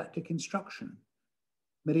didactic instruction.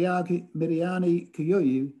 Miriani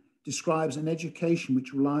Kiyoyu describes an education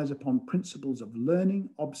which relies upon principles of learning,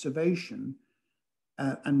 observation,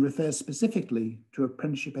 and refers specifically to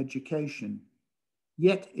apprenticeship education.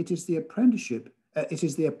 Yet it is the apprentice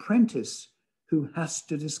who has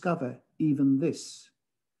to discover even this.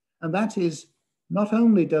 And that is, not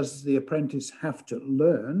only does the apprentice have to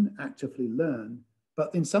learn, actively learn,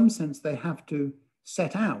 but in some sense they have to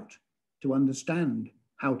set out to understand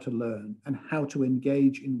how to learn and how to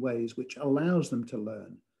engage in ways which allows them to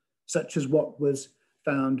learn, such as what was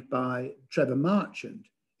found by Trevor Marchant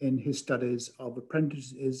in his studies of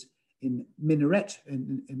apprentices in minaret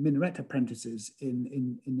apprentices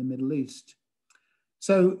in the Middle East.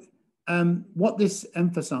 So what this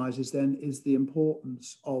emphasizes then is the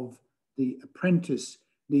importance of the apprentice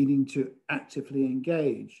needing to actively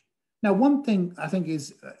engage. Now, one thing I think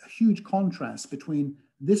is a huge contrast between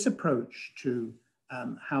this approach to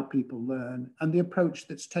how people learn and the approach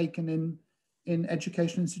that's taken in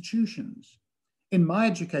educational institutions. In my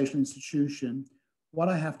educational institution, what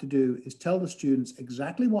I have to do is tell the students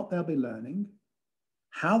exactly what they'll be learning,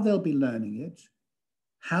 how they'll be learning it,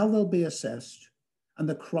 how they'll be assessed, and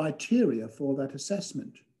the criteria for that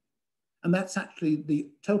assessment. And that's actually the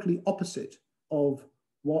totally opposite of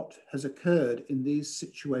what has occurred in these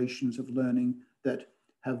situations of learning that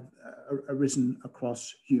have arisen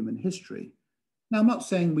across human history. Now, I'm not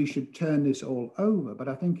saying we should turn this all over, but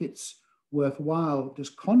I think it's worthwhile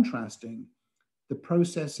just contrasting the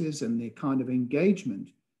processes and the kind of engagement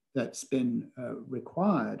that's been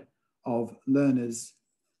required of learners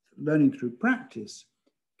learning through practice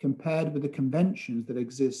compared with the conventions that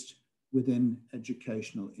exist within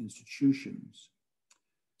educational institutions.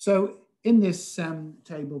 So in this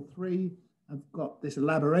table 3, I've got this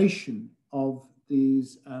elaboration of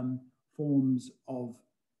these forms of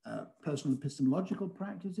personal epistemological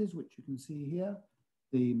practices, which you can see here,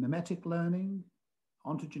 the mimetic learning,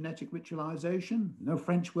 ontogenetic ritualization, no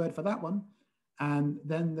French word for that one. And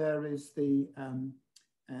then there is the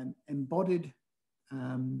embodied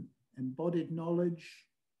knowledge,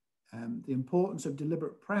 the importance of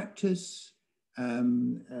deliberate practice.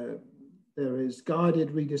 There is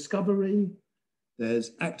guided rediscovery.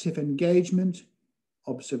 There's active engagement,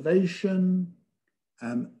 observation,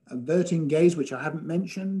 averting gaze, which I haven't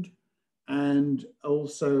mentioned, and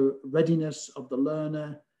also readiness of the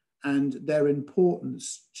learner and their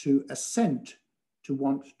importance to assent, to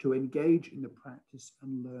want to engage in the practice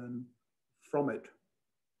and learn from it.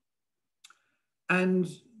 And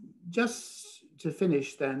just to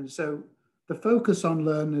finish then, so the focus on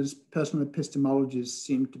learners' personal epistemologies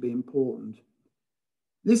seemed to be important.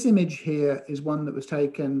 This image here is one that was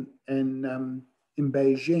taken in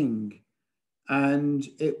Beijing, and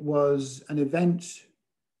it was an event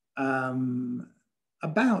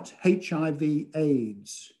about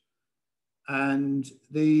HIV/AIDS. And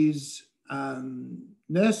these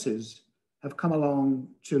nurses have come along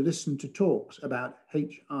to listen to talks about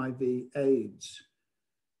HIV/AIDS.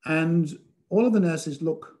 And all of the nurses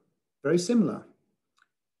look very similar.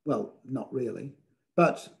 Well, not really,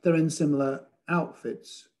 but they're in similar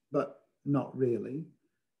outfits, but not really.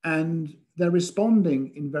 And they're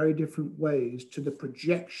responding in very different ways to the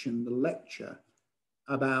projection, the lecture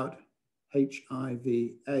about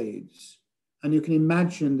HIV/AIDS. And you can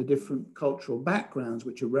imagine the different cultural backgrounds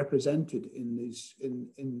which are represented in these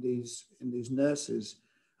nurses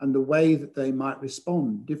and the way that they might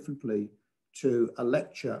respond differently to a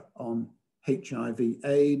lecture on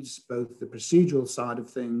HIV/AIDS, both the procedural side of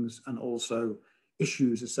things and also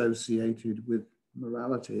issues associated with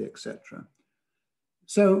morality, etc.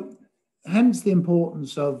 So hence the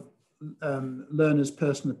importance of learners'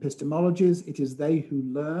 personal epistemologies. It is they who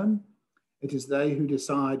learn. It is they who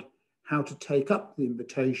decide how to take up the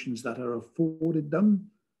invitations that are afforded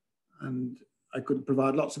them. And I could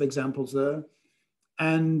provide lots of examples there.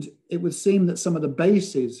 And it would seem that some of the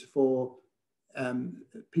bases for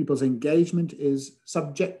people's engagement is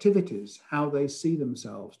subjectivities, how they see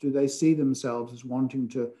themselves. Do they see themselves as wanting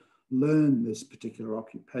to learn this particular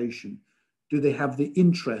occupation? Do they have the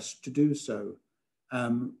interest to do so?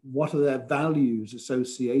 What are their values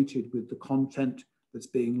associated with the content that's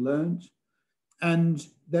being learned? And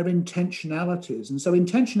their intentionalities. And so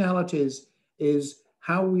intentionalities is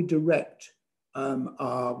how we direct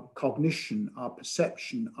our cognition, our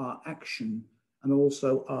perception, our action, and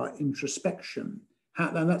also our introspection.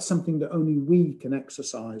 And that's something that only we can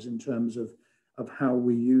exercise in terms of how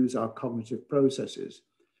we use our cognitive processes.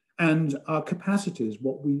 And our capacities,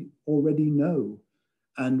 what we already know,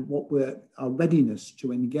 and our readiness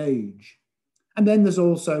to engage. And then there's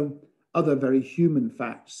also other very human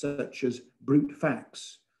facts, such as brute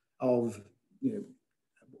facts of,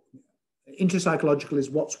 intrapsychological is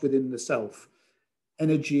what's within the self,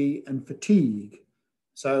 energy and fatigue.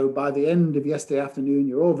 So by the end of yesterday afternoon,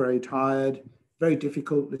 you're all very tired, very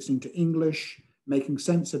difficult listening to English, making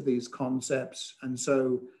sense of these concepts. And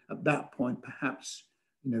so at that point, perhaps,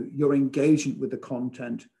 your engagement with the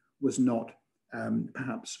content was not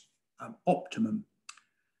perhaps optimum.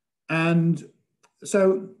 And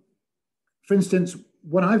so, for instance,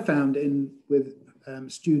 what I found with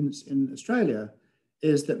students in Australia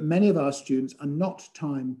is that many of our students are not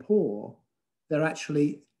time poor, they're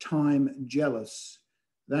actually time jealous.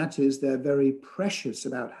 That is, they're very precious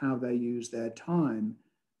about how they use their time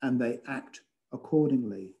and they act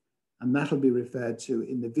accordingly. And that'll be referred to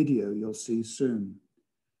in the video you'll see soon.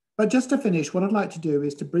 But just to finish, what I'd like to do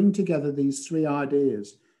is to bring together these 3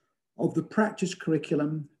 ideas of the practice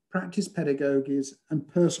curriculum, practice pedagogies, and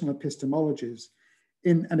personal epistemologies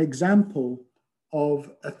in an example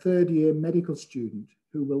of a 3rd-year medical student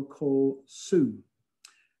who we'll call Sue.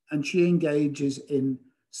 And she engages in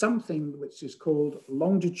something which is called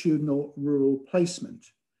longitudinal rural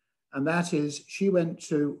placement. And that is, she went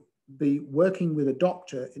to be working with a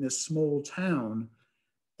doctor in a small town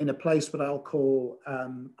in a place what I'll call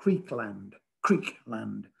Creekland.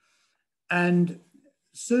 And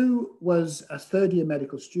Sue was a 3rd-year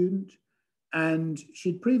medical student, and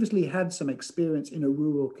she'd previously had some experience in a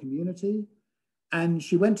rural community. And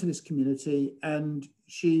she went to this community and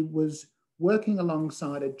she was working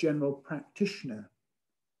alongside a general practitioner.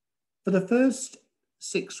 For the first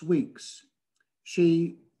 6 weeks,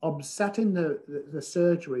 she sat in the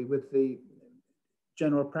surgery with the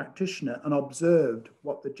general practitioner and observed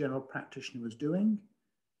what the general practitioner was doing.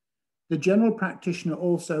 The general practitioner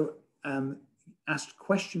also asked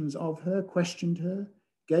questions of her, questioned her,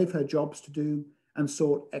 gave her jobs to do, and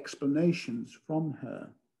sought explanations from her.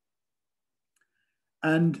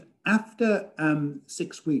 And after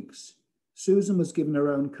 6 weeks, Susan was given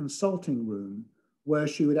her own consulting room where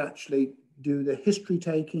she would actually do the history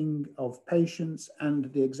taking of patients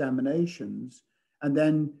and the examinations. And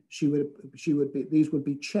then these would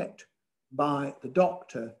be checked by the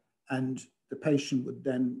doctor, and the patient would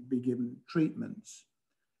then be given treatments.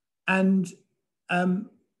 And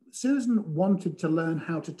Susan wanted to learn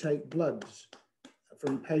how to take bloods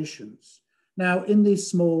from patients. Now, in these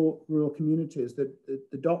small rural communities,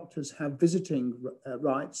 the doctors have visiting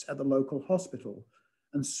rights at the local hospital,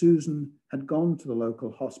 and Susan had gone to the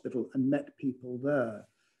local hospital and met people there.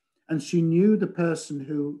 And she knew the person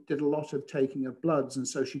who did a lot of taking of bloods, and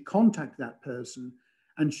so she contacted that person,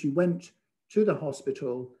 and she went to the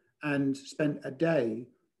hospital and spent a day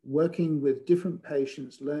working with different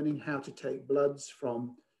patients, learning how to take bloods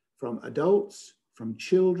from adults, from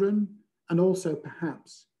children, and also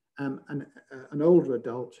perhaps an older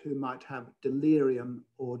adult who might have delirium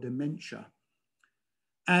or dementia.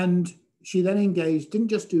 And she then engaged, didn't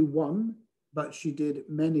just do one, but she did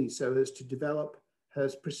many, so as to develop her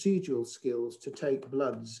procedural skills to take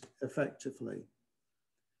bloods effectively.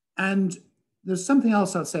 And there's something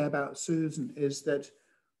else I'll say about Susan, is that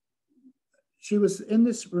she was in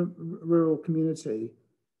this rural community.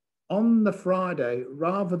 On the Friday,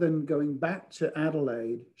 rather than going back to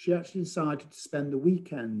Adelaide, she actually decided to spend the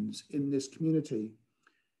weekends in this community.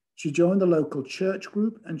 She joined the local church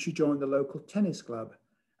group and she joined the local tennis club.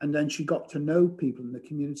 And then she got to know people in the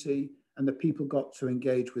community, and the people got to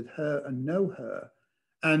engage with her and know her.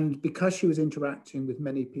 And because she was interacting with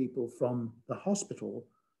many people from the hospital,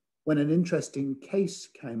 when an interesting case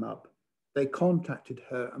came up, they contacted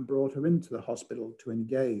her and brought her into the hospital to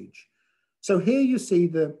engage. So here you see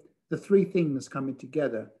the three things coming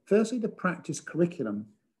together. Firstly, the practice curriculum,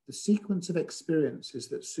 the sequence of experiences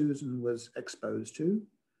that Susan was exposed to,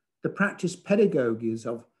 the practice pedagogies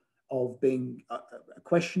of being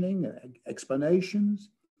questioning, explanations,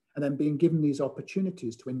 and then being given these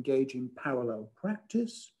opportunities to engage in parallel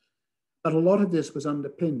practice. But a lot of this was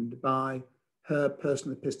underpinned by her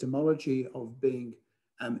personal epistemology of being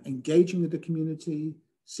engaging with the community,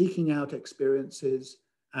 seeking out experiences,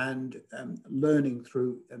 and learning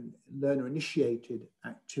through learner-initiated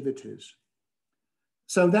activities.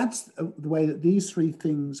 So that's the way that these three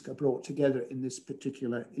things are brought together in this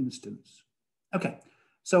particular instance. Okay,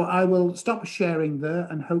 so I will stop sharing there,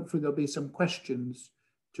 and hopefully there'll be some questions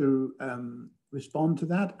to respond to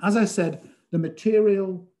that. As I said, the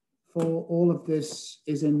material for all of this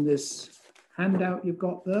is in this handout you've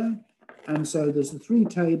got there. And so there's the three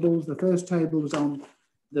tables. The first table is on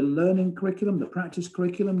the learning curriculum, the practice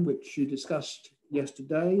curriculum, which you discussed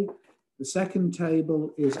yesterday. The second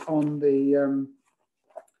table is on the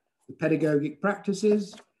pedagogic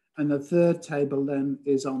practices. And the third table then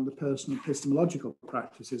is on the personal epistemological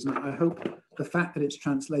practices. And I hope the fact that it's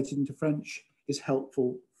translated into French is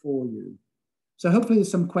helpful for you. So hopefully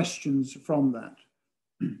there's some questions from that.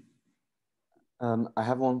 I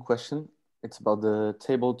have one question. It's about the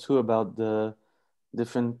table 2, about the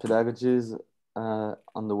different pedagogies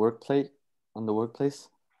on the workplace.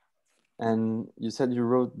 And you said you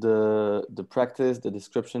wrote the practice, the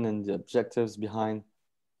description, and the objectives behind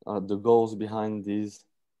the goals behind these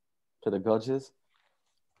pedagogies.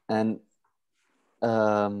 And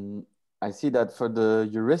I see that for the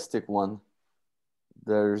heuristic one,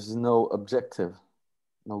 there's no objective,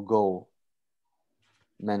 no goal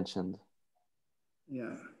mentioned.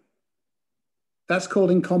 Yeah. That's called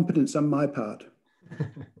incompetence on my part.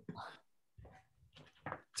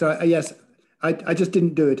 So yes, I just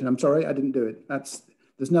didn't do it, and I'm sorry, I didn't do it.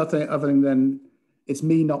 There's nothing other than it's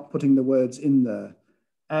me not putting the words in there.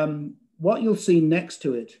 What you'll see next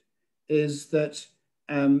to it is that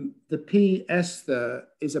the PS there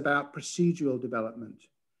is about procedural development,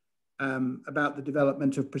 about the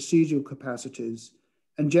development of procedural capacities.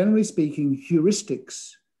 And generally speaking,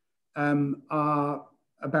 heuristics are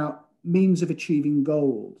about means of achieving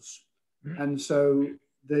goals. And so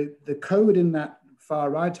the code in that far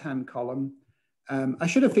right-hand column, I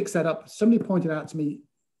should have fixed that up. Somebody pointed out to me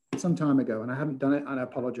some time ago, and I haven't done it, and I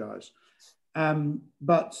apologize.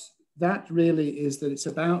 But that really is that it's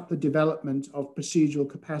about the development of procedural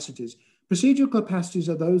capacities. Procedural capacities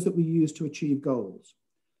are those that we use to achieve goals.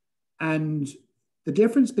 And the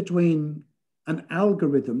difference between an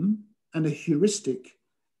algorithm and a heuristic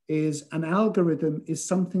is an algorithm is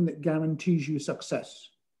something that guarantees you success.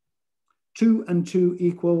 2 and 2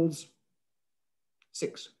 equals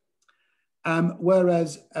 6.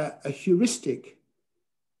 Whereas a heuristic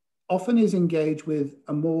often is engaged with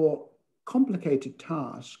a more complicated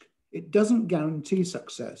task. It doesn't guarantee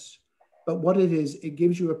success, but what it is, it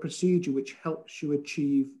gives you a procedure which helps you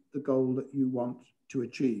achieve the goal that you want to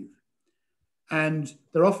achieve. And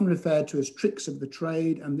they're often referred to as tricks of the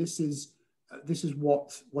trade, and this is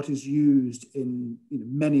what is used in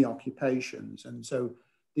many occupations. And so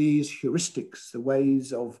these heuristics, the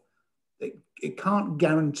ways of, it can't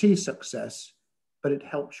guarantee success, but it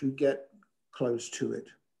helps you get close to it.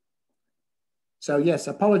 So yes,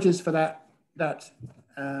 apologies for that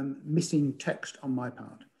missing text on my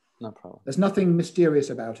part. No problem. There's nothing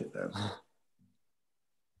mysterious about it though.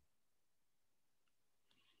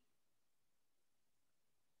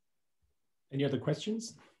 Any other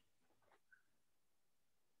questions?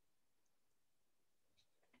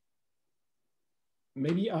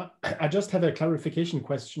 Maybe I just have a clarification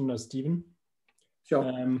question, Stephen.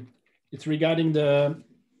 Sure. It's regarding the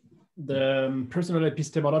personal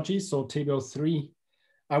epistemologies, so table 3.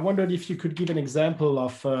 I wondered if you could give an example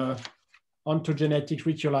of ontogenetic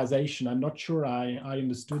ritualization. I'm not sure I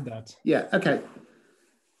understood that. Yeah, okay.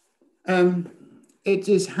 It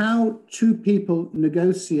is how two people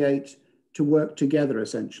negotiate to work together,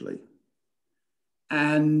 essentially.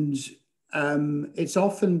 And it's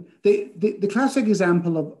often, the classic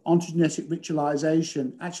example of ontogenetic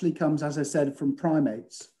ritualization actually comes, as I said, from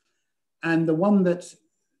primates. And the one that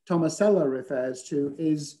Tomasella refers to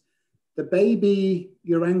is the baby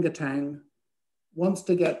orangutan wants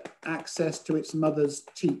to get access to its mother's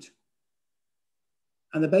teat.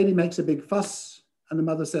 And the baby makes a big fuss, and the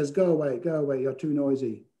mother says, go away, you're too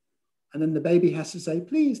noisy. And then the baby has to say,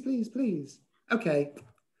 please, please, please. Okay.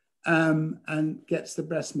 And gets the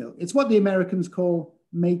breast milk. It's what the Americans call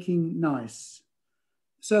making nice.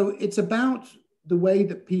 So it's about the way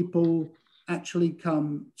that people actually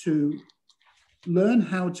come to learn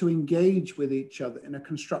how to engage with each other in a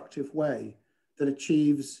constructive way that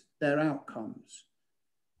achieves their outcomes.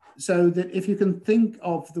 So that if you can think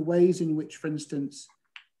of the ways in which, for instance,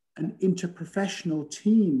 an interprofessional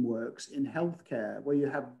team works in healthcare, where you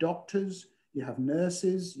have doctors, you have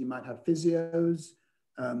nurses, you might have physios,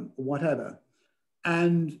 whatever.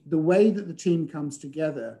 And the way that the team comes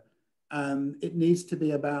together, it needs to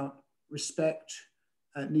be about respect,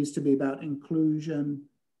 it needs to be about inclusion,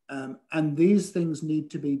 and these things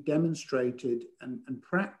need to be demonstrated and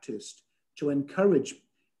practiced to encourage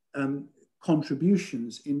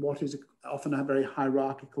contributions in what is often a very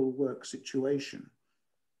hierarchical work situation.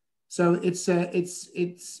 So it's the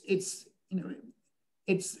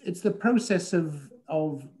process of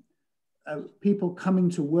people coming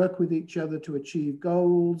to work with each other to achieve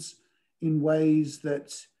goals in ways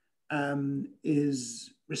that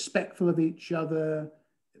is respectful of each other,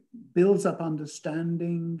 builds up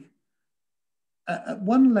understanding. At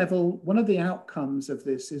one level, one of the outcomes of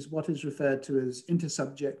this is what is referred to as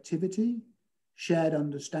intersubjectivity, shared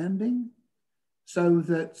understanding, so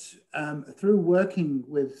that through working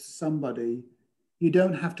with somebody, you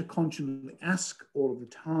don't have to constantly ask all of the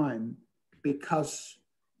time because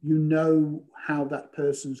you know how that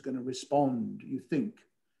person's going to respond, you think.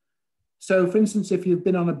 So for instance, if you've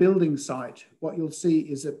been on a building site, what you'll see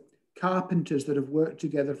is that carpenters that have worked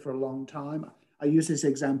together for a long time, I use this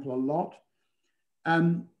example a lot.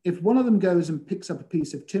 If one of them goes and picks up a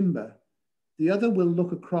piece of timber, the other will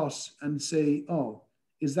look across and say, oh,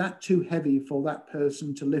 is that too heavy for that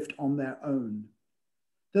person to lift on their own?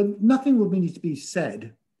 Nothing will need to be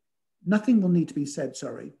said. Nothing will need to be said,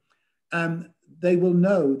 sorry. They will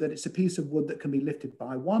know that it's a piece of wood that can be lifted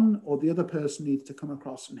by one, or the other person needs to come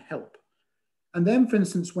across and help. And then, for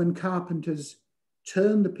instance, when carpenters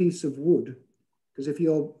turn the piece of wood, because if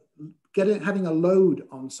you're having a load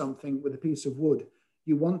on something with a piece of wood,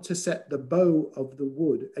 you want to set the bow of the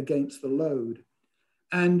wood against the load.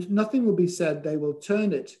 And nothing will be said. They will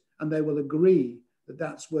turn it and they will agree that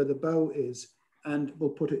that's where the bow is and will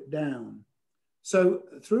put it down. So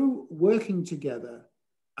through working together,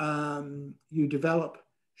 you develop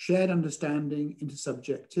shared understanding into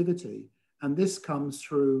subjectivity. And this comes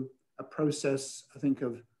through a process, I think,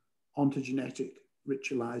 of ontogenetic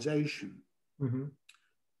ritualization. Mm-hmm.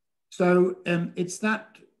 So it's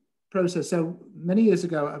that process. So many years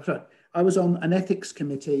ago, I was on an ethics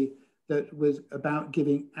committee that was about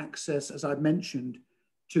giving access, as I've mentioned,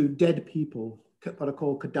 to dead people, what are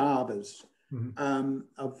called cadavers, mm-hmm.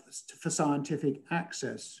 For scientific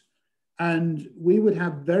access. And we would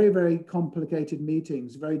have very, very complicated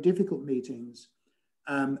meetings, very difficult meetings,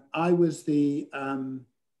 I was the,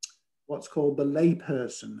 what's called the lay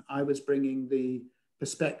person. I was bringing the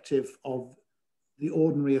perspective of the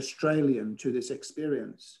ordinary Australian to this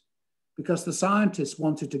experience, because the scientists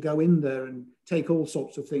wanted to go in there and take all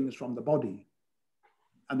sorts of things from the body.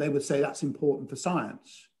 And they would say that's important for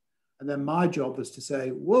science. And then my job was to say,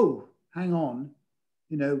 whoa, hang on,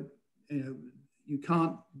 you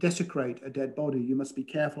can't desecrate a dead body. You must be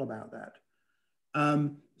careful about that.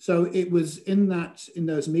 So it was in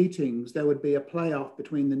those meetings, there would be a playoff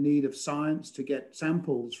between the need of science to get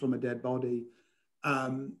samples from a dead body.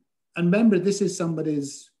 And remember, this is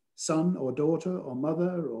somebody's son or daughter or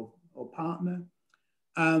mother or partner.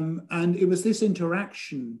 And it was this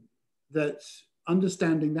interaction that,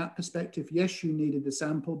 understanding that perspective, yes, you needed the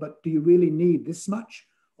sample, but do you really need this much,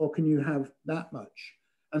 or can you have that much?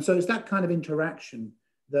 And so it's that kind of interaction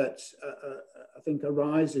that I think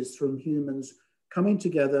arises from humans coming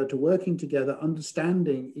together, to working together,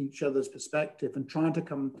 understanding each other's perspective and trying to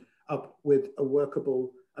come up with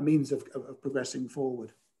a means of progressing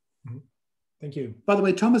forward. Mm-hmm. Thank you. By the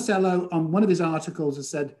way, Tomasello, on one of his articles, has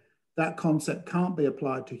said that concept can't be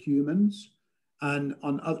applied to humans. And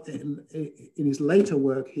in his later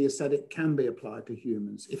work, he has said it can be applied to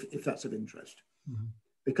humans, if that's of interest, mm-hmm.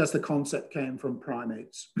 because the concept came from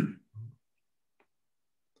primates.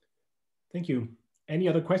 Thank you. Any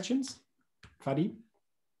other questions? Fadi?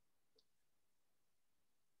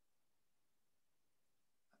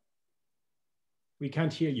 We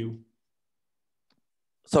can't hear you.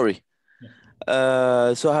 Sorry.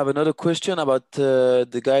 Yeah. So I have another question about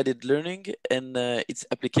the guided learning and its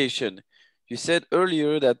application. You said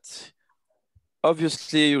earlier that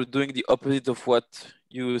obviously you're doing the opposite of what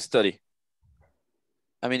you study.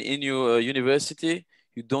 I mean, in your university,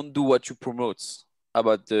 you don't do what you promote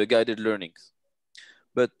about the guided learnings.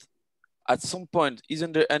 But at some point,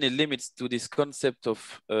 isn't there any limits to this concept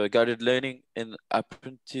of guided learning and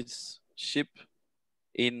apprenticeship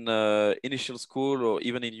in initial school or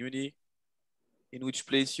even in uni, in which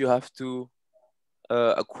place you have to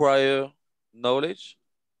acquire knowledge?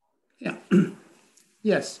 Yeah,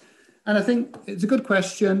 yes. And I think it's a good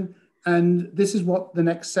question. And this is what the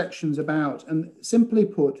next section's about. And simply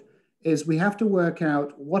put, is we have to work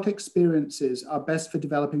out what experiences are best for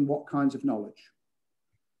developing what kinds of knowledge.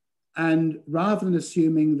 And rather than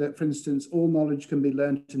assuming that, for instance, all knowledge can be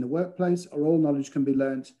learned in the workplace or all knowledge can be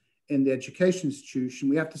learned in the education institution,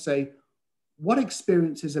 we have to say, what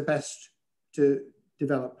experiences are best to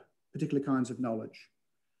develop particular kinds of knowledge?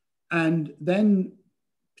 And then,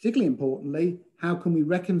 particularly importantly, how can we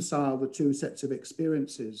reconcile the two sets of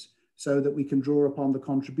experiences so that we can draw upon the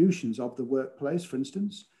contributions of the workplace, for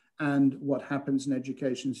instance, and what happens in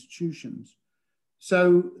education institutions?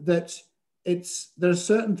 So that there are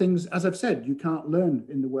certain things, as I've said, you can't learn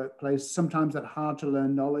in the workplace. Sometimes that's hard to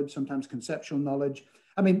learn knowledge, sometimes conceptual knowledge.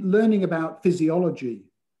 I mean, learning about physiology,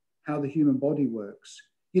 how the human body works,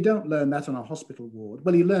 you don't learn that on a hospital ward.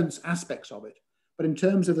 Well, you learn aspects of it, but in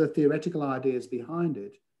terms of the theoretical ideas behind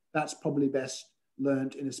it, that's probably best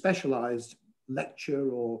learned in a specialized lecture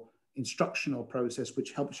or instructional process,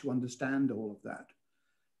 which helps you understand all of that.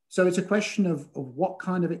 So it's a question of what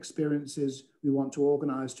kind of experiences we want to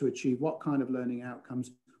organize to achieve what kind of learning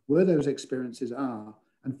outcomes, where those experiences are,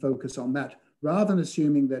 and focus on that, rather than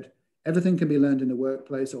assuming that everything can be learned in the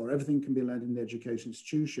workplace or everything can be learned in the education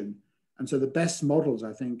institution. And so the best models,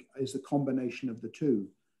 I think, is the combination of the two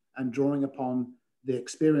and drawing upon the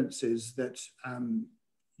experiences that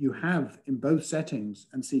you have in both settings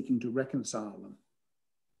and seeking to reconcile them.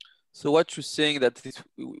 So what you're saying that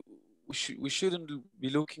we shouldn't be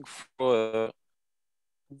looking for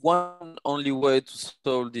one only way to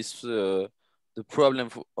solve this the problem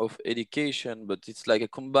of education, but it's like a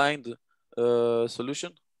combined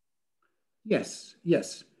solution? Yes,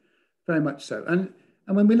 yes, very much so. And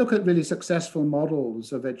when we look at really successful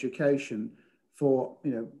models of education for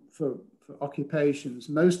occupations,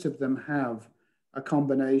 most of them have a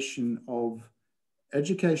combination of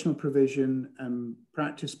educational provision and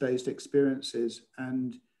practice-based experiences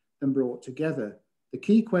and them brought together. The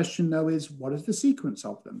key question, though, is what is the sequence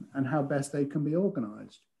of them and how best they can be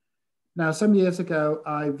organized? Now, some years ago,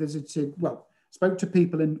 I spoke to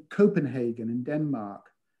people in Copenhagen in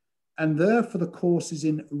Denmark, and there for the courses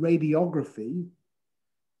in radiography,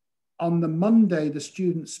 on the Monday, the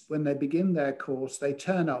students, when they begin their course, they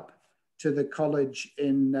turn up to the college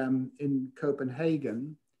in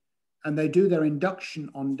Copenhagen, and they do their induction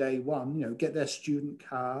on day one, get their student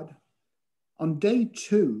card. On day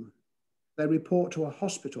two, they report to a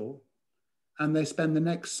hospital and they spend the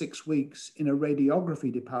next 6 weeks in a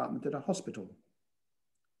radiography department at a hospital.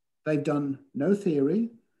 They've done no theory,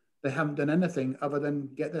 they haven't done anything other than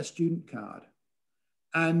get their student card.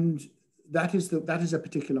 And that is a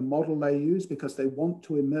particular model they use because they want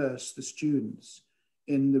to immerse the students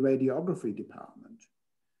in the radiography department.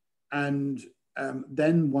 And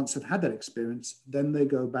then once they've had that experience, then they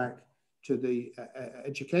go back to the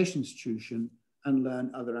education institution and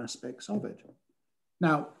learn other aspects of it.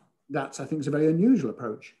 Now, that's, I think, is a very unusual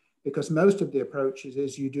approach because most of the approaches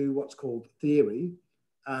is you do what's called theory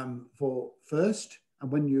for first,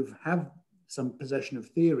 and when you have some possession of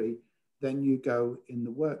theory, then you go in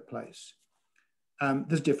the workplace.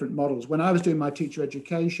 There's different models. When I was doing my teacher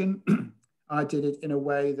education, I did it in a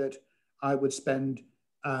way that I would spend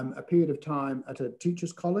a period of time at a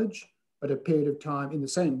teacher's college, but a period of time in the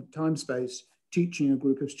same time space teaching a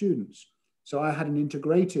group of students. So I had an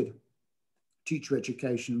integrated teacher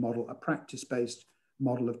education model, a practice-based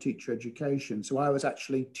model of teacher education. So I was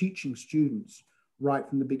actually teaching students right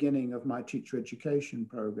from the beginning of my teacher education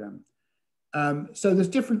program. So there's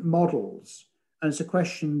different models, and it's a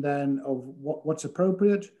question then of what's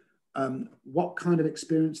appropriate, what kind of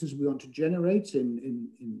experiences we want to generate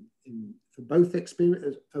for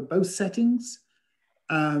both settings,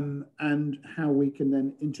 and how we can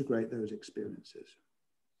then integrate those experiences.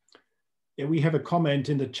 Yeah, we have a comment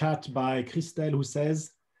in the chat by Christelle who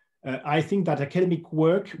says, I think that academic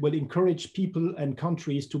work will encourage people and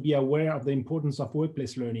countries to be aware of the importance of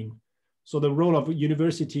workplace learning. So the role of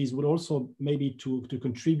universities would also maybe to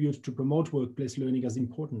contribute to promote workplace learning as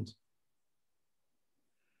important.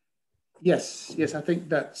 Yes, I think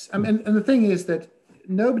that's, and the thing is that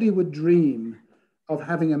nobody would dream of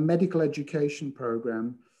having a medical education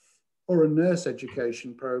program or a nurse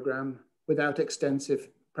education program without extensive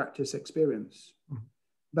practice experience.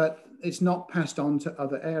 But it's not passed on to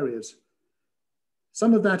other areas.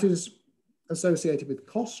 Some of that is associated with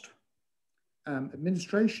cost,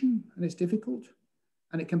 administration, and it's difficult,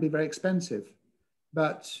 and it can be very expensive.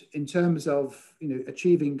 But in terms of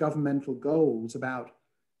achieving governmental goals about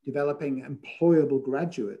developing employable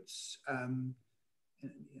graduates,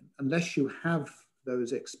 unless you have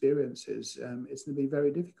those experiences, it's going to be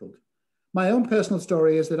very difficult. My own personal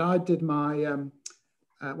story is that I did my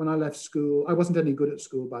when I left school, I wasn't any good at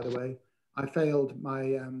school, by the way. I failed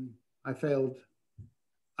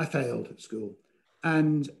at school.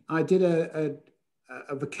 And I did a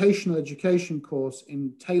vocational education course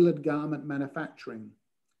in tailored garment manufacturing,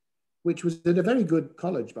 which was at a very good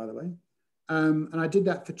college, by the way. And I did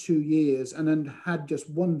that for 2 years and then had just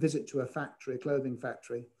one visit to a factory, a clothing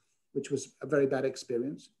factory, which was a very bad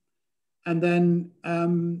experience. And then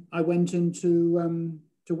I went into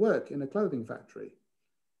to work in a clothing factory.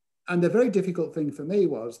 And the very difficult thing for me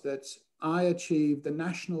was that I achieved the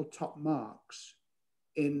national top marks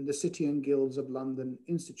in the City and Guilds of London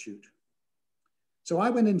Institute. So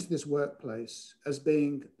I went into this workplace as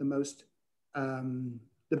being the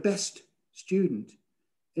best student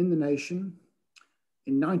in the nation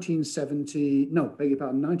in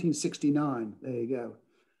 1969, there you go.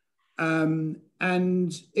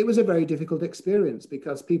 And it was a very difficult experience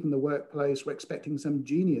because people in the workplace were expecting some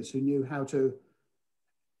genius who knew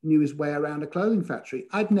his way around a clothing factory.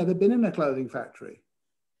 I'd never been in a clothing factory.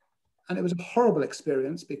 And it was a horrible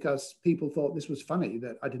experience because people thought this was funny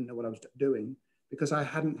that I didn't know what I was doing because I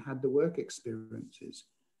hadn't had the work experiences.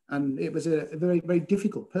 And it was a very, very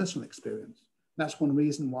difficult personal experience. That's one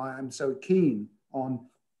reason why I'm so keen on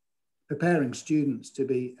preparing students to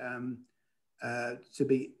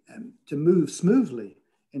move smoothly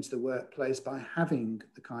into the workplace by having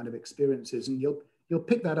the kind of experiences. And you'll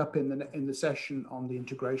pick that up in the session on the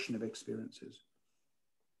integration of experiences.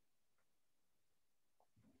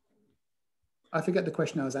 I forget the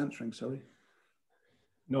question I was answering, sorry.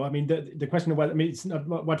 No, I mean, the question was, I mean, it's not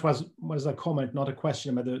what was a comment, not a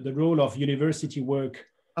question, but the role of university work.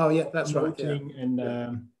 Oh, yeah, that's right. Yeah.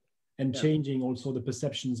 And changing also the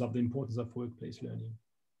perceptions of the importance of workplace learning.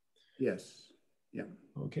 Yes, yeah.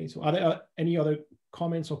 Okay, so are there any other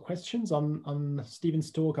comments or questions on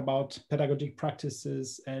Stephen's talk about pedagogic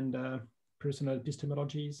practices and personal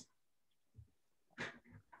epistemologies?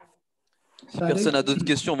 Si personne n'a d'autres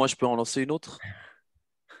questions, moi je peux en lancer une autre.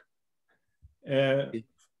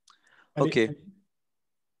 Okay.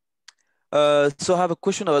 So I have a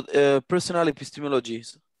question about personal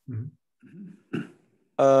epistemologies,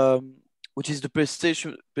 which is the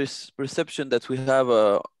perception that we have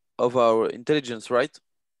of our intelligence, right?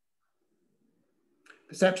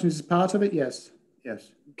 Perception is part of it, yes.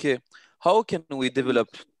 Yes. Okay. How can we develop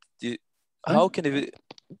how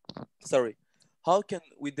can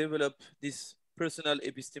we develop this personal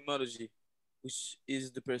epistemology, which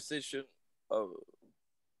is the perception of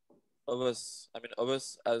us, I mean, of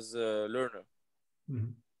us as a learner?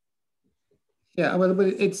 Mm-hmm. Yeah, well, but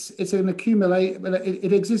it's an accumulate. Well,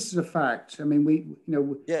 it exists as a fact. I mean,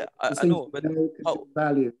 Yeah, I know, but how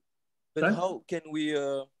value? But Sorry? how can we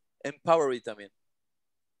empower it? I mean,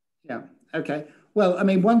 yeah, okay. Well, I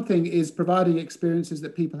mean, one thing is providing experiences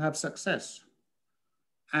that people have success,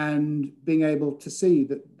 and being able to see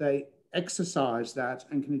that they exercise that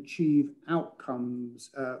and can achieve outcomes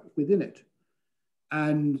within it.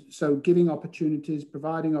 And so giving opportunities,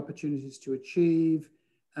 providing opportunities to achieve,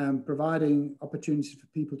 providing opportunities for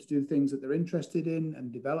people to do things that they're interested in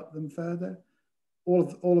and develop them further,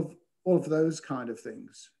 all of those kind of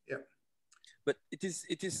things. Yeah. But it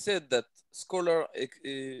is said that school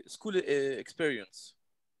experience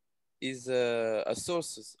is a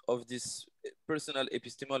source of this personal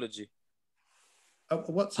epistemology.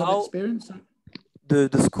 What sort of experience? The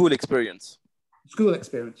school experience. School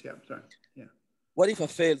experience, yeah, sorry. Yeah. What if I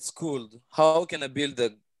failed school? How can I build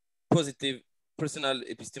a positive personal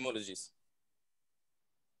epistemologies?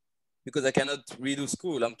 Because I cannot redo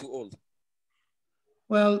school, I'm too old.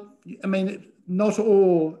 Well, I mean, not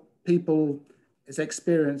all people's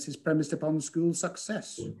experience is premised upon school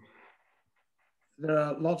success. There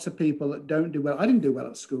are lots of people that don't do well. I didn't do well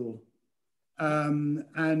at school.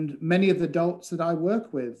 And many of the adults that I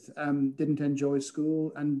work with didn't enjoy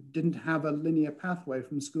school and didn't have a linear pathway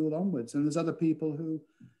from school onwards. And there's other people who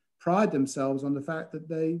pride themselves on the fact that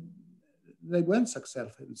they weren't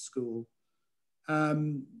successful in school.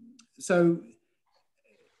 So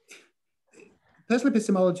personal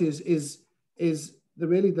epistemology is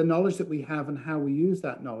really the knowledge that we have and how we use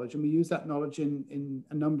that knowledge. And we use that knowledge in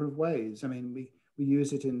a number of ways. I mean, we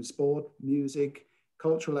use it in sport, music,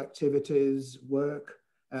 cultural activities, work,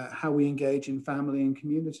 how we engage in family and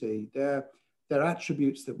community. They're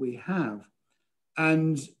attributes that we have.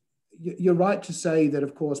 And you're right to say that,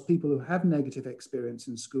 of course, people who have negative experience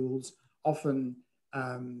in schools often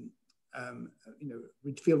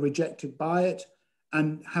feel rejected by it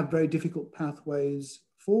and have very difficult pathways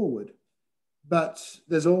forward. But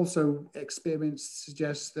there's also experience that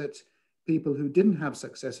suggests that people who didn't have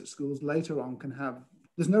success at schools later on can have,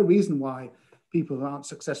 there's no reason why people who aren't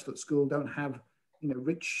successful at school don't have,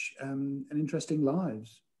 rich and interesting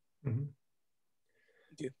lives. Mm-hmm.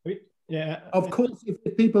 Thank you. Yeah. Of course,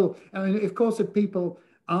 if people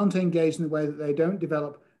aren't engaged in the way that they don't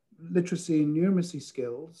develop literacy and numeracy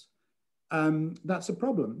skills, that's a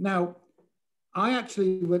problem. Now, I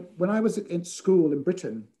actually, when I was in school in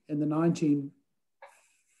Britain in the 1950s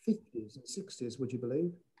and 60s, would you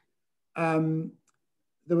believe,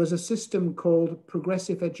 there was a system called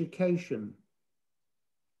progressive education.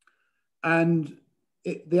 And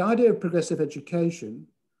the idea of progressive education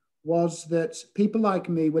was that people like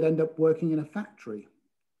me would end up working in a factory,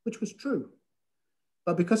 which was true.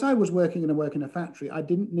 But because I was working in a factory, I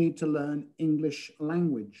didn't need to learn English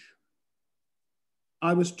language.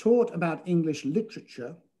 I was taught about English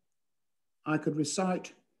literature. I could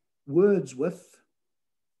recite Wordsworth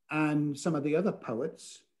and some of the other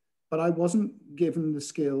poets, but I wasn't given the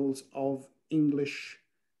skills of English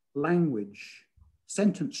language,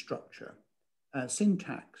 sentence structure,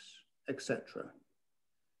 syntax, etc.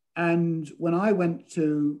 And when I went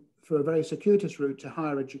for a very circuitous route to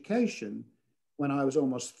higher education, when I was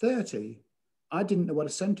almost 30, I didn't know what a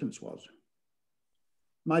sentence was.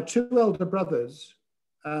 My two elder brothers,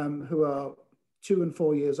 who are 2 and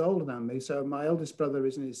 4 years older than me, so my eldest brother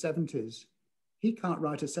is in his 70s, he can't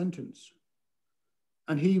write a sentence.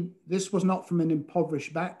 And this was not from an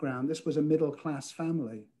impoverished background, this was a middle-class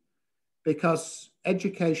family. Because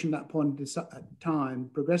education at that point in time,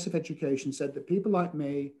 progressive education said that people like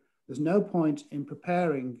me, there's no point in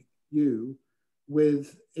preparing you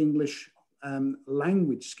with English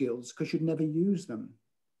language skills because you'd never use them.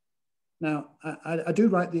 Now, I do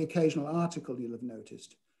write the occasional article, you'll have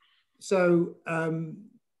noticed. So,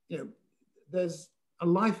 there's a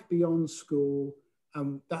life beyond school.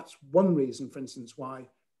 That's one reason, for instance, why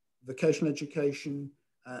vocational education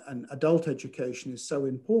and adult education is so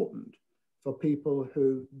important for people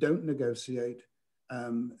who don't negotiate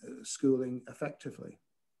schooling effectively.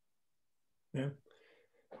 Yeah.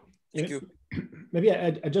 Thank you. Maybe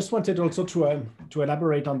I just wanted also to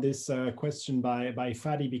elaborate on this question by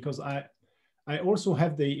Fadi, because I also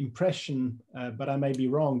have the impression, but I may be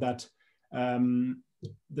wrong, that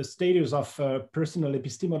the status of personal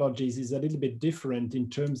epistemologies is a little bit different in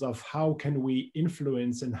terms of how can we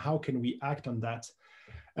influence and how can we act on that.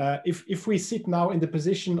 If we sit now in the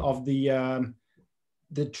position of the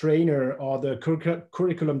trainer or the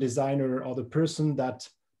curriculum designer or the person that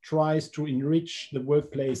tries to enrich the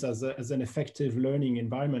workplace as an effective learning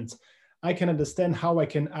environment, I can understand how I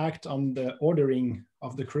can act on the ordering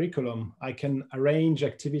of the curriculum. I can arrange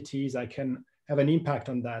activities, I can have an impact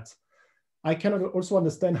on that. I can also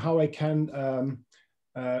understand how I can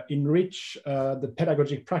enrich the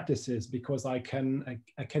pedagogic practices, because I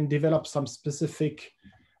can develop some specific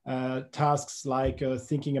tasks like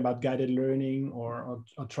thinking about guided learning or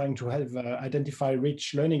trying to have identify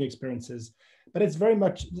rich learning experiences. But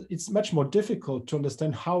it's much more difficult to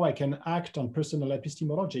understand how I can act on personal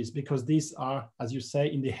epistemologies, because these are, as you say,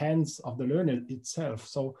 in the hands of the learner itself.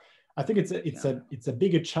 So I think it's a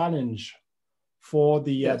bigger challenge for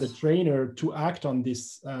the trainer to act on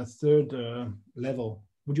this third level.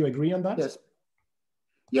 Would you agree on that? Yes.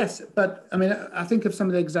 Yes, but I mean, I think of some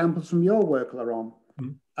of the examples from your work, Laurent,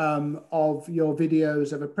 of your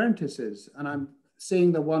videos of apprentices, and I'm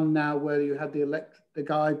seeing the one now where you had the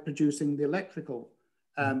guy producing the electrical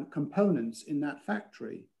components in that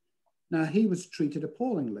factory. Now, he was treated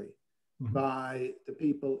appallingly by the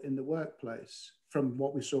people in the workplace from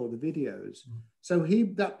what we saw in the videos. So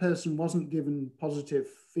that person wasn't given positive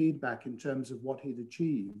feedback in terms of what he'd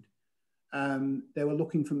achieved. They were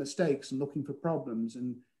looking for mistakes and looking for problems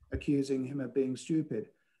and accusing him of being stupid.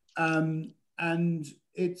 And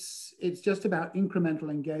it's just about incremental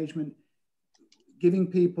engagement, giving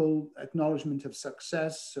people acknowledgement of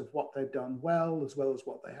success, of what they've done well as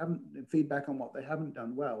what they haven't, feedback on what they haven't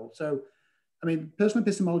done well. So, I mean, personal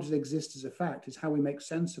epistemologies exist as a fact. It's how we make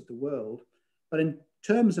sense of the world. But in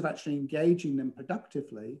terms of actually engaging them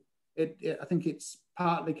productively, I think it's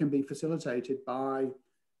partly can be facilitated by,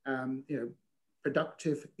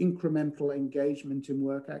 productive incremental engagement in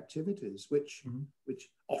work activities, which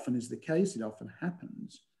often is the case. It often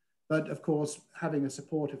happens. But of course, having a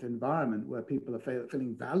supportive environment where people are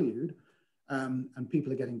feeling valued and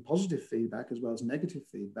people are getting positive feedback as well as negative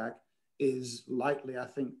feedback is likely, I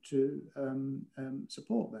think, to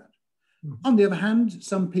support that. On the other hand,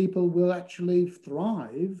 some people will actually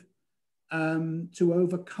thrive to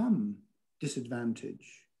overcome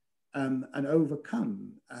disadvantage and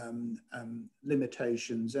overcome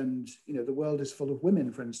limitations. And, the world is full of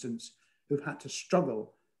women, for instance, who've had to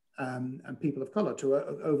struggle and people of color to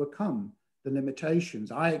overcome the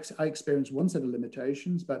limitations. I experienced one set of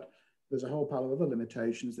limitations, but there's a whole pile of other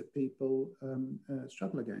limitations that people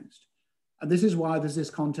struggle against. And this is why there's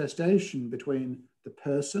this contestation between the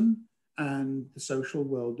person and the social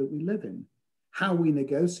world that we live in. How we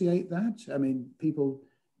negotiate that, I mean, people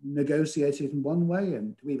negotiate it in one way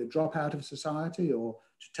and to either drop out of society or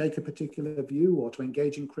to take a particular view or to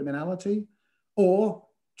engage in criminality or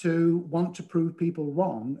to want to prove people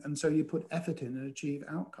wrong. And so you put effort in and achieve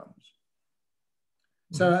outcomes.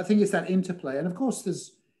 So I think it's that interplay. And of course,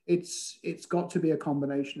 it's got to be a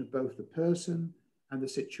combination of both the person and the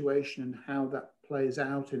situation and how that plays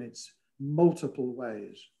out in its multiple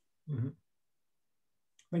ways.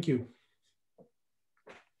 Thank you.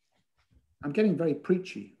 I'm getting very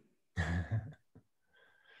preachy. It's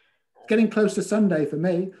getting close to Sunday for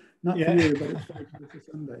me, not for you, but it's very close to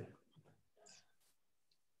Sunday.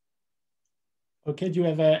 Okay, do you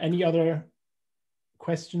have any other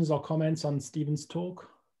questions or comments on Stephen's talk?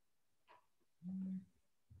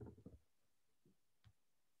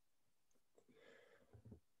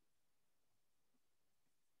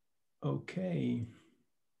 Okay.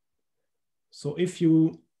 So if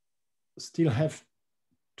you still have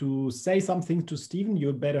to say something to Stephen,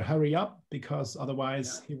 you better hurry up, because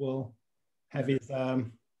otherwise he will have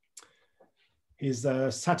his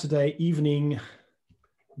Saturday evening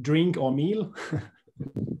drink or meal.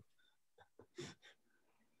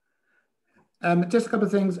 Just a couple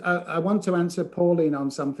of things. I want to answer Pauline on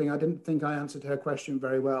something. I didn't think I answered her question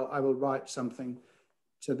very well. I will write something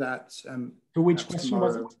to that. To which question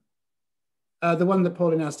tomorrow. Was it? The one that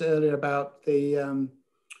Pauline asked earlier about the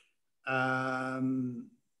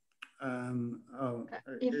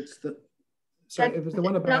it was the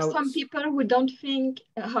one about. There are some people who don't think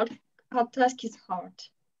hard task is hard.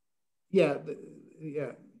 Yeah.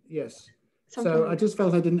 Yes. So I just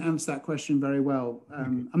felt I didn't answer that question very well.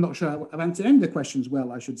 I'm not sure I've answered any of the questions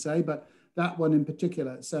well, I should say, but that one in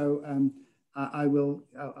particular. So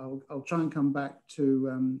I'll try and come back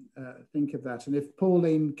to think of that. And if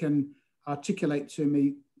Pauline can articulate to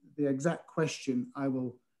me the exact question, I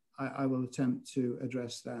will attempt to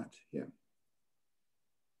address that. Yeah.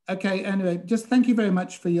 Okay, anyway, just thank you very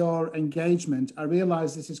much for your engagement. I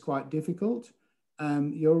realize this is quite difficult.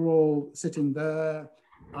 You're all sitting there.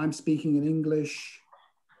 I'm speaking in English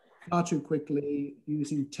far too quickly,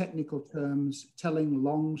 using technical terms, telling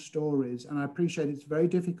long stories. And I appreciate it's very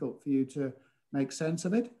difficult for you to make sense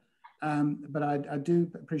of it. But I do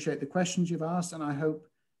appreciate the questions you've asked, and I hope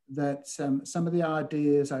that some of the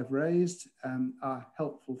ideas I've raised are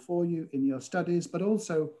helpful for you in your studies, but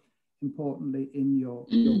also importantly in your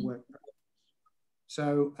work. So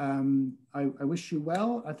I wish you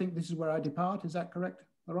well. I think this is where I depart. Is that correct,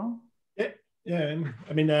 Laurent? Yeah.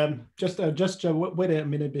 I mean, just wait a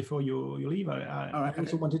minute before you leave. I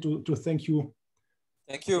also wanted to thank you.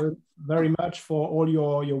 Thank you very much for all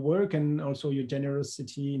your work and also your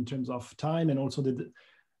generosity in terms of time, and also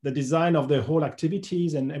the design of the whole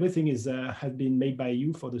activities, and everything has been made by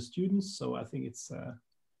you for the students. So I think it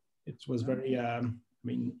was very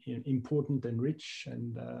important and rich.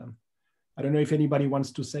 And I don't know if anybody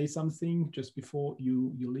wants to say something just before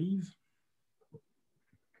you leave.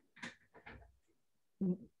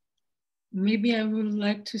 Maybe I would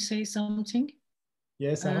like to say something.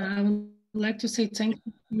 Yes. I would like to say thank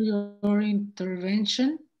you for your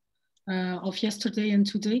intervention of yesterday and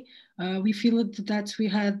today. We feel that we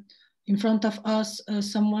had in front of us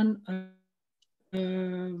someone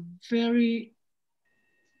very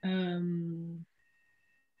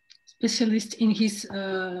specialist in his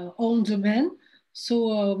own domain.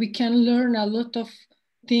 So we can learn a lot of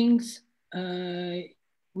things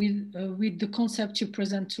with the concept you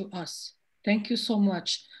present to us. Thank you so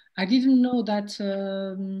much. I didn't know that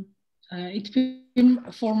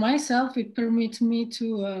for myself, it permits me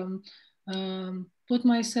to put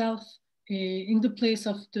myself in the place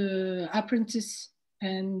of the apprentice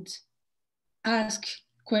and ask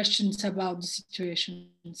questions about the situation.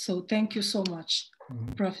 So thank you so much,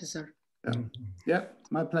 Professor. Yeah,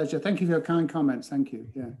 my pleasure. Thank you for your kind comments. Thank you.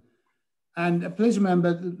 Yeah. And please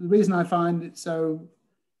remember, the reason I find it so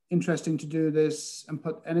interesting to do this and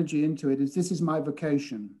put energy into it is this is my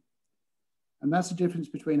vocation. And that's the difference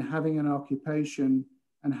between having an occupation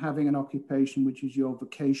and having an occupation which is your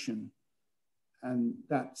vocation. And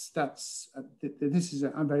I'm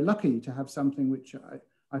very lucky to have something which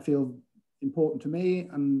I feel important to me,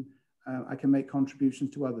 and I can make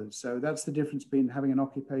contributions to others. So that's the difference between having an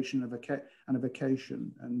occupation and a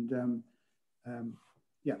vocation. And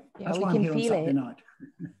yeah, that's why I'm here on Saturday night.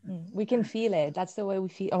 We can feel it. That's the way we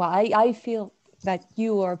feel. Well, I feel that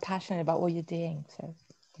you are passionate about what you're doing. So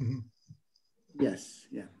yes,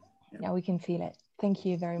 yeah. Yeah, we can feel it. Thank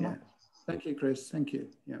you very much. Thank you, Chris. Thank you.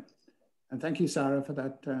 Yeah. And thank you, Sarah, for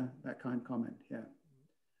that kind comment. Yeah.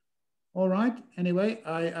 All right. Anyway,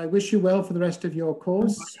 I wish you well for the rest of your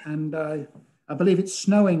course. And I believe it's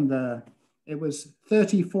snowing there. It was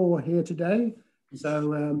 34 here today.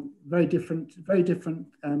 So very different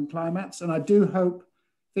climates. And I do hope,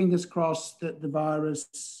 fingers crossed, that the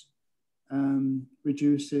virus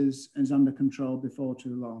reduces and is under control before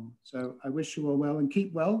too long. So I wish you all well and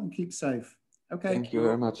keep safe. Okay. Thank you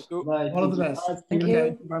very much. Bye. All of the best. Thank you.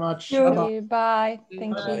 Okay. Very much. Bye. Bye.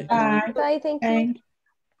 Thank you. Bye. Bye. Thank you.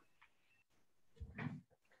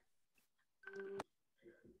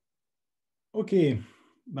 Ok.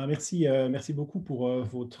 Ben, merci beaucoup pour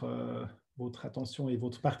votre attention et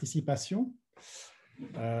votre participation.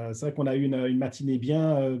 C'est vrai qu'on a eu une matinée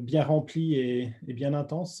bien remplie et bien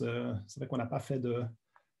intense. C'est vrai qu'on n'a pas fait de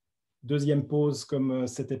deuxième pause comme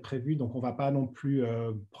c'était prévu, donc on ne va pas non plus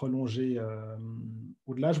prolonger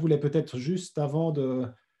au-delà. Je voulais peut-être juste, avant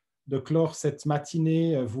de clore cette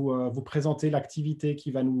matinée, vous présenter l'activité qui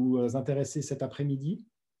va nous intéresser cet après-midi.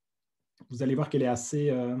 Vous allez voir qu'elle est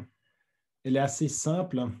assez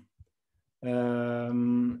simple.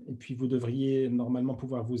 Et puis vous devriez normalement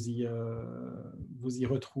pouvoir vous y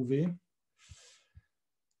retrouver.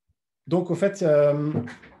 Donc, au fait,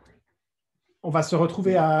 on va se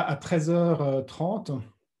retrouver à 13h30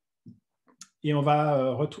 et on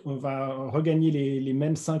va regagner les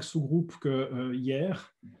mêmes 5 sous-groupes que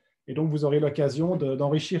hier. Et donc, vous aurez l'occasion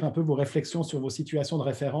d'enrichir un peu vos réflexions sur vos situations de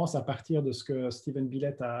référence à partir de ce que Steven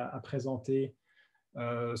Billett a présenté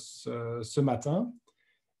ce matin.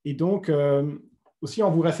 Et donc, aussi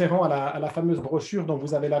en vous référant à la fameuse brochure, dont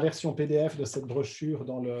vous avez la version PDF de cette brochure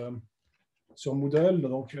sur Moodle,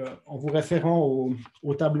 donc en vous référant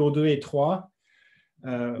au tableau 2 et 3,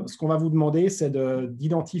 ce qu'on va vous demander, c'est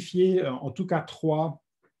d'identifier en tout cas 3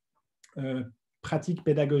 pratiques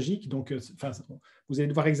pédagogiques. Donc, vous allez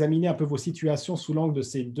devoir examiner un peu vos situations sous l'angle de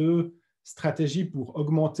ces 2 stratégies pour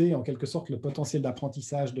augmenter en quelque sorte le potentiel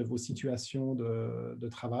d'apprentissage de vos situations de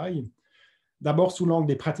travail. D'abord sous l'angle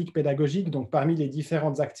des pratiques pédagogiques, donc parmi les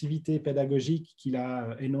différentes activités pédagogiques qu'il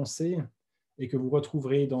a énoncées et que vous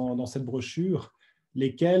retrouverez dans cette brochure,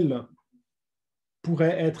 lesquelles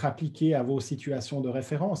pourraient être appliquées à vos situations de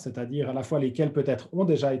référence, c'est-à-dire à la fois lesquelles peut-être ont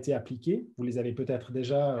déjà été appliquées, vous les avez peut-être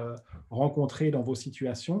déjà rencontrées dans vos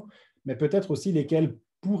situations, mais peut-être aussi lesquelles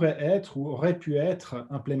pourraient être ou auraient pu être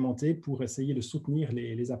implémentées pour essayer de soutenir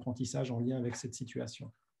les apprentissages en lien avec cette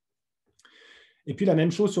situation. Et puis la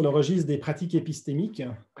même chose sur le registre des pratiques épistémiques,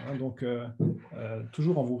 hein, donc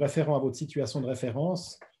toujours en vous référant à votre situation de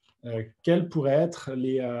référence, quelles pourraient être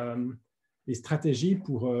les stratégies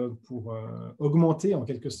pour augmenter en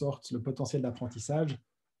quelque sorte le potentiel d'apprentissage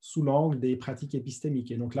sous l'angle des pratiques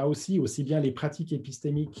épistémiques. Et donc là aussi bien les pratiques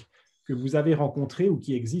épistémiques que vous avez rencontrées ou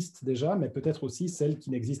qui existent déjà, mais peut-être aussi celles qui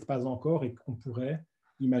n'existent pas encore et qu'on pourrait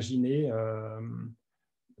imaginer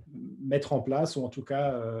mettre en place ou en tout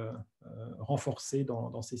cas renforcer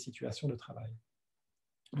dans ces situations de travail.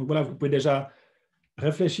 Donc voilà, vous pouvez déjà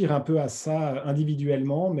réfléchir un peu à ça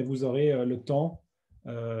individuellement, mais vous aurez le temps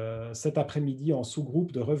cet après-midi en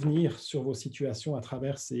sous-groupe de revenir sur vos situations à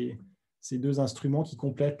travers ces deux instruments qui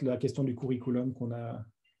complètent la question du curriculum qu'on a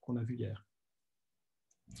vu hier.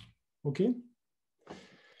 OK?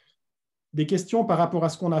 Des questions par rapport à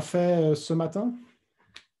ce qu'on a fait ce matin?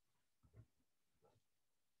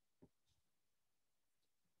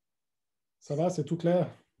 Ça va, c'est tout clair?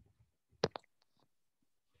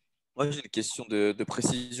 Moi, j'ai une question de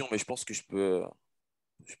précision, mais je pense que je peux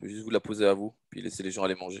juste vous la poser à vous, puis laisser les gens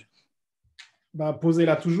aller manger. Bah,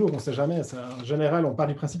 posez-la toujours, on ne sait jamais. En général, on part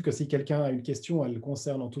du principe que si quelqu'un a une question, elle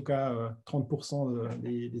concerne en tout cas 30%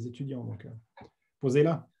 des étudiants. Donc,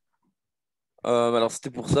 posez-la. Alors,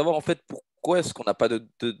 c'était pour savoir, en fait, pourquoi est-ce qu'on n'a pas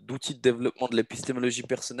d'outils de développement de l'épistémologie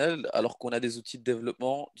personnelle alors qu'on a des outils de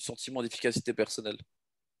développement du sentiment d'efficacité personnelle?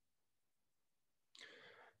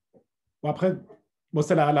 Bon, après,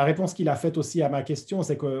 c'est la réponse qu'il a faite aussi à ma question,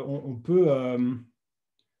 c'est qu'on peut...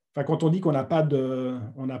 quand on dit qu'on n'a pas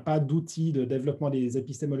d'outils de développement des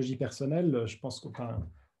épistémologies personnelles, je pense qu'il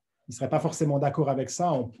ne serait pas forcément d'accord avec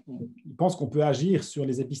ça. Il pense qu'on peut agir sur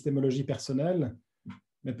les épistémologies personnelles,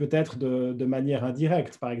 mais peut-être de manière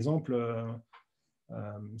indirecte. Par exemple,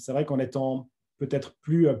 c'est vrai qu'en étant peut-être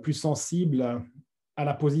plus sensible à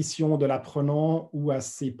la position de l'apprenant ou à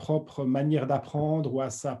ses propres manières d'apprendre ou à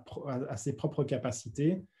ses propres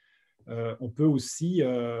capacités, on peut aussi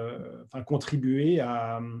contribuer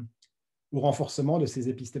au renforcement de ces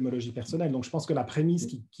épistémologies personnelles. Donc, je pense que la prémisse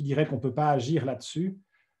qui dirait qu'on ne peut pas agir là-dessus,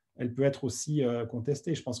 elle peut être aussi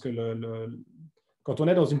contestée. Je pense que quand on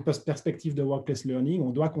est dans une perspective de workplace learning,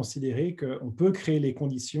 on doit considérer qu'on peut créer les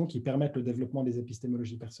conditions qui permettent le développement des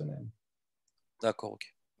épistémologies personnelles. D'accord,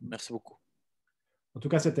 ok. Merci beaucoup. En tout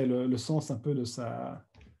cas, c'était le sens un peu de sa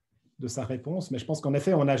réponse, mais je pense qu'en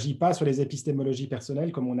effet, on n'agit pas sur les épistémologies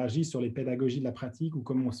personnelles comme on agit sur les pédagogies de la pratique ou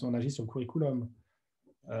comme on agit sur le curriculum.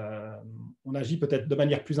 On agit peut-être de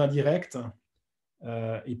manière plus indirecte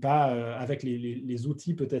et pas avec les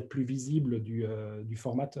outils peut-être plus visibles du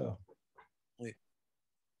formateur. Oui.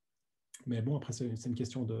 Mais bon, après, c'est une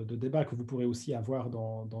question de débat que vous pourrez aussi avoir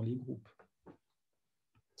dans les groupes.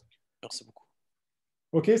 Merci beaucoup.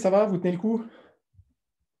 OK, ça va? Vous tenez le coup?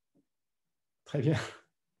 Très bien.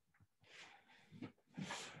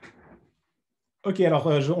 OK, alors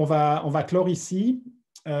on va clore ici.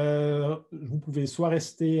 Vous pouvez soit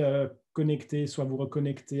rester connecté, soit vous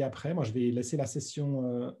reconnecter après. Moi, je vais laisser la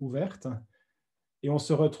session ouverte. Et on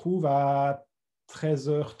se retrouve à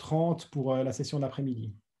 13h30 pour la session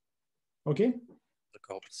d'après-midi. OK?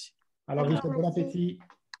 D'accord, merci. Alors, je vous souhaite bon appétit.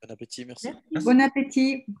 Bon appétit, merci. Bon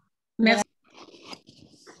appétit. Merci.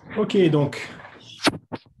 OK, donc,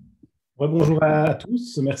 rebonjour à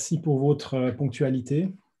tous. Merci pour votre ponctualité.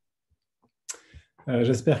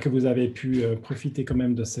 J'espère que vous avez pu profiter quand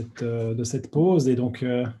même de cette pause et donc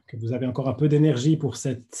que vous avez encore un peu d'énergie pour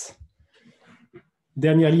cette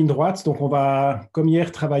dernière ligne droite. Donc, on va, comme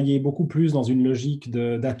hier, travailler beaucoup plus dans une logique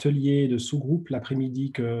d'atelier, de sous-groupe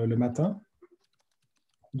l'après-midi que le matin.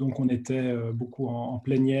 Donc, on était beaucoup en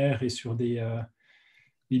plénière et sur des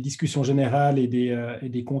discussions générales et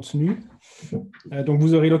des contenus. Donc,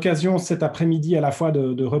 vous aurez l'occasion cet après-midi à la fois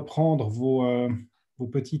de reprendre vos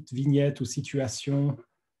petites vignettes ou situations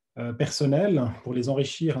personnelles pour les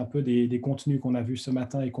enrichir un peu des contenus qu'on a vus ce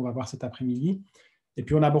matin et qu'on va voir cet après-midi. Et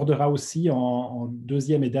puis, on abordera aussi en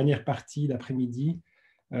deuxième et dernière partie d'après-midi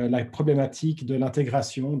la problématique de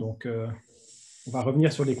l'intégration. Donc, on va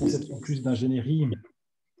revenir sur les conceptions plus d'ingénierie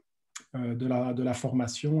de la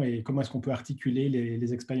formation et comment est-ce qu'on peut articuler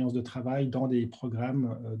les expériences de travail dans des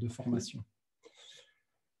programmes de formation.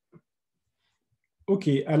 OK,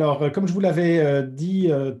 alors comme je vous l'avais dit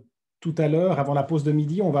tout à l'heure, avant la pause de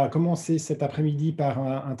midi, on va commencer cet après-midi par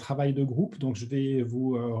un travail de groupe. Donc, je vais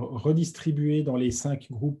vous redistribuer dans les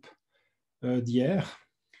 5 groupes d'hier.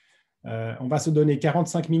 On va se donner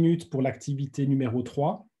 45 minutes pour l'activité numéro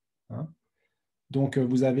 3. Hein. Donc,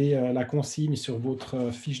 vous avez la consigne sur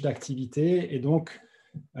votre fiche d'activité. Et donc,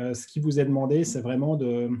 ce qui vous est demandé, c'est vraiment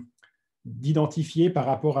d'identifier par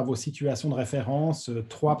rapport à vos situations de référence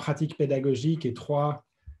 3 pratiques pédagogiques et 3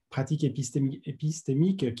 pratiques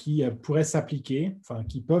épistémiques qui pourraient s'appliquer, enfin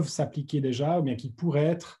qui peuvent s'appliquer déjà, ou bien qui pourraient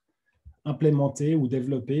être implémenter ou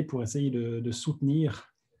développer pour essayer de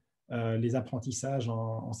soutenir les apprentissages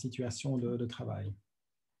en situation de travail.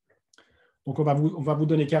 Donc, on va vous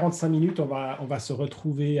donner 45 minutes. On va se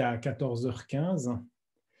retrouver à 14h15.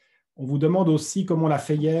 On vous demande aussi, comme on l'a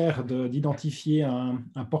fait hier, d'identifier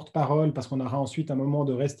un porte-parole parce qu'on aura ensuite un moment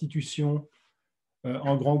de restitution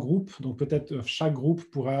en grand groupe. Donc, peut-être chaque groupe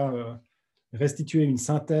pourra restituer une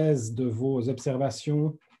synthèse de vos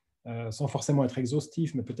observations sans forcément être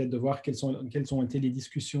exhaustif, mais peut-être de voir quelles ont été les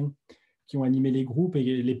discussions qui ont animé les groupes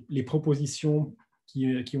et les propositions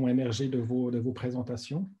qui ont émergé de vos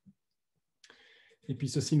présentations. Et puis,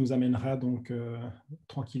 ceci nous amènera donc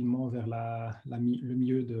tranquillement vers le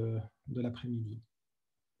milieu de l'après-midi.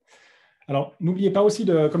 Alors, n'oubliez pas aussi,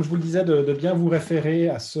 comme je vous le disais, de bien vous référer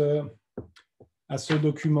à ce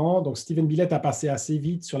document. Donc, Steven Billett a passé assez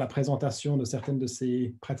vite sur la présentation de certaines de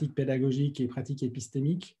ses pratiques pédagogiques et pratiques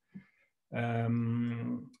épistémiques.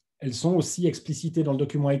 Elles sont aussi explicitées dans le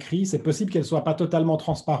document écrit. C'est possible qu'elles ne soient pas totalement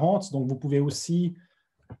transparentes, donc vous pouvez aussi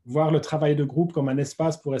voir le travail de groupe comme un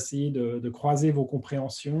espace pour essayer de croiser vos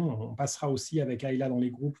compréhensions. On passera aussi avec Ayla dans les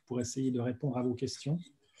groupes pour essayer de répondre à vos questions.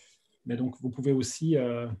 Mais donc, vous pouvez aussi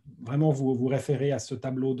vraiment vous référer à ce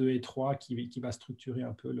tableau 2 et 3 qui va structurer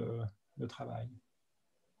un peu le travail.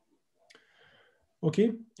 OK.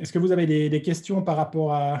 Est-ce que vous avez des questions par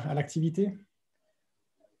rapport à l'activité?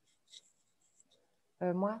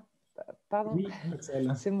 Moi? Pardon? Oui,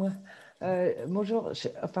 c'est moi. Bonjour,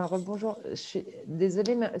 rebonjour. Je suis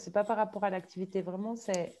désolée, mais ce n'est pas par rapport à l'activité. Vraiment,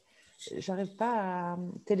 je n'arrive pas à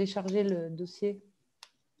télécharger le dossier.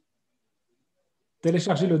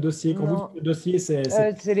 Télécharger le dossier. Quand vous dites le dossier,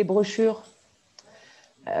 c'est les brochures.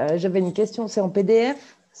 J'avais une question. C'est en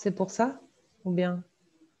PDF? C'est pour ça? Ou bien?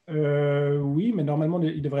 Oui, mais normalement,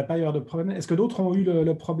 il ne devrait pas y avoir de problème. Est-ce que d'autres ont eu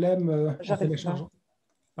le problème en téléchargeant?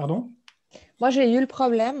 Pardon? Moi, j'ai eu le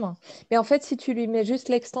problème. Mais en fait, si tu lui mets juste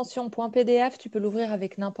l'extension .pdf, tu peux l'ouvrir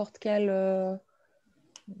avec n'importe quel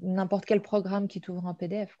programme qui t'ouvre un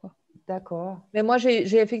PDF, quoi. D'accord. Mais moi,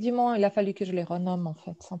 j'ai effectivement, il a fallu que je les renomme, en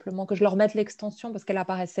fait. Simplement que je leur mette l'extension parce qu'elle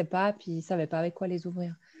n'apparaissait pas, puis ils ne savaient pas avec quoi les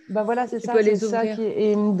ouvrir. Ben voilà, c'est ça.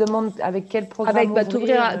 Et il me demande avec quel programme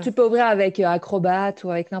ouvrir. Tu peux ouvrir avec Acrobat ou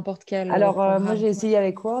avec n'importe quel programme. Moi, j'ai essayé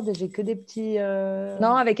avec Word et j'ai que des petits...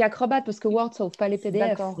 Non, avec Acrobat, parce que Word, ça ouvre pas les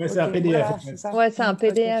PDF. D'accord. Ouais, c'est un PDF. Voilà, c'est ça. Ouais, c'est un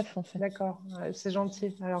PDF, en fait. D'accord, c'est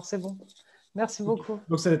gentil. Alors, c'est bon. Merci beaucoup.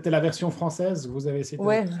 Donc, c'était la version française. Vous avez essayé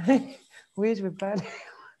Oui, je ne vais pas aller.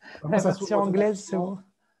 La version anglaise, c'est bon.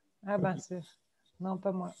 Ah ben, c'est... Non,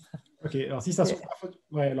 pas moi. OK, alors si ça se trouve...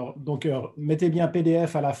 Ouais, alors, donc, mettez bien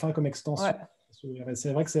PDF à la fin comme extension. Ouais.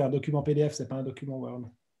 C'est vrai que c'est un document PDF, ce n'est pas un document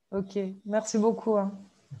Word. OK, merci beaucoup,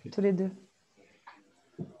 tous les deux.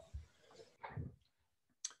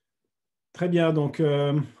 Très bien, donc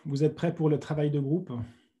vous êtes prêts pour le travail de groupe?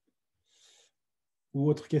 Ou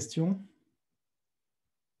autre question?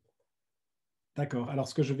 D'accord, alors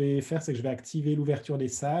ce que je vais faire, c'est que je vais activer l'ouverture des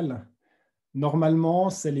salles. Normalement,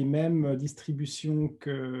 c'est les mêmes distributions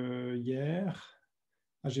que hier.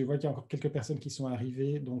 Je vois qu'il y a encore quelques personnes qui sont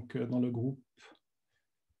arrivées. Donc, dans le groupe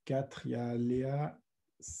 4, il y a Léa,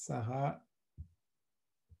 Sarah,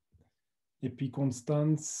 et puis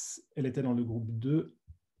Constance, elle était dans le groupe 2.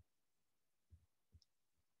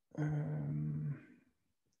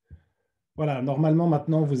 Voilà, normalement,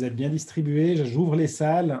 maintenant, vous êtes bien distribués. J'ouvre les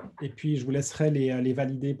salles et puis je vous laisserai les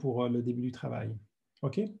valider pour le début du travail.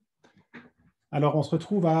 OK? Alors, on se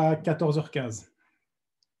retrouve à 14h15.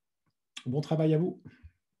 Bon travail à vous.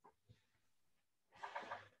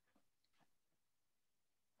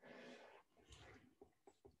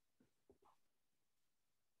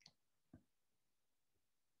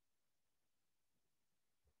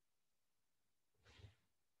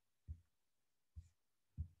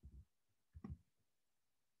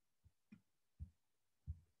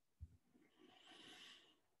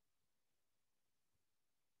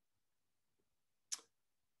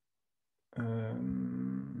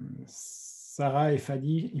 Sarah et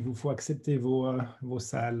Fadi, il vous faut accepter vos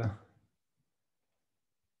salles.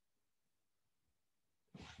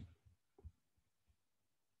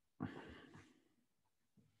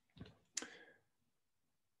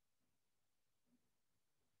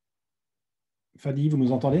 Fadi, vous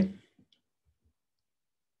nous entendez?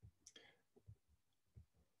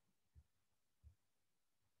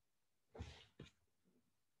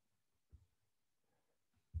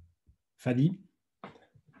 Fadi?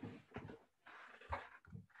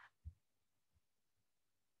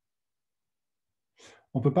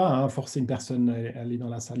 On ne peut pas forcer une personne à aller dans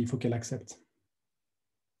la salle, il faut qu'elle accepte.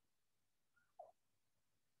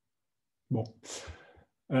 Bon.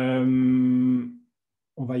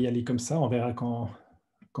 On va y aller comme ça, on verra quand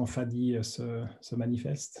quand Fadi se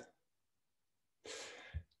manifeste.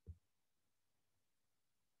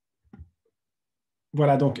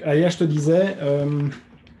 Voilà, donc Aya, je te disais,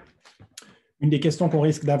 une des questions qu'on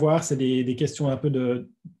risque d'avoir, c'est des questions un peu de...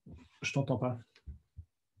 Je t'entends pas.